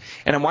my eyes.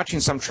 And I'm watching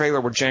some trailer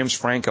where James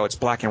Franco, it's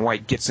black and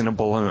white, gets in a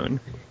balloon. And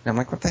I'm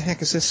like, what the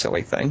heck is this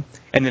silly thing?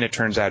 And then it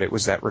turns out it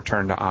was that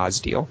Return to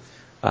Oz deal.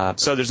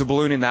 So there's a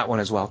balloon in that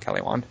one as well,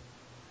 Kelly Wand.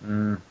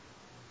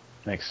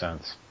 Makes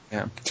sense.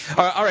 Yeah.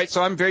 All right,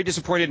 so I'm very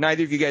disappointed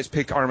neither of you guys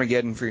picked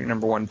Armageddon for your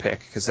number one pick,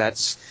 because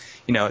that's,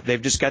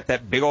 they've just got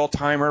that big old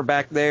timer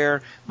back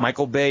there.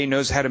 Michael Bay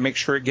knows how to make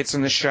sure it gets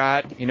in the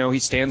shot. He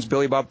stands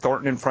Billy Bob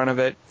Thornton in front of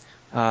it.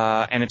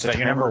 And it's Is that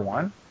your number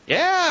one?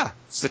 Yeah.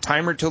 It's the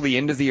timer till the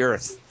end of the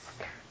Earth.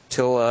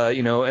 Till,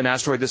 an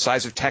asteroid the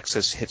size of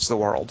Texas hits the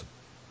world.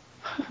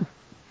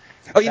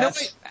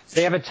 What?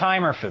 They have a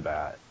timer for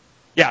that.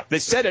 Yeah, they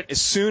said it as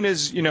soon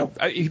as,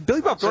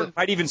 Billy Bob Thornton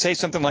might even say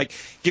something like,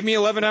 give me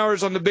 11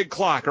 hours on the big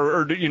clock,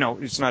 or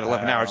it's not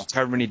 11 hours, it's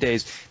however many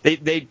days.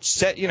 They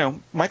said,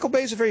 Michael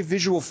Bay is a very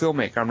visual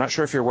filmmaker. I'm not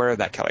sure if you're aware of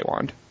that, Kelly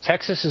Wand.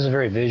 Texas is a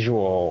very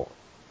visual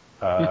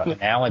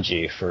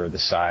analogy for the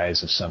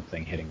size of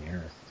something hitting the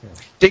Earth.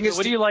 Too.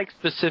 What do you like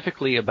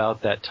specifically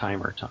about that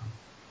timer, Tom?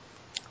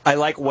 I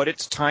like what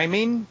it's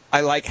timing.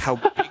 I like how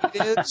big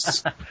it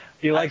is.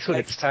 He likes what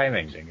it's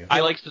timing, Dingo.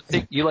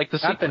 You like the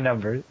Not the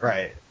numbers,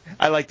 right.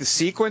 I like the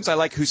sequence. I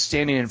like who's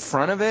standing in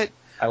front of it.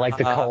 I like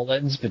the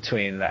colons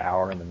between the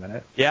hour and the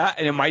minute. Yeah,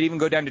 and it might even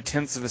go down to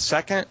tenths of a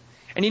second.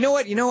 And you know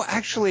what?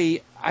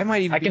 Actually, I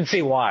might even... I can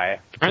see why.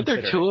 Aren't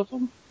there two of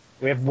them?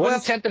 We have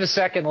 1/10 of a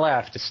second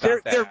left to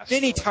stop that. There are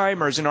many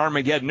timers in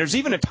Armageddon. There's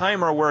even a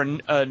timer where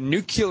a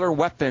nuclear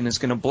weapon is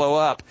going to blow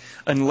up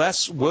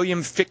unless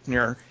William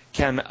Fichtner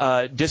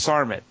can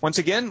disarm it. Once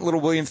again,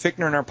 little William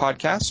Fichtner in our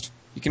podcast.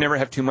 You can never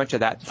have too much of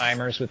that.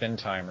 Timers within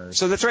timers.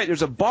 So that's right.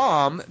 There's a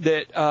bomb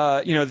that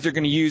that they're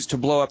going to use to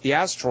blow up the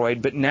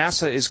asteroid, but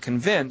NASA is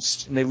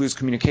convinced, and they lose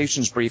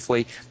communications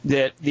briefly,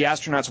 that the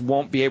astronauts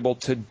won't be able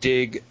to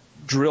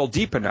drill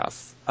deep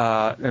enough.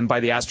 And by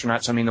the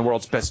astronauts, I mean the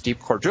world's best deep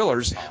core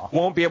drillers,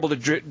 won't be able to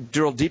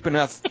drill deep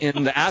enough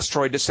in the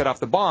asteroid to set off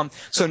the bomb.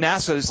 So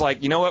NASA is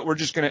like, you know what, we're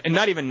just going to, and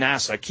not even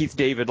NASA, Keith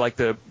David, like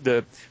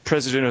the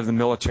president of the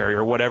military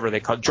or whatever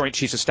they call it, Joint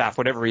Chiefs of Staff,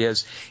 whatever he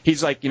is,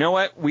 he's like, you know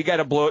what, we got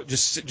to blow it,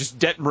 just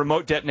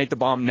remote detonate the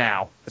bomb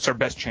now. That's our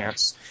best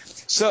chance.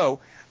 So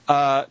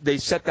they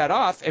set that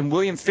off, and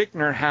William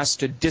Fichtner has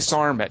to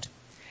disarm it.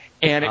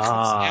 And it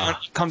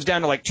comes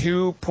down to like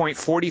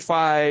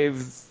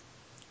 2.45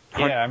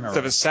 hundredths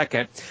of a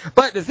second.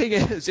 But the thing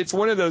is, it's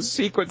one of those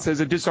sequences,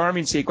 a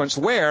disarming sequence,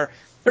 where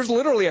there's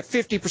literally a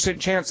 50%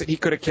 chance that he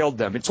could have killed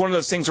them. It's one of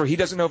those things where he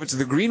doesn't know if it's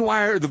the green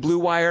wire or the blue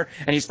wire,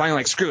 and he's finally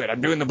like, screw it,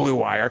 I'm doing the blue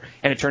wire.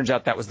 And it turns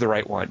out that was the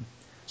right one.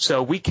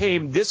 So we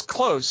came this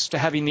close to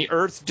having the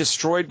Earth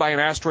destroyed by an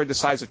asteroid the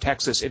size of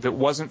Texas if it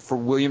wasn't for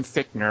William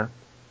Fichtner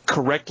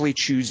correctly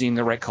choosing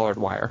the right colored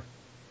wire.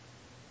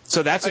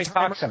 So that's He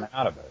talks him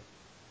out of it.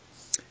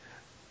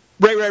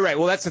 Right.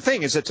 Well, that's the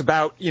thing, is it's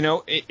about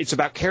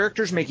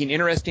characters making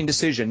interesting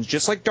decisions,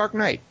 just like Dark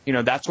Knight.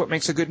 That's what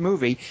makes a good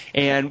movie.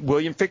 And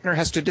William Fichtner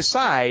has to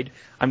decide,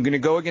 I'm going to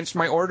go against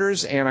my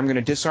orders and I'm going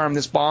to disarm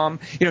this bomb.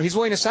 He's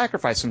willing to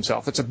sacrifice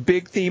himself. It's a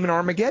big theme in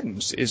Armageddon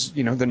is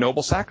the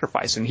noble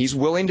sacrifice, and he's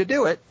willing to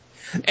do it.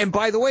 And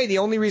by the way, the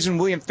only reason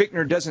William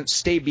Fichtner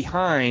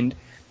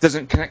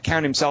doesn't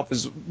count himself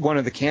as one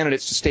of the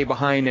candidates to stay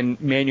behind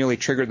and manually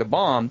trigger the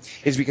bomb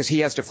is because he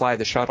has to fly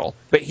the shuttle.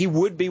 But he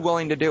would be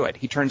willing to do it.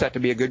 He turns out to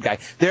be a good guy.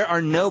 There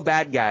are no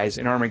bad guys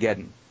in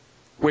Armageddon,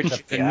 which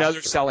is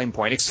another selling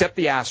point, except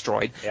the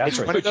asteroid.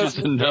 Which is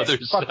another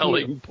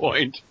selling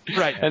point.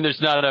 Right. And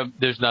there's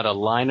not a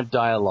line of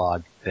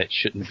dialogue that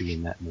shouldn't be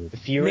in that movie.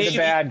 If you were the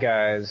bad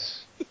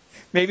guys...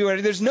 Maybe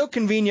there's no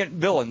convenient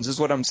villains, is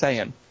what I'm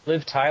saying.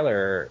 Liv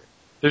Tyler...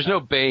 There's no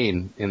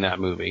Bane in that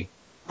movie.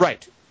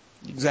 Right.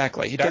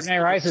 Exactly. Dark Knight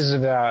Rises is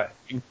about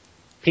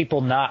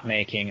people not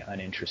making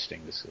uninteresting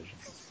decisions.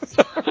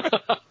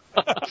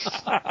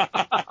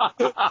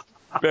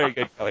 Very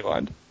good, Kelly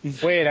Wand.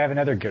 Wait, I have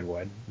another good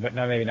one, but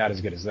maybe not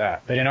as good as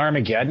that. But in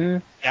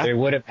Armageddon,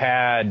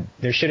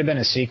 there should have been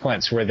a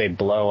sequence where they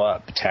blow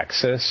up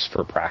Texas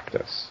for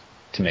practice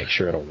to make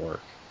sure it'll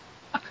work.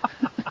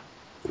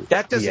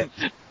 That doesn't...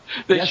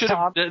 They should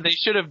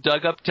have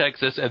dug up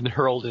Texas and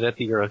hurled it at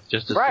the Earth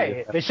just to see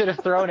it. They should have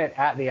thrown it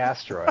at the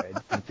asteroid.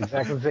 It's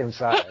exactly the same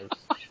size.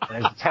 And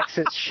there's a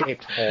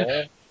Texas-shaped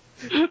hole.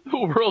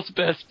 The world's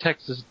best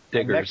Texas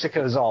diggers. And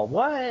Mexico's all,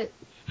 what?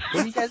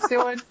 What are you guys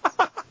doing?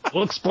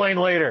 We'll explain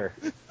later.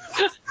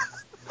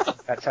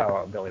 That's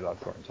how Billy Bob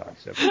Thornton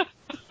talks.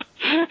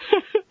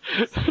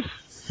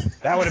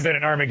 That would have been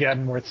an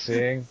Armageddon worth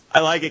seeing.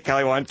 I like it,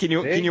 Kelly Wand. Can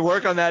you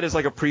work on that as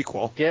like a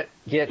prequel? Get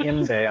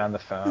Imbe on the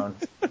phone.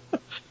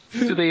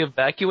 Do they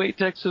evacuate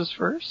Texas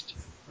first?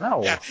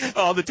 No. Yeah,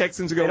 all the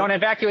Texans go. They don't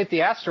evacuate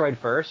the asteroid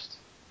first.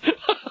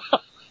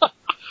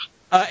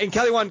 And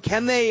Kelly Wand,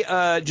 can they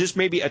just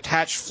maybe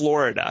attach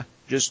Florida?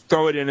 Just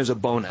throw it in as a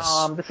bonus.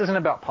 This isn't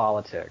about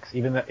politics.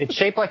 Even though it's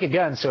shaped like a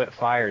gun, so it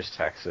fires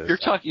Texas. You're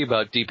talking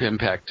about Deep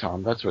Impact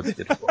Tom. That's what they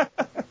did for.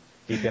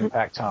 Deep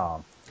Impact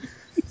Tom.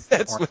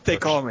 That's what they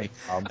call me.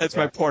 That's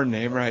my porn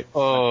name, right?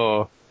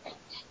 Oh.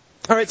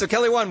 All right, so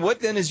Kelly Wand, what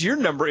then is your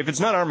number? If it's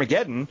not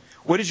Armageddon,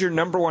 what is your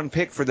number one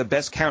pick for the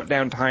best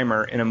countdown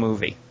timer in a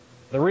movie?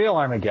 The real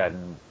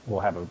Armageddon will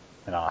have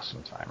an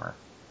awesome timer.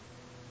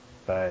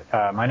 But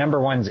my number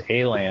one's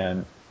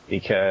Alien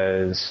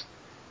because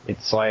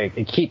it's like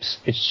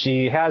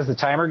she has the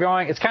timer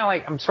going. It's kind of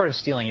like I'm sort of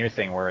stealing your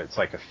thing where it's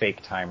like a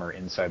fake timer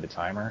inside the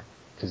timer.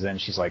 Because then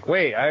she's like,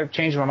 wait, I've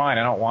changed my mind.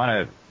 I don't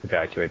want to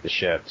evacuate the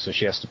ship. So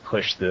she has to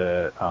push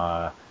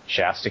the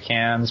Shasta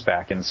cans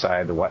back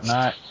inside the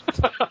whatnot.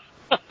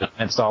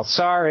 And it's all,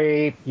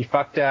 sorry, you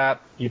fucked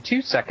up. You're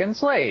 2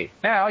 seconds late.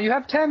 Now you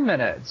have 10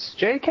 minutes.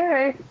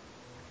 JK.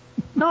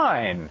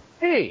 9,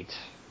 8.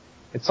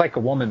 It's like a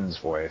woman's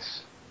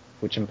voice,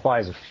 which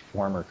implies a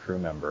former crew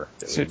member.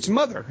 So it's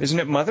Mother. Isn't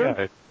it Mother?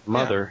 Yeah,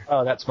 Mother.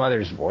 Oh, that's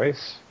Mother's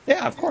voice?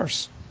 Yeah, of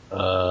course.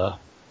 Well,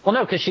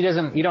 no, because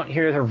you don't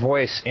hear her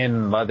voice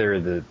in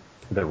Mother,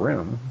 the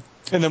room.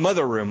 In the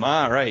Mother room.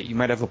 Ah, right. You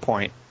might have a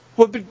point.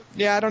 Well, but,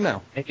 yeah, I don't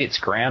know. Maybe it's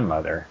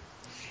grandmother.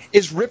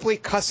 Is Ripley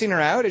cussing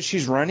her out as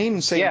she's running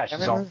and saying... Yeah,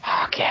 she's all,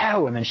 fuck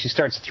yeah, and then she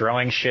starts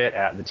throwing shit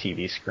at the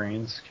TV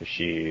screens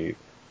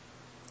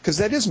because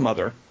that is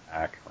Mother.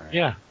 Right?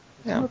 Yeah.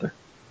 Mother.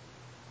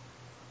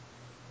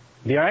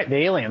 The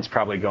alien's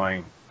probably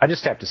going, I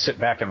just have to sit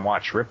back and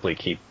watch Ripley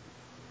keep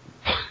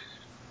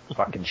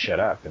fucking shit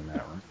up in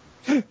that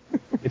room.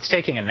 It's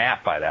taking a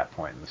nap by that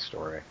point in the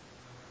story.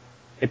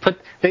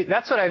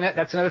 That's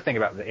another thing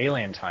about the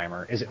Alien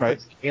timer, is it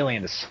puts the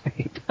alien to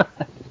sleep.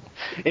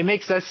 It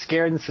makes us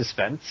scared and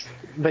suspense,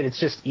 but it's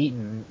just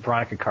eating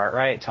Veronica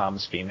Cartwright,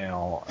 Tom's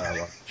female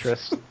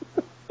actress,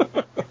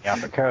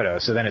 Yaphet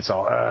Kotto. So then it's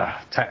all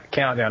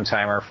countdown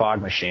timer,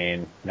 fog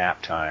machine,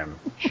 nap time,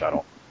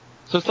 shuttle.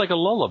 So it's like a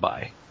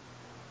lullaby.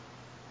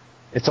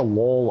 It's a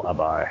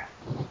lullaby.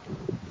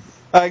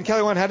 And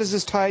Kelly Wand, how does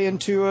this tie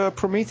into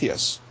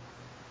Prometheus?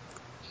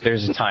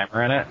 There's a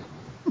timer in it,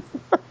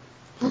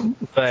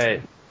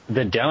 but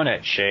the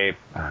donut shape.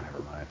 Oh,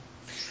 never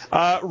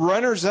mind.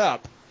 Runners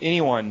up.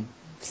 Anyone?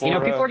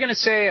 People are going to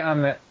say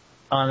on the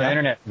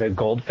internet the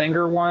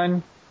Goldfinger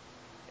one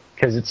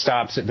because it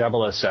stops at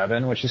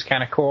 007, which is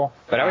kind of cool.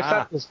 But I always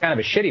thought it was kind of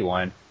a shitty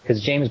one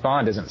because James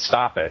Bond doesn't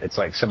stop it. It's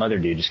like some other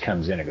dude just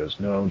comes in and goes,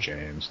 "No,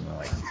 James," and they're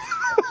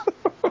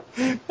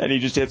like, and he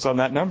just hits on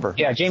that number.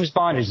 Yeah, James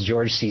Bond is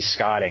George C.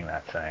 Scotting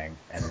that thing,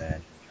 and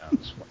then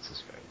comes what's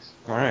his face.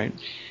 All right.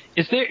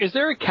 Is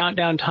there a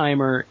countdown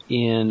timer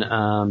in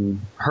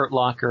Hurt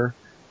Locker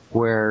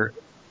where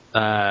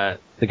the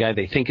guy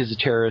they think is a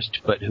terrorist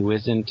but who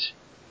isn't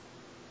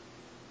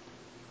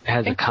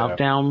has a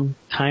countdown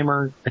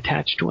timer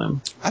attached to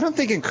him? I don't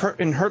think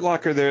in Hurt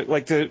Locker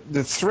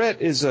the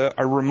threat is a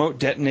remote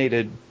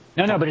detonated.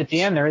 No, but at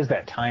the end there is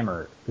that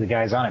timer. The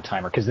guy's on a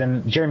timer because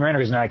then Jeremy Renner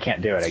goes, "No, I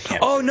can't do it. I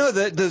can't." Oh no,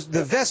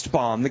 the vest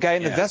bomb. The guy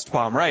in the vest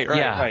bomb. Right.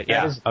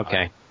 Yeah.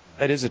 Okay.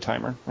 That is a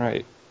timer.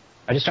 Right.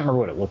 I just don't remember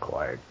what it looked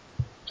like.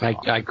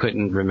 I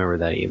couldn't remember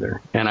that either,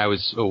 and I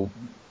was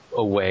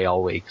away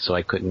all week, so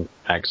I couldn't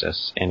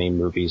access any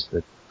movies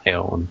that I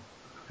own.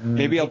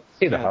 Maybe I'll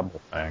see the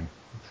Hubble thing.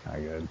 It's kind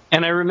of good.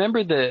 And I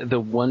remember the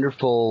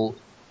wonderful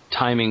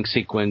timing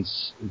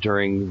sequence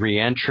during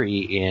re-entry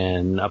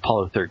in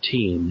Apollo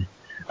 13,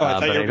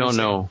 but I don't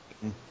know.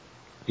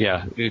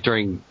 Yeah,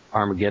 during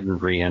Armageddon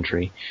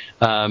re-entry,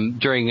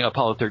 during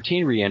Apollo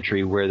 13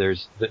 re-entry, where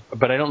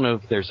but I don't know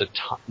if there's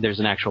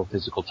an actual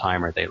physical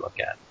timer they look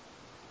at.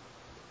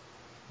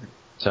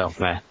 So,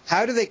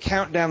 how do they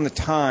count down the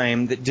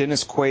time that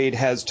Dennis Quaid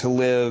has to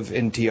live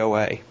in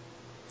TOA?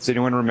 Does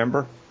anyone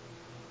remember?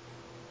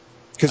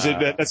 Because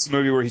that's the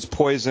movie where he's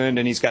poisoned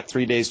and he's got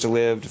 3 days to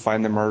live to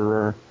find the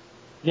murderer.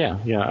 Yeah,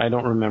 I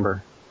don't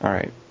remember. All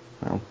right.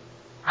 Well,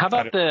 how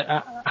about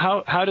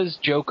how does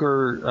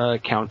Joker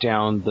count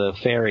down the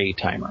ferry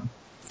timer?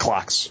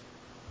 Clocks.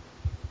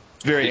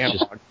 It's very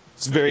analog.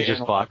 It's very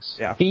just clocks.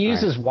 Yeah. He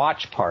uses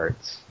watch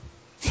parts.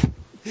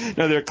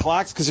 No, they're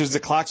clocks because there's the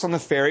clocks on the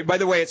ferry. By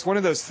the way, it's one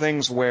of those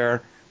things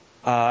where,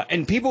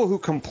 and people who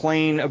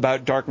complain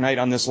about Dark Knight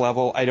on this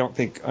level, I don't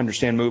think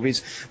understand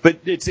movies. But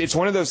it's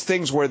one of those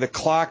things where the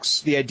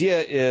clocks. The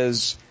idea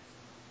is,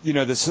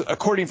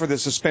 according for the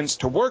suspense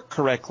to work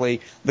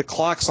correctly, the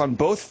clocks on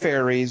both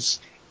ferries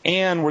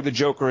and where the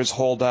Joker is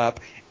holed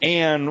up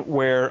and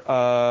where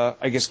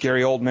I guess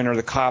Gary Oldman or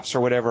the cops or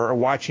whatever are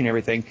watching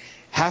everything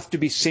have to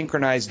be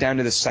synchronized down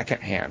to the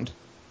second hand.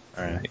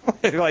 All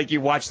right. Like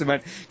you watch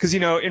them because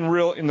in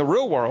the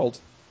real world,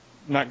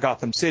 not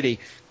Gotham City,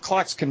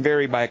 clocks can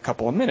vary by a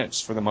couple of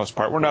minutes for the most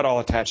part. We're not all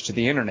attached to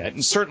the internet,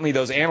 and certainly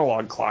those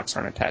analog clocks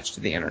aren't attached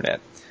to the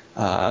internet.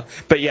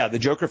 But yeah, the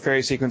Joker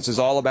ferry sequence is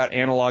all about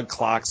analog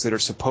clocks that are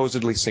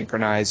supposedly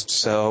synchronized,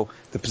 so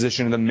the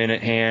position of the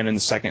minute hand and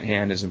the second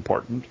hand is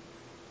important.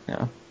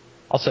 Yeah.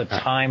 Also,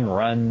 time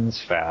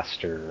runs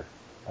faster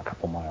a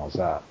couple miles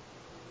up.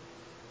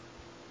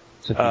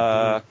 So if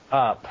you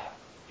up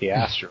the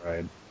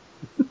asteroid,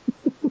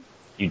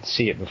 you'd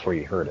see it before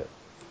you heard it.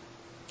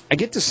 I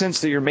get the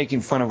sense that you're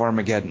making fun of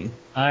Armageddon.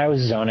 I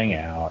was zoning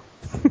out.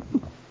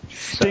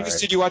 Davis,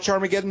 did you watch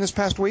Armageddon this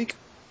past week?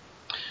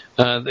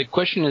 The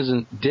question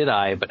isn't did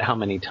I, but how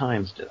many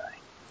times did I?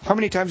 How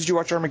many times did you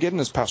watch Armageddon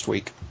this past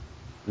week?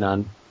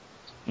 None.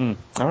 All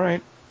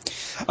right.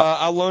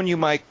 I'll loan you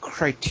my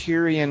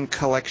Criterion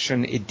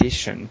Collection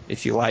edition,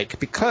 if you like,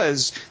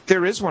 because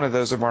there is one of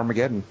those of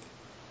Armageddon.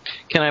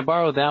 Can I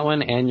borrow that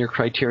one and your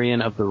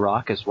Criterion of The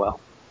Rock as well?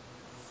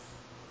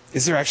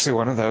 Is there actually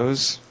one of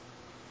those?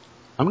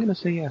 I'm going to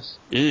say yes.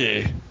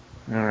 Yeah.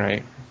 All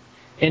right.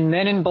 In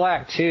Men in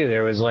Black 2,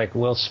 there was like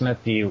Will Smith,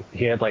 he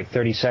had like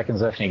 30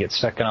 seconds left and he gets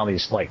stuck in all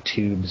these like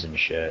tubes and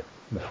shit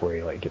before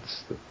he like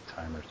gets the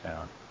timers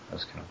down. That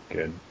was kind of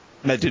good.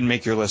 That didn't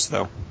make your list,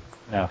 though.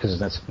 No, because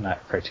that's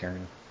not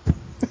Criterion.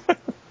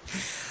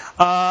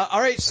 All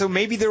right, so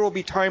maybe there will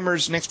be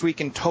timers next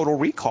week in Total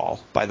Recall,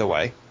 by the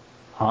way.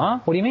 Huh?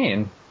 What do you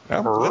mean?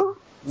 Well,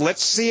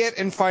 let's see it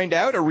and find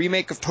out. A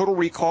remake of Total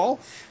Recall.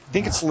 I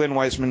think it's Lynn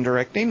Wiseman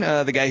directing,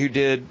 the guy who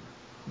did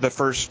the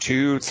first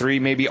 2, 3,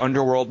 maybe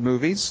Underworld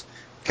movies.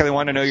 Kelly,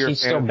 want to know your...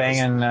 He's still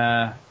banging...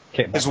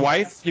 his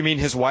wife? You mean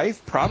his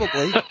wife?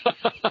 Probably.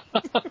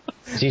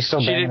 Is he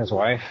still banging his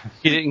wife?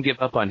 He didn't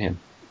give up on him.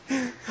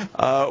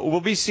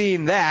 We'll be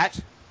seeing that.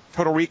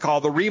 Total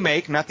Recall, the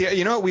remake, not the...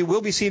 You know what? We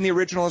will be seeing the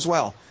original as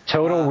well.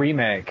 Total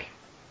remake.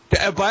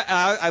 But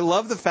I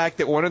love the fact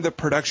that one of the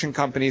production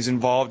companies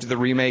involved in the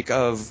remake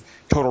of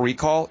Total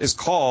Recall is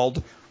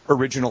called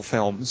Original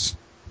Films.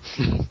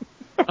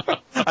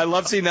 I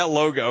love seeing that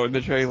logo in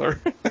the trailer.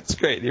 That's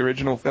great, the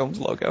Original Films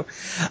logo.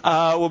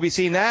 We'll be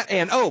seeing that.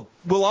 And,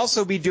 we'll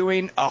also be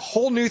doing a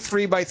whole new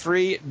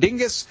 3x3.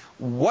 Dingus,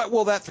 what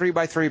will that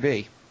 3x3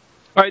 be?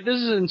 All right,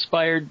 this is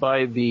inspired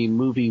by the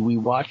movie we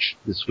watched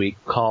this week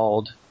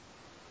called...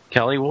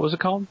 Kelly, what was it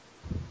called?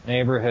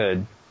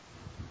 Neighborhood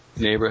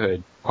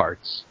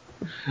Parts.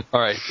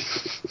 All right.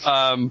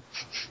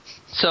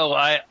 So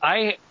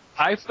I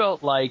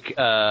felt like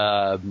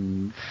there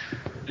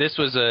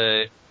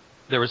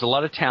was a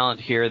lot of talent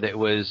here that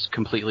was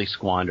completely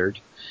squandered.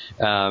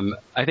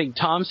 I think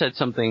Tom said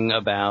something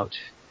about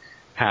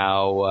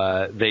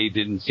how they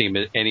didn't seem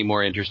any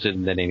more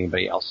interested than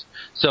anybody else.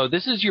 So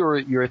this is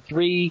your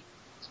 3.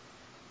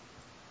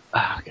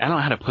 I don't know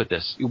how to put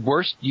this.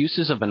 Worst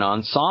uses of an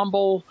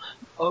ensemble,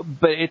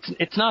 but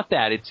it's not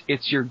that.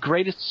 It's your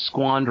greatest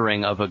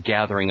squandering of a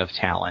gathering of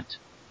talent,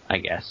 I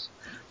guess.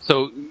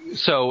 So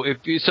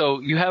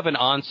you have an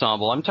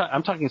ensemble. I'm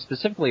talking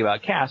specifically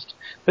about cast,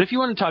 but if you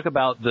want to talk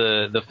about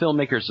the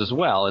filmmakers as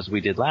well, as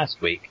we did last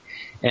week,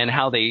 and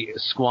how they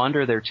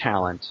squander their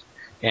talent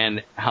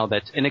and how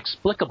that's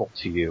inexplicable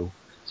to you.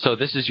 So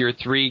this is your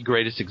 3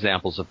 greatest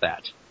examples of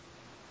that.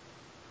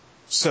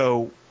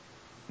 So,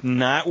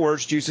 not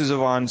worst uses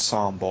of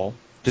ensemble,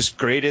 just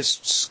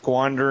greatest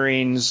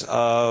squanderings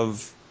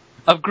of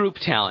group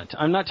talent.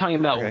 I'm not talking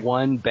about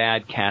one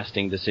bad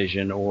casting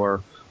decision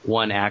or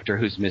one actor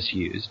who's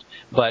misused,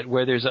 but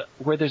where there's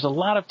a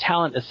lot of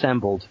talent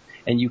assembled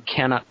and you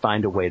cannot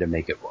find a way to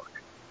make it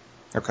work.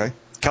 Okay.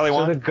 Kelly,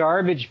 so the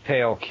Garbage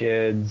Pail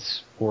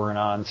Kids were an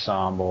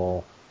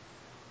ensemble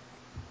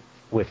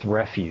with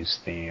refuse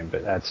theme,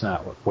 but that's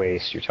not what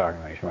waste you're talking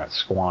about. You're talking about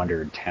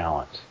squandered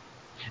talent.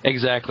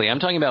 Exactly. I'm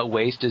talking about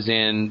waist as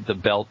in the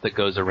belt that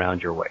goes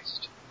around your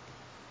waist.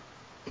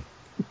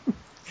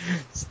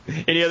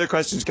 Any other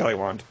questions, Kelly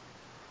Wand?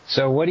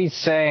 So what he's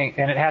saying,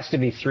 and it has to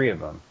be 3 of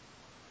them.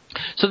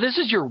 So this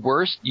is your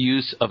worst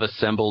use of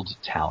assembled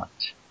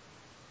talent.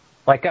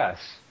 Like us.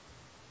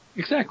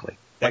 Exactly.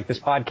 Like this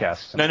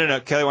podcast. No.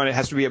 Kelly Wand, it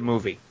has to be a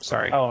movie.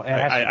 Sorry. Oh,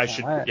 I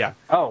should, yeah.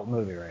 Oh,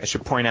 movie, right. I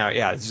should point out,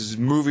 this is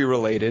movie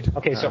related.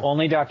 Okay, so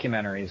only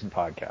documentaries and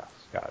podcasts.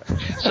 Got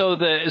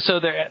it.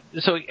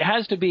 So it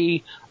has to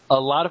be a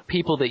lot of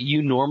people that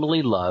you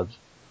normally love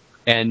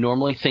and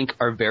normally think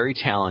are very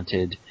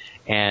talented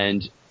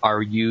and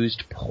are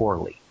used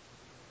poorly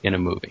in a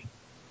movie.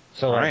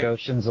 So like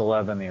Ocean's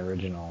 11, the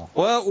original.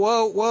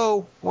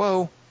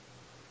 Whoa.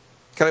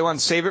 Kelly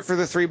Wand, save it for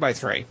the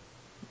 3x3.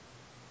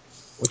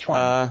 Which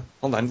one?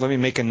 Hold on, let me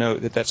make a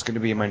note that's going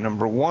to be my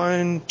number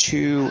 1,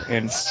 2,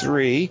 and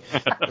 3.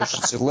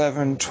 Ocean's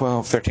 11,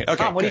 12, 13. Okay.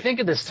 Tom, what do you think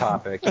of this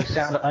topic? You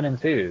sound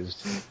unenthused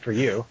for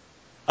you.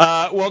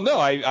 Well, no,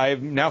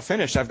 I've now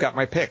finished. I've got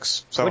my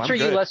picks. So Which are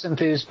you less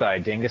enthused by,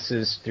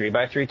 Dingus's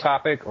 3x3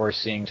 topic or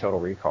seeing Total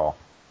Recall?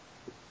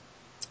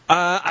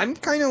 I'm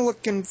kind of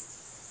looking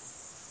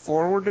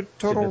forward to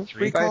Total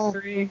Recall.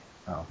 3x3?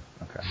 Oh,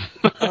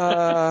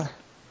 okay.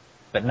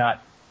 But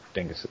not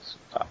Dingus's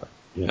topic.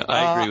 Yeah,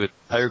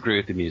 I agree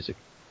with the music.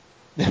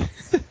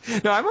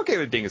 No, I'm okay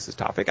with Dingus's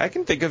topic. I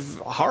can think of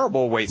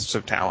horrible wastes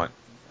of talent.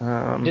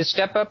 Does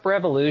Step Up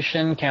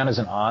Revolution count as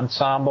an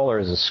ensemble or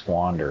as a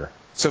squander?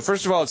 So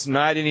first of all, it's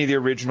not any of the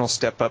original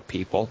Step Up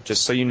people,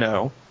 just so you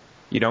know.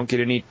 You don't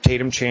get any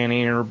Tatum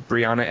Channing or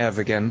Brianna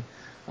Evigan.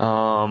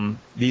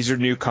 These are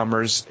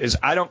newcomers.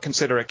 I don't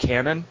consider a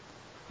canon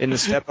in the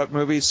Step Up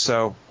movies,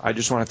 so I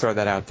just want to throw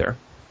that out there.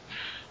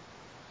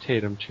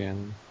 Channing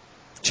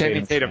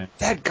Tatum.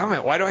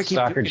 Dadgummit, why do I keep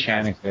doing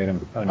Channing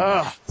Tatum. Oh,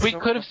 no. We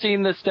could have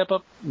seen the Step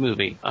Up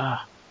movie.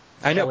 I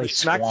know, but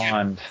it's not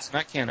canon. It's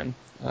not canon.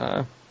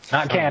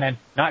 Not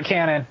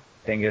canon.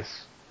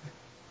 Dingus.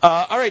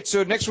 All right,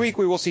 so next week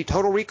we will see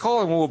Total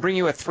Recall, and we will bring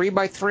you a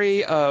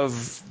 3x3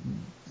 of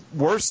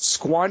worst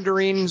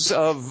squanderings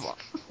of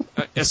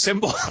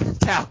assembled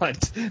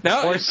talent.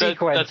 No, Or it's-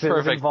 sequences That's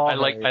perfect. I involving.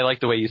 like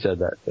the way you said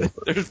that.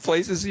 there's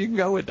places you can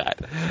go with that.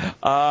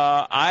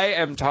 I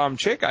am Tom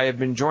Chick. I have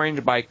been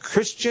joined by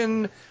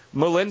Christian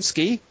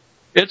Molinsky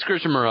It's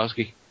Christian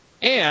Morosky.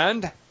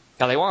 and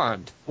Kelly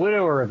Wand.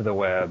 Widower of the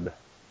web.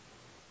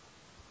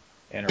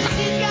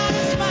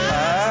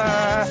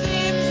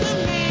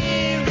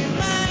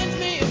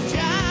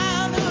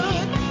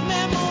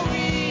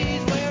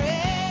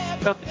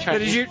 About the Now,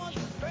 Chinese.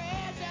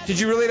 did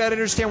you really not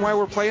understand why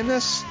we're playing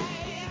this?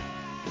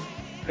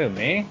 Who,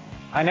 me?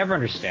 I never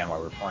understand why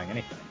we're playing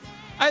anything.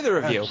 Either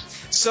of you.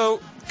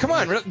 So come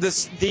on, the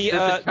Is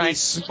it Chinese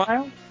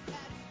smile.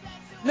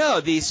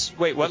 No, these.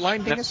 Wait, what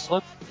line, Dingus?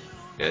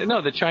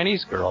 No, the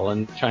Chinese girl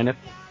in China.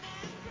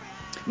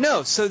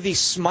 No, so the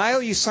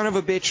 "smile, you son of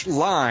a bitch"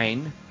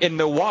 line in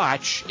The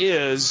Watch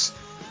is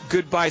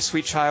 "Goodbye,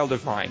 sweet child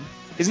of mine."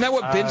 Isn't that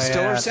what Ben Oh,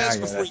 Stiller yeah, says I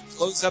get before it. he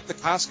blows up the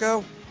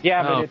Costco?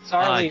 Yeah, Oh, but it's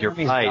Harley you're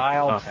Hermes right.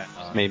 dial Oh, tone.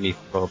 this made me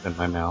throw up in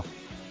my mouth.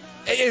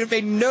 It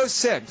made no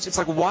sense. It's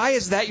like, why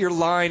is that your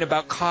line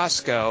about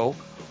Costco?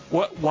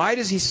 Why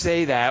does he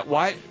say that?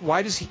 Why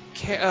does he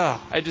care?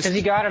 Because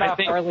he got it I off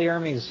think- Harley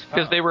Hermes.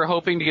 Because they were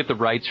hoping to get the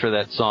rights for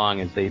that song,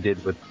 as they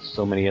did with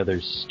so many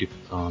other stupid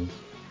songs.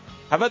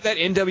 How about that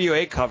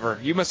NWA cover?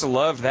 You must have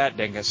loved that,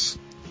 Dingus.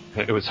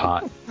 It was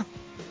hot.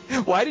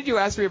 Why did you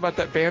ask me about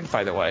that band,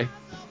 by the way?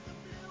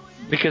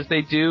 Because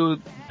they do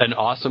an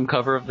awesome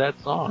cover of that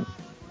song.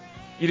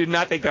 You did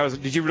not think that was...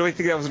 Did you really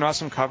think that was an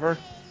awesome cover?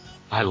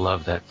 I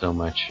love that so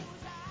much.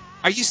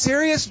 Are you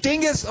serious,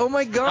 Dingus? Oh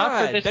my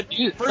God!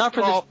 Not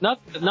for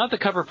this, not the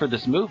cover for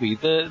this movie.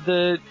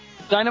 The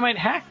Dynamite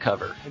Hack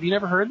cover. Have you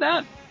never heard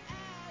that?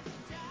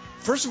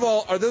 First of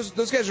all, are those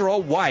guys are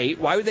all white?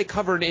 Why would they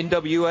cover an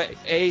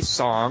NWA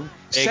song?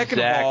 Second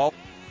of Exact- all,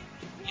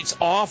 it's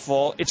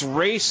awful. It's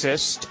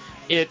racist.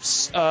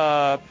 It's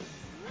and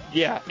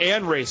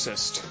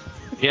racist.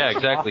 Yeah,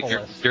 exactly.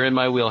 Awfulest. You're in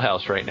my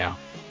wheelhouse right now.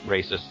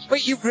 Racist.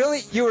 Wait,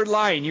 you were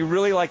lying. You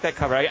really like that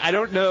cover. I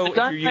don't know The if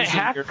you're Dynamite using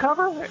Hack your...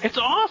 cover? It's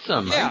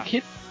awesome. Yeah. Are you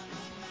kidding?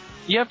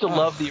 You have to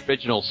love the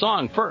original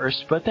song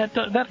first, but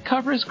that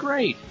cover is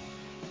great.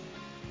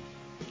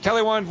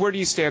 Kelly Wand, where do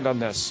you stand on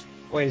this?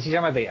 Wait, is he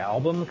talking about the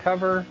album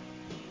cover?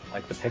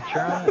 Like the picture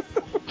on it?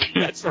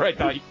 That's where I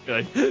thought you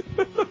could.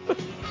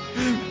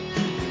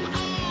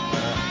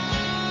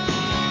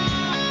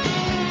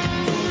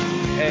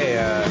 Hey,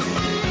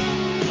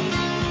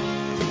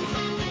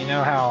 you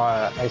know how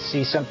I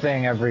see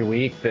something every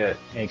week that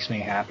makes me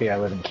happy I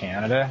live in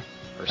Canada?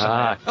 Or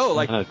something? Oh,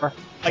 like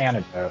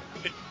Canada.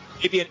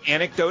 maybe an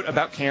anecdote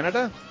about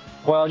Canada?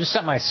 Well, just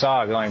something I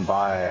saw going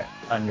by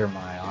under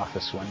my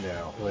office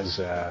window was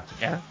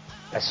Yeah.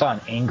 I saw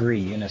an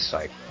angry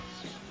unicyclist.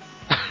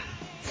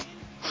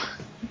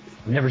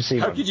 I've never seen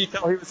How one. could you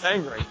tell he was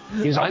angry?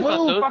 He was like, I thought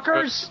 "Whoa, those-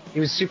 fuckers!" He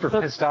was super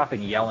pissed off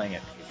and yelling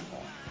at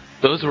people.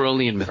 Those were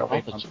only in Really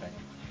mythology. something.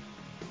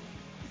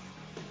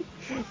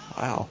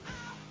 Wow.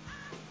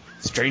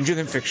 Stranger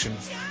than fiction.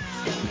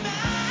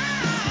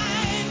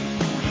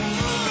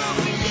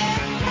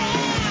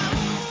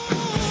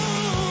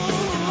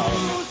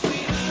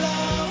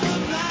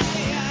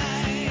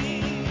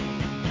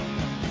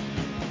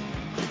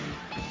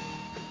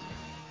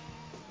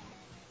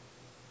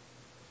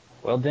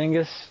 Well,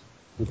 Dingus,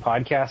 we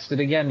podcasted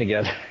again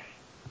together.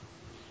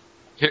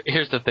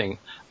 Here's the thing.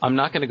 I'm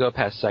not going to go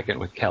past second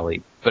with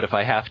Kelly, but if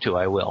I have to,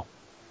 I will.